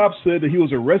Virginia cops said that he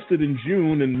was arrested in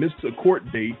June and missed a court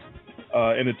date.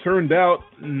 And it turned out,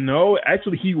 no,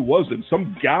 actually he wasn't.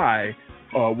 Some guy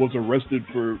was arrested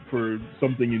for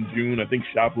something in June, I think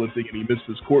shoplifting, and he missed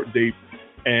his court date.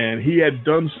 And he had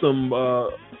done some,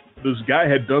 this guy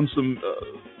had done some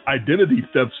identity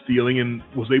theft stealing and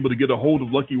was able to get a hold of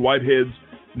Lucky Whitehead's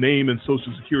name and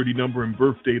social security number and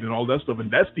birth date and all that stuff.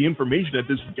 And that's the information that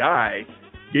this guy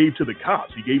gave to the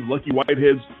cops. He gave Lucky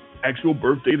Whitehead's actual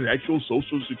birth date and actual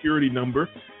social security number.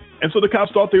 And so the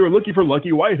cops thought they were looking for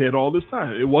Lucky Whitehead all this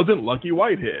time. It wasn't Lucky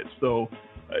Whitehead. So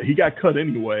he got cut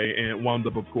anyway and wound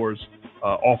up, of course,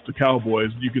 off the Cowboys.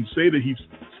 You can say that he's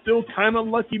still kind of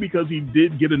lucky because he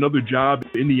did get another job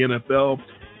in the NFL.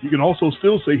 You can also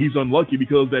still say he's unlucky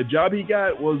because that job he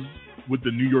got was with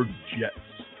the New York Jets.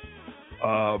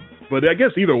 But I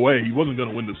guess either way, he wasn't going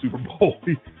to win the Super Bowl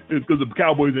because the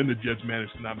Cowboys and the Jets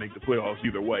managed to not make the playoffs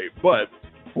either way. But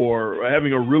for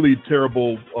having a really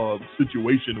terrible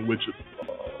situation in which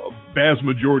a vast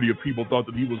majority of people thought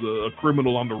that he was a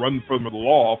criminal on the run from the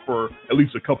law for at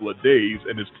least a couple of days,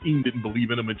 and his team didn't believe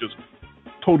in him and just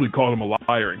totally called him a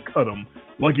liar and cut him.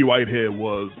 Lucky Whitehead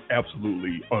was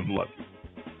absolutely unlucky.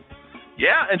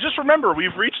 Yeah, and just remember,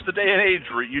 we've reached the day and age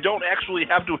where you don't actually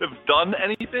have to have done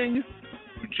anything.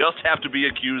 You just have to be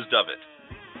accused of it.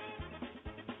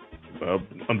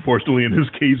 Unfortunately, in his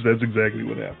case, that's exactly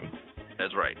what happened.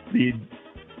 That's right. The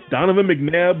Donovan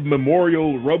McNabb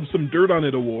Memorial Rub Some Dirt on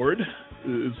It Award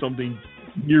is something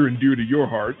near and dear to your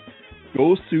heart.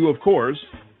 Goes to, of course,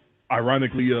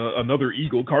 ironically, another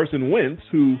Eagle, Carson Wentz,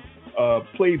 who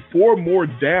played 4 more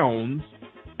downs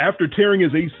after tearing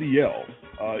his ACL,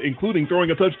 including throwing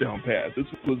a touchdown pass. This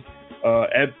was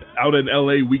out in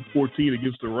LA Week 14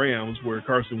 against the Rams, where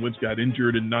Carson Wentz got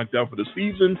injured and knocked out for the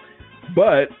season,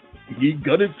 but he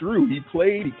gutted through. He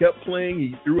played, he kept playing,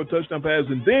 he threw a touchdown pass,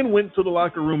 and then went to the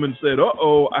locker room and said,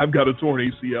 uh-oh, I've got a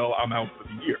torn ACL, I'm out for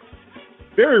the year.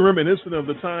 Very reminiscent of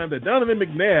the time that Donovan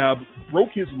McNabb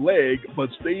broke his leg but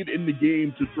stayed in the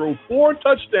game to throw 4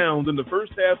 touchdowns in the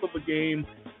first half of the game,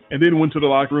 and then went to the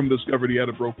locker room, discovered he had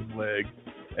a broken leg,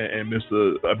 and missed,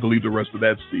 I believe, the rest of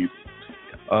that season.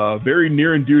 Very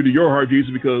near and dear to your heart,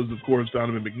 Jason, because, of course,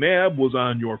 Donovan McNabb was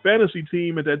on your fantasy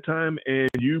team at that time, and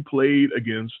you played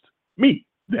against me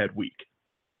that week.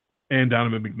 And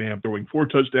Donovan McNabb throwing 4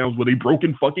 touchdowns with a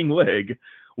broken fucking leg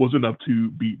was enough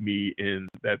to beat me in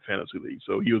that fantasy league.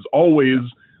 So he was always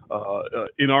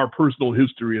in our personal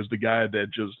history as the guy that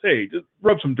just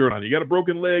rub some dirt on it. You got a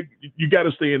broken leg, you got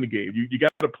to stay in the game. You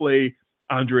got to play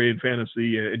Andre in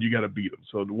fantasy, and you got to beat him.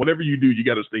 So whatever you do, you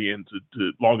got to stay in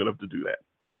to long enough to do that.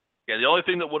 Yeah, the only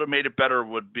thing that would have made it better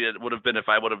would have been if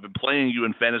I would have been playing you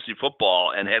in fantasy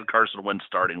football and had Carson Wentz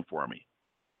starting for me.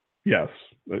 Yes,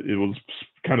 it was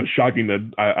kind of shocking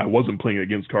that I wasn't playing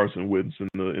against Carson Wentz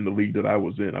in the league that I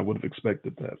was in. I would have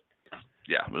expected that.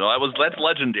 Yeah, well, that's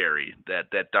legendary.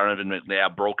 That Donovan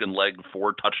McNabb broken leg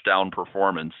 4 touchdown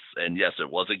performance, and yes, it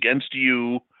was against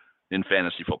you in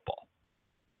fantasy football.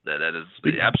 That is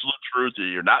the absolute truth.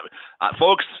 You're not,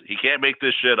 folks. He can't make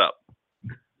this shit up.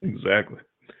 Exactly.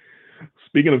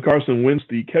 Speaking of Carson Wentz,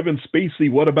 the Kevin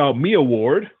Spacey "What About Me"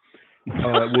 award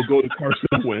will go to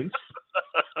Carson Wentz.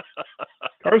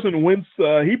 Carson Wentz,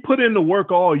 he put in the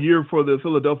work all year for the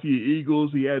Philadelphia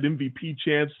Eagles. He had MVP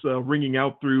chants ringing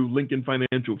out through Lincoln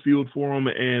Financial Field for him,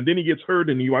 and then he gets hurt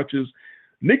and he watches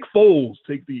Nick Foles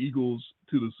take the Eagles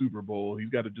to the Super Bowl. He's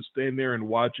got to just stand there and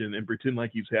watch and pretend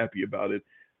like he's happy about it.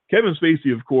 Kevin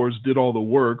Spacey, of course, did all the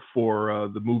work for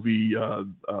the movie.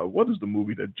 What is the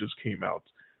movie that just came out?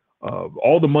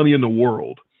 All the Money in the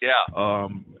World. Yeah.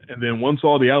 And then once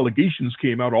all the allegations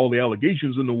came out, all the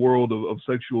allegations in the world of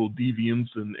sexual deviance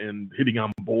and hitting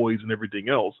on boys and everything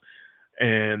else,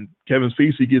 and Kevin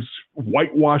Spacey gets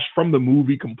whitewashed from the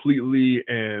movie completely,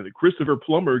 and Christopher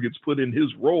Plummer gets put in his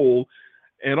role.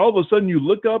 And all of a sudden you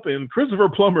look up and Christopher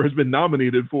Plummer has been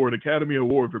nominated for an Academy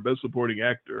Award for Best Supporting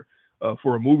Actor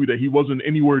for a movie that he wasn't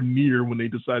anywhere near when they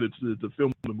decided to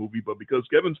film the movie. But because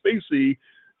Kevin Spacey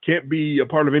can't be a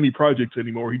part of any projects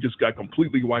anymore, he just got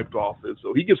completely wiped off it.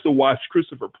 So he gets to watch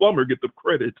Christopher Plummer get the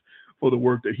credit for the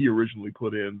work that he originally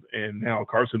put in. And now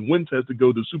Carson Wentz has to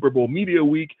go to Super Bowl Media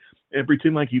Week and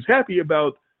pretend like he's happy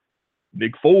about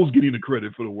Nick Foles getting the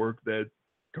credit for the work that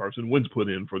Carson Wentz put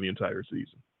in for the entire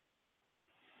season.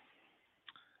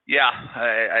 Yeah,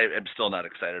 I'm still not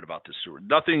excited about this Super Bowl.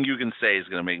 Nothing you can say is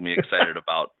going to make me excited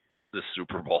about this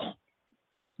Super Bowl.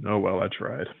 Oh, well, I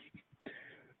tried.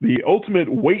 The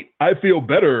Ultimate Wait, I Feel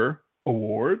Better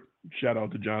Award. Shout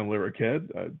out to John Larroquette.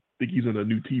 I think he's in a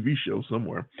new TV show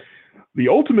somewhere. The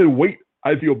Ultimate Wait,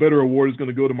 I Feel Better Award is going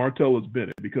to go to Martellus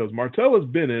Bennett, because Martellus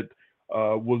Bennett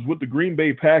was with the Green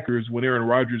Bay Packers when Aaron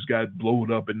Rodgers got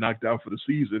blown up and knocked out for the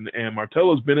season. And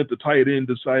Martellus Bennett, the tight end,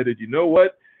 decided, you know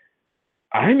what?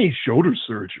 I need shoulder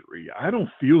surgery. I don't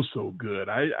feel so good.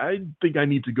 I think I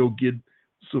need to go get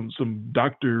some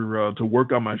doctor to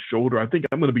work on my shoulder. I think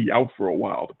I'm going to be out for a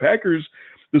while. The Packers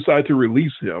decide to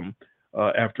release him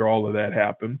after all of that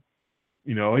happened.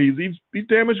 You know, he's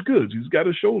damaged goods. He's got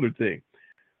a shoulder thing.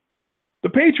 The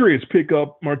Patriots pick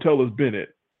up Martellus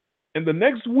Bennett. And the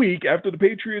next week, after the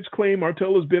Patriots claim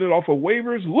Martellus Bennett off of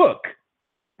waivers, look,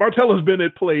 Martellus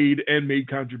Bennett played and made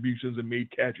contributions and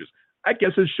made catches. I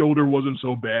guess his shoulder wasn't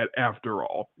so bad after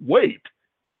all. Wait,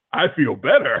 I feel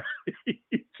better.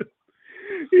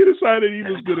 He decided he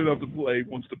was good enough to play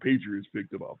once the Patriots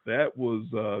picked him up. That was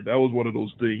one of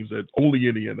those things that only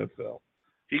in the NFL.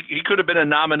 He could have been a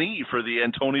nominee for the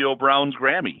Antonio Brown's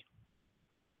Grammy.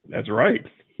 That's right.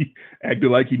 He acted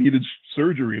like he needed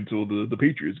surgery until the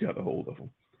Patriots got a hold of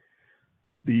him.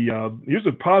 Here's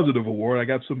a positive award. I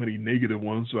got so many negative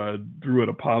ones, so I threw it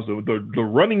a positive. The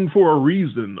Running for a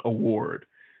Reason award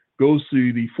goes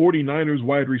to the 49ers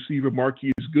wide receiver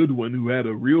Marquise Goodwin, who had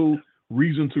a real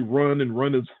reason to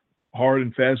run as hard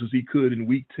and fast as he could in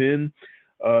Week 10.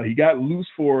 He got loose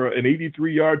for an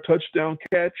 83-yard touchdown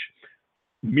catch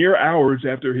mere hours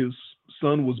after his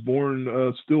son was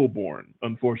stillborn,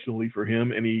 unfortunately for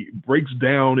him, and he breaks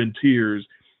down in tears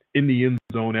in the end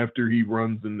zone after he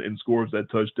runs and scores that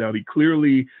touchdown. He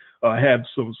clearly had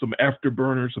some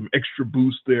afterburner, some extra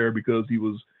boost there, because he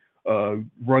was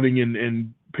running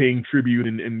and paying tribute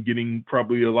and getting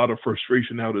probably a lot of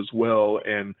frustration out as well.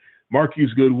 And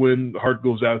Marquise Goodwin, heart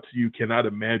goes out to you. Cannot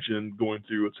imagine going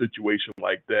through a situation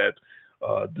like that.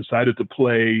 Decided to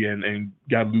play and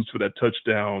got loose for that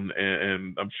touchdown,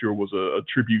 and I'm sure was a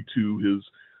tribute to his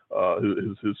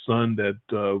son that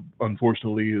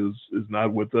unfortunately is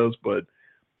not with us. But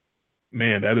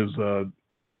man, that is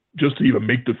just to even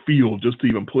make the field, just to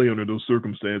even play under those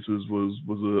circumstances was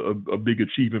a big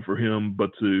achievement for him.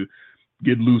 But to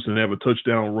get loose and have a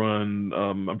touchdown run,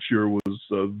 I'm sure was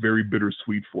very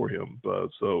bittersweet for him.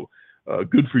 So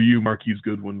good for you, Marquise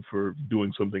Goodwin, for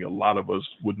doing something a lot of us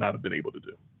would not have been able to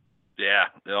do. Yeah,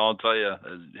 I'll tell you,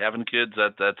 having kids,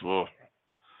 that's well,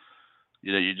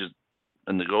 you just.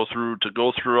 And to go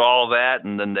through all that,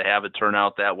 and then to have it turn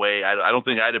out that way, I don't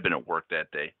think I'd have been at work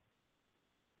that day.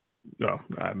 No,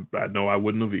 I know I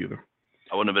wouldn't have either.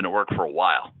 I wouldn't have been at work for a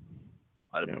while.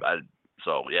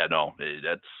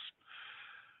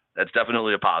 That's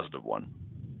definitely a positive one.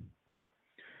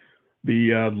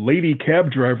 The Lady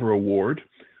Cab Driver Award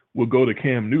will go to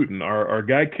Cam Newton, our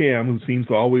guy Cam, who seems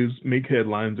to always make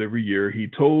headlines every year. He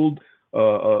told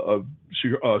a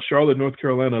Charlotte, North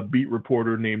Carolina beat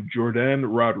reporter named Jordan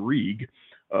Rodrigue,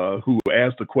 who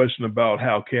asked a question about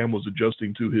how Cam was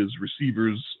adjusting to his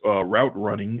receivers' route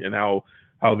running and how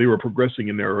they were progressing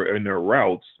in their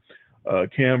routes.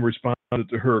 Cam responded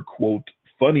to her, quote,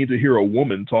 "Funny to hear a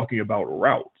woman talking about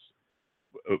routes."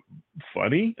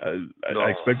 Funny? I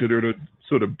expected her to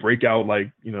sort of break out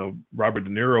like, Robert De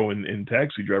Niro in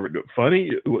Taxi Driver.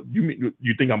 Funny?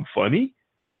 You think I'm funny?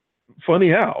 Funny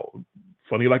how?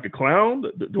 Funny like a clown?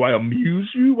 Do I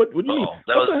amuse you? What do you mean?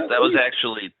 That was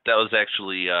actually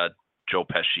Joe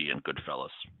Pesci in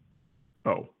Goodfellas.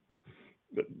 Oh,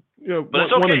 but it's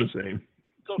okay. One and the same.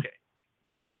 It's okay.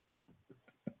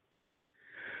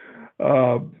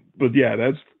 But yeah,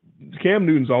 that's Cam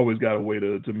Newton's always got a way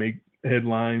to make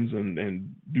headlines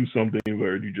and do something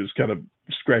where you just kind of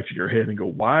scratch your head and go,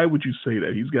 why would you say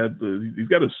that? He's got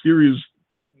a serious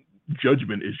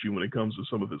judgment issue when it comes to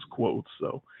some of his quotes.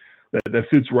 So that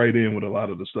fits right in with a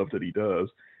lot of the stuff that he does.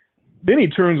 Then he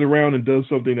turns around and does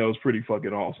something that was pretty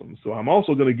fucking awesome. So I'm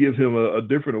also going to give him a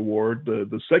different award.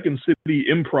 The Second City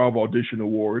Improv Audition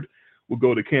Award would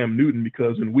go to Cam Newton,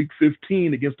 because in Week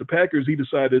 15 against the Packers, he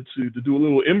decided to do a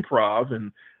little improv,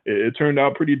 and it turned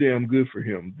out pretty damn good for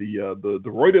him. The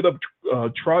roided up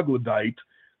troglodyte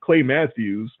Clay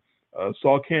Matthews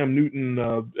saw Cam Newton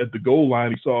at the goal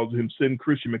line. He saw him send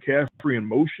Christian McCaffrey in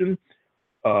motion,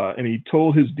 and he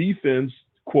told his defense,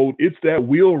 quote, "It's that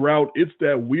wheel route, it's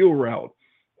that wheel route,"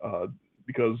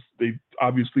 because they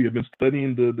obviously have been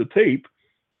studying the tape,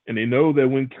 and they know that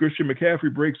when Christian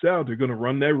McCaffrey breaks out, they're going to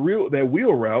run that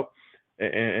wheel route.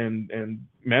 And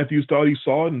Matthews thought he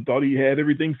saw it and thought he had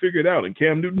everything figured out. And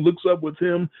Cam Newton looks up with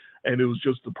him, and it was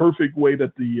just the perfect way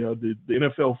that the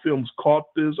NFL films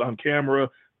caught this on camera,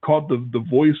 caught the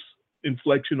voice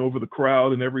inflection over the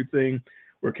crowd and everything,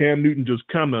 where Cam Newton just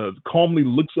kind of calmly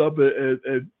looks up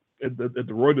at the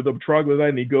roided up troglodyte,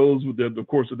 and he goes with of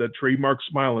course, with that trademark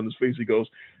smile on his face. He goes,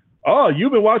 "Oh,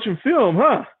 you've been watching film,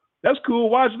 huh? That's cool.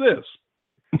 Watch this."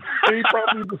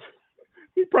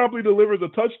 He promptly delivers a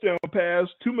touchdown pass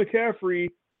to McCaffrey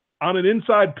on an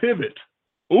inside pivot.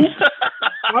 Oops,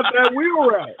 not that wheel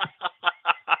route.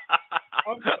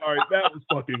 I'm sorry, that was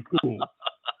fucking cool.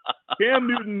 Cam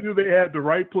Newton knew they had the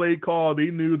right play call.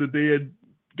 They knew that they had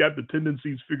got the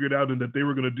tendencies figured out and that they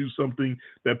were going to do something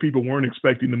that people weren't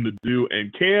expecting them to do.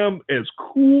 And Cam, as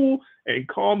cool and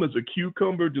calm as a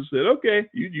cucumber, just said, "Okay,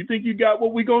 you think you got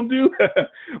what we going to do?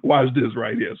 Watch this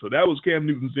right here." So that was Cam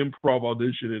Newton's improv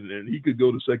audition, and he could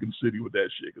go to Second City with that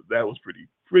shit, because that was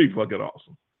pretty fucking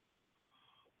awesome.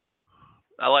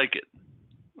 I like it.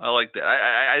 I like that.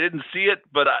 I didn't see it,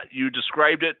 but you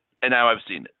described it, and now I've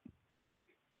seen it.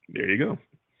 There you go.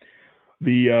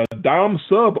 The Dom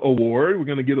Sub Award, we're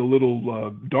going to get a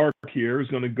little dark here, is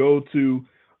going to go to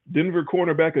Denver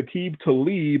cornerback Aqib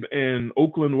Talib and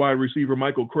Oakland wide receiver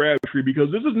Michael Crabtree,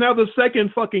 because this is now the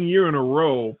second fucking year in a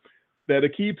row that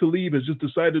Aqib Talib has just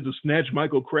decided to snatch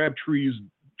Michael Crabtree's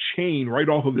chain right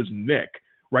off of his neck,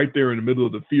 right there in the middle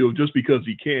of the field, just because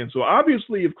he can. So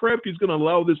obviously, if Crabtree's going to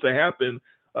allow this to happen,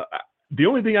 the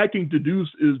only thing I can deduce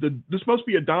is that this must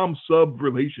be a Dom Sub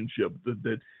relationship,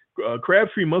 that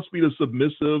Crabtree must be the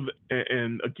submissive,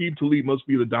 and Aqib Talib must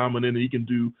be the dominant, and he can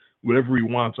do whatever he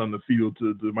wants on the field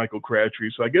to Michael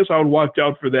Crabtree. So I guess I would watch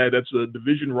out for that. That's a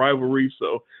division rivalry,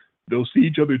 so they'll see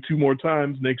each other 2 more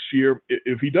times next year.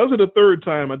 If he does it a third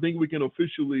time, I think we can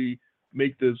officially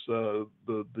make this the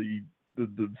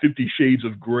 50 Shades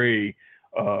of Grey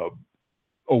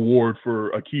award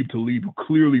for Aqib Talib, who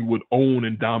clearly would own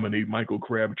and dominate Michael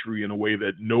Crabtree in a way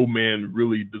that no man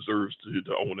really deserves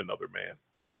to own another man.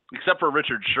 Except for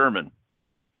Richard Sherman.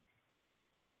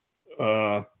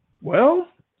 Well,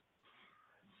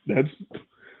 that's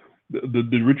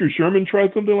did Richard Sherman try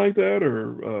something like that,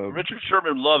 or Richard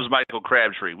Sherman loves Michael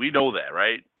Crabtree. We know that,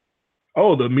 right?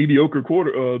 Oh, the mediocre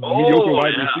mediocre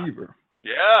wide receiver.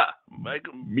 Yeah,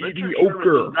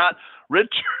 mediocre.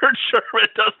 Richard Sherman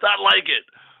does not like it.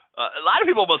 A lot of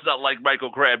people must not like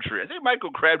Michael Crabtree. I think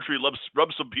Michael Crabtree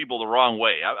rubs some people the wrong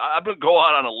way. I'm going to go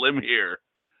out on a limb here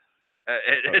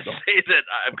and say that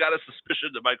I've got a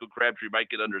suspicion that Michael Crabtree might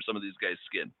get under some of these guys'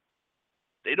 skin.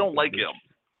 They don't like him.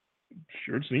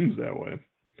 Sure seems that way.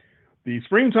 The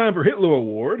Springtime for Hitler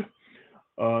Award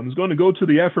is going to go to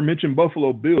the aforementioned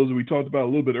Buffalo Bills that we talked about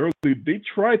a little bit earlier. They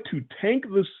tried to tank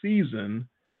the season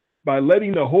by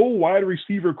letting the whole wide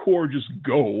receiver core just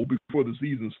go before the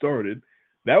season started.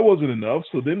 That wasn't enough,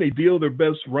 so then they deal their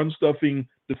best run-stuffing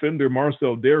defender,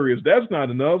 Marcel Darius. That's not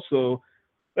enough, so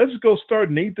let's go start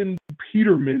Nathan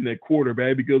Peterman at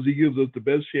quarterback because he gives us the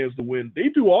best chance to win. They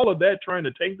do all of that trying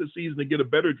to tank the season to get a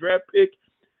better draft pick,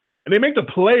 and they make the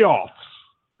playoffs.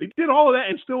 They did all of that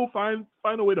and still find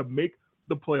a way to make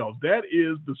the playoffs. That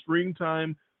is the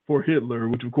Springtime for Hitler,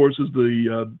 which of course is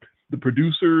the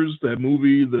producers, that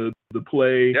movie, the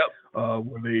play,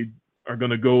 where they are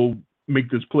going to go make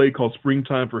this play called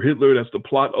Springtime for Hitler. That's the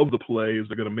plot of the play, is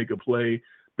they're going to make a play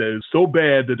that is so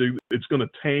bad that it's going to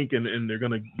tank and they're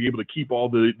going to be able to keep all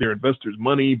their investors'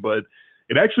 money, but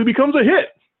it actually becomes a hit,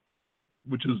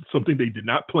 which is something they did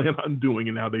not plan on doing,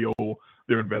 and now they owe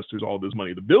their investors all this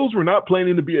money. The Bills were not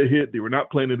planning to be a hit. They were not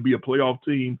planning to be a playoff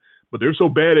team, but they're so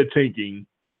bad at tanking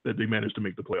that they managed to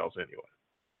make the playoffs anyway.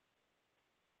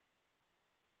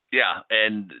 Yeah,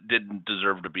 and didn't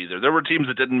deserve to be there. There were teams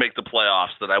that didn't make the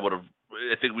playoffs that I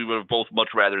think we would have both much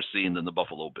rather seen than the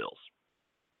Buffalo Bills,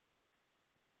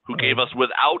 who gave us,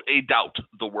 without a doubt,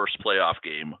 the worst playoff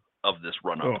game of this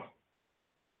run-up.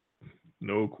 Oh,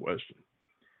 no question.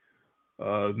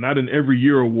 Not an every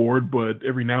year award, but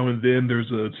every now and then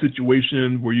there's a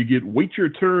situation where you get wait your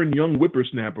turn young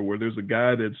whippersnapper, where there's a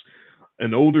guy that's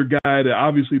an older guy that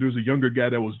obviously there's a younger guy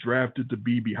that was drafted to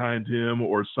be behind him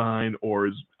or signed or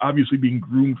is obviously being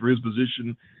groomed for his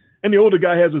position. And the older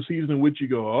guy has a season in which you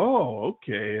go, oh,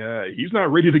 okay, he's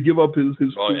not ready to give up his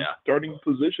starting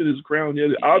position, his crown yet.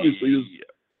 Obviously,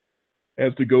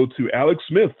 has to go to Alex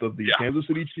Smith of the Kansas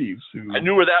City Chiefs. Who I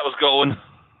knew where that was going.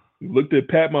 Looked at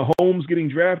Pat Mahomes getting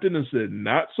drafted and said,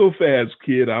 not so fast,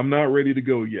 kid. I'm not ready to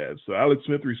go yet. So Alex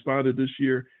Smith responded this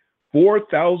year,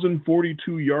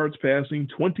 4,042 yards passing,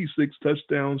 26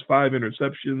 touchdowns, 5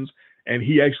 interceptions, and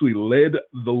he actually led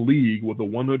the league with a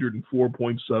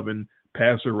 104.7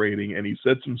 passer rating, and he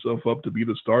sets himself up to be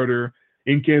the starter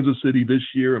in Kansas City this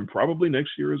year and probably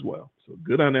next year as well. So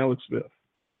good on Alex Smith.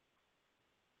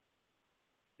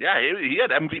 Yeah, he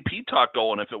had MVP talk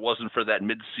going if it wasn't for that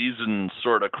mid-season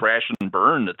sort of crash and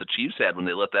burn that the Chiefs had when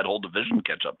they let that whole division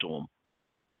catch up to him.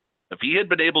 If he had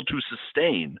been able to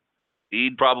sustain,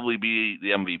 he'd probably be the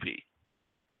MVP.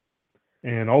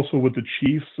 And also with the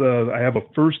Chiefs, I have a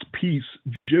first piece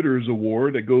jitters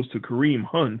award that goes to Kareem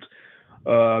Hunt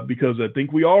because I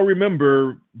think we all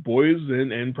remember, boys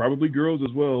and probably girls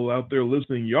as well out there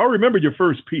listening, you all remember your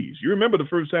first piece. You remember the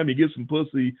first time you get some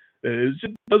pussy. It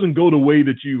just doesn't go the way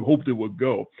that you hoped it would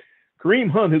go.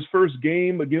 Kareem Hunt, his first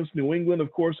game against New England,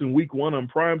 of course, in week 1 on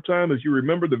primetime. As you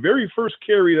remember, the very first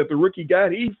carry that the rookie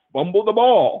got, he fumbled the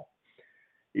ball.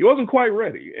 He wasn't quite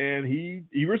ready, and he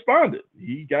responded.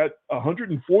 He got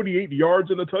 148 yards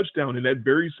and a touchdown in that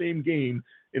very same game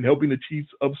in helping the Chiefs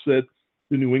upset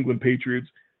the New England Patriots.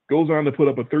 Goes on to put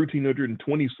up a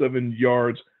 1,327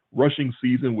 yards rushing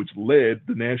season, which led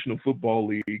the National Football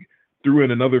League. Threw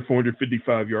in another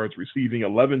 455 yards receiving,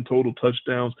 11 total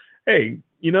touchdowns. Hey,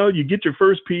 you get your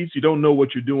first piece, you don't know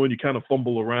what you're doing, you kind of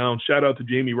fumble around. Shout out to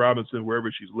Jamie Robinson,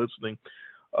 wherever she's listening.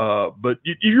 But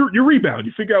you rebound,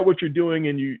 you figure out what you're doing,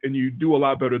 and you do a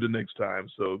lot better the next time.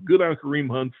 So good on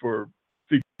Kareem Hunt for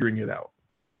figuring it out.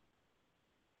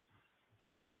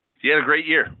 He had a great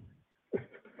year. A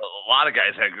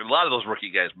lot of those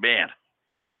rookie guys, man.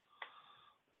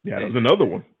 Yeah, that was another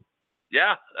one.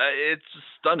 Yeah, it's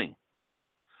stunning.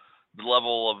 The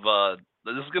level of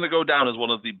this is going to go down as one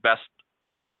of the best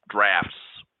drafts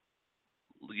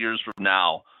years from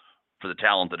now for the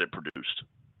talent that it produced.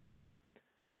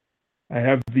 I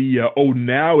have the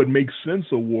Now It Makes Sense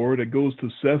award. It goes to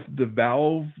Seth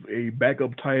DeValve, a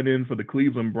backup tight end for the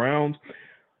Cleveland Browns.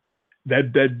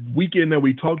 That weekend that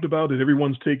we talked about, and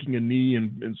everyone's taking a knee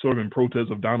and sort of in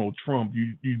protest of Donald Trump,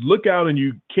 you look out and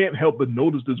you can't help but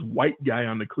notice this white guy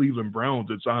on the Cleveland Browns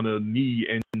that's on a knee,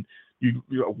 and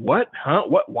you're like, what? Huh?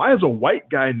 What? Why is a white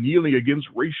guy kneeling against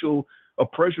racial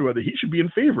oppression? Whether he should be in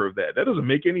favor of that? That doesn't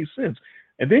make any sense.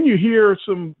 And then you hear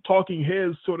some talking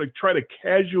heads sort of try to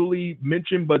casually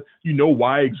mention, but you know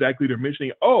why exactly they're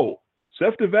mentioning. Oh,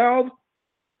 Seth DeValve,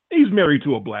 he's married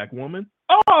to a black woman.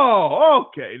 Oh,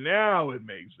 okay. Now it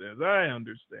makes sense. I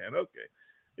understand. Okay.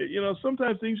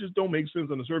 Sometimes things just don't make sense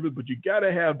on the surface, but you got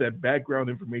to have that background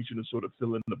information to sort of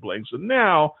fill in the blanks. So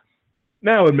now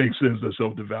it makes sense that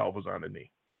Seth DeValve was on the knee.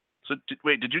 So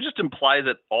did you just imply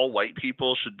that all white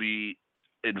people should be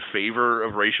in favor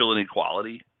of racial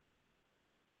inequality?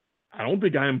 I don't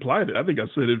think I implied it. I think I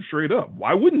said it straight up.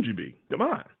 Why wouldn't you be? Come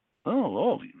on.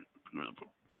 Oh,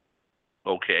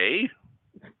 okay.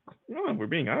 No, we're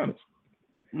being honest.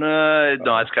 No,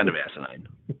 it's kind of asinine.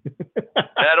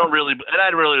 I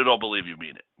really don't believe you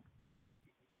mean it.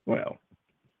 Well,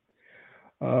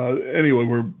 anyway,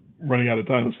 we're running out of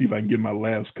time. Let's see if I can get my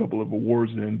last couple of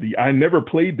awards in. The I Never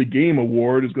Played the Game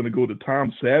award is going to go to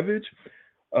Tom Savage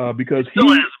because he still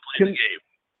hasn't played the game.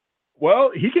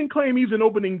 Well, he can claim he's an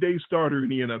opening day starter in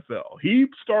the NFL. He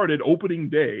started opening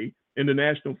day in the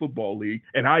National Football League,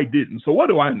 and I didn't. So what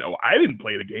do I know? I didn't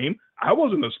play the game. I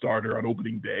wasn't a starter on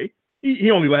opening day. He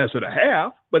only lasted a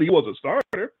half, but he was a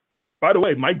starter. By the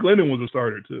way, Mike Glennon was a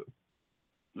starter too.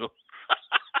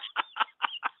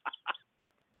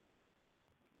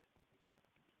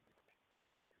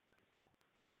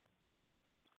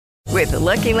 With the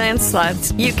Lucky Land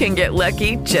Slots, you can get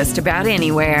lucky just about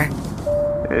anywhere.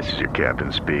 This is your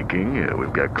captain speaking.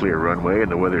 We've got clear runway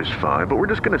and the weather's fine, but we're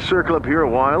just going to circle up here a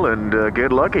while and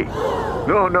get lucky.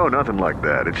 No, nothing like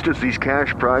that. It's just these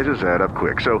cash prizes add up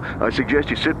quick. So I suggest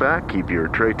you sit back, keep your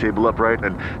tray table upright,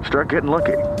 and start getting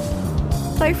lucky.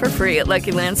 Play for free at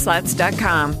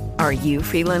LuckyLandSlots.com. Are you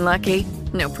feeling lucky?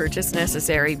 No purchase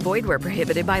necessary. Void where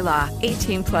prohibited by law.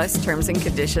 18+ terms and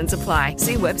conditions apply.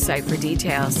 See website for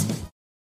details.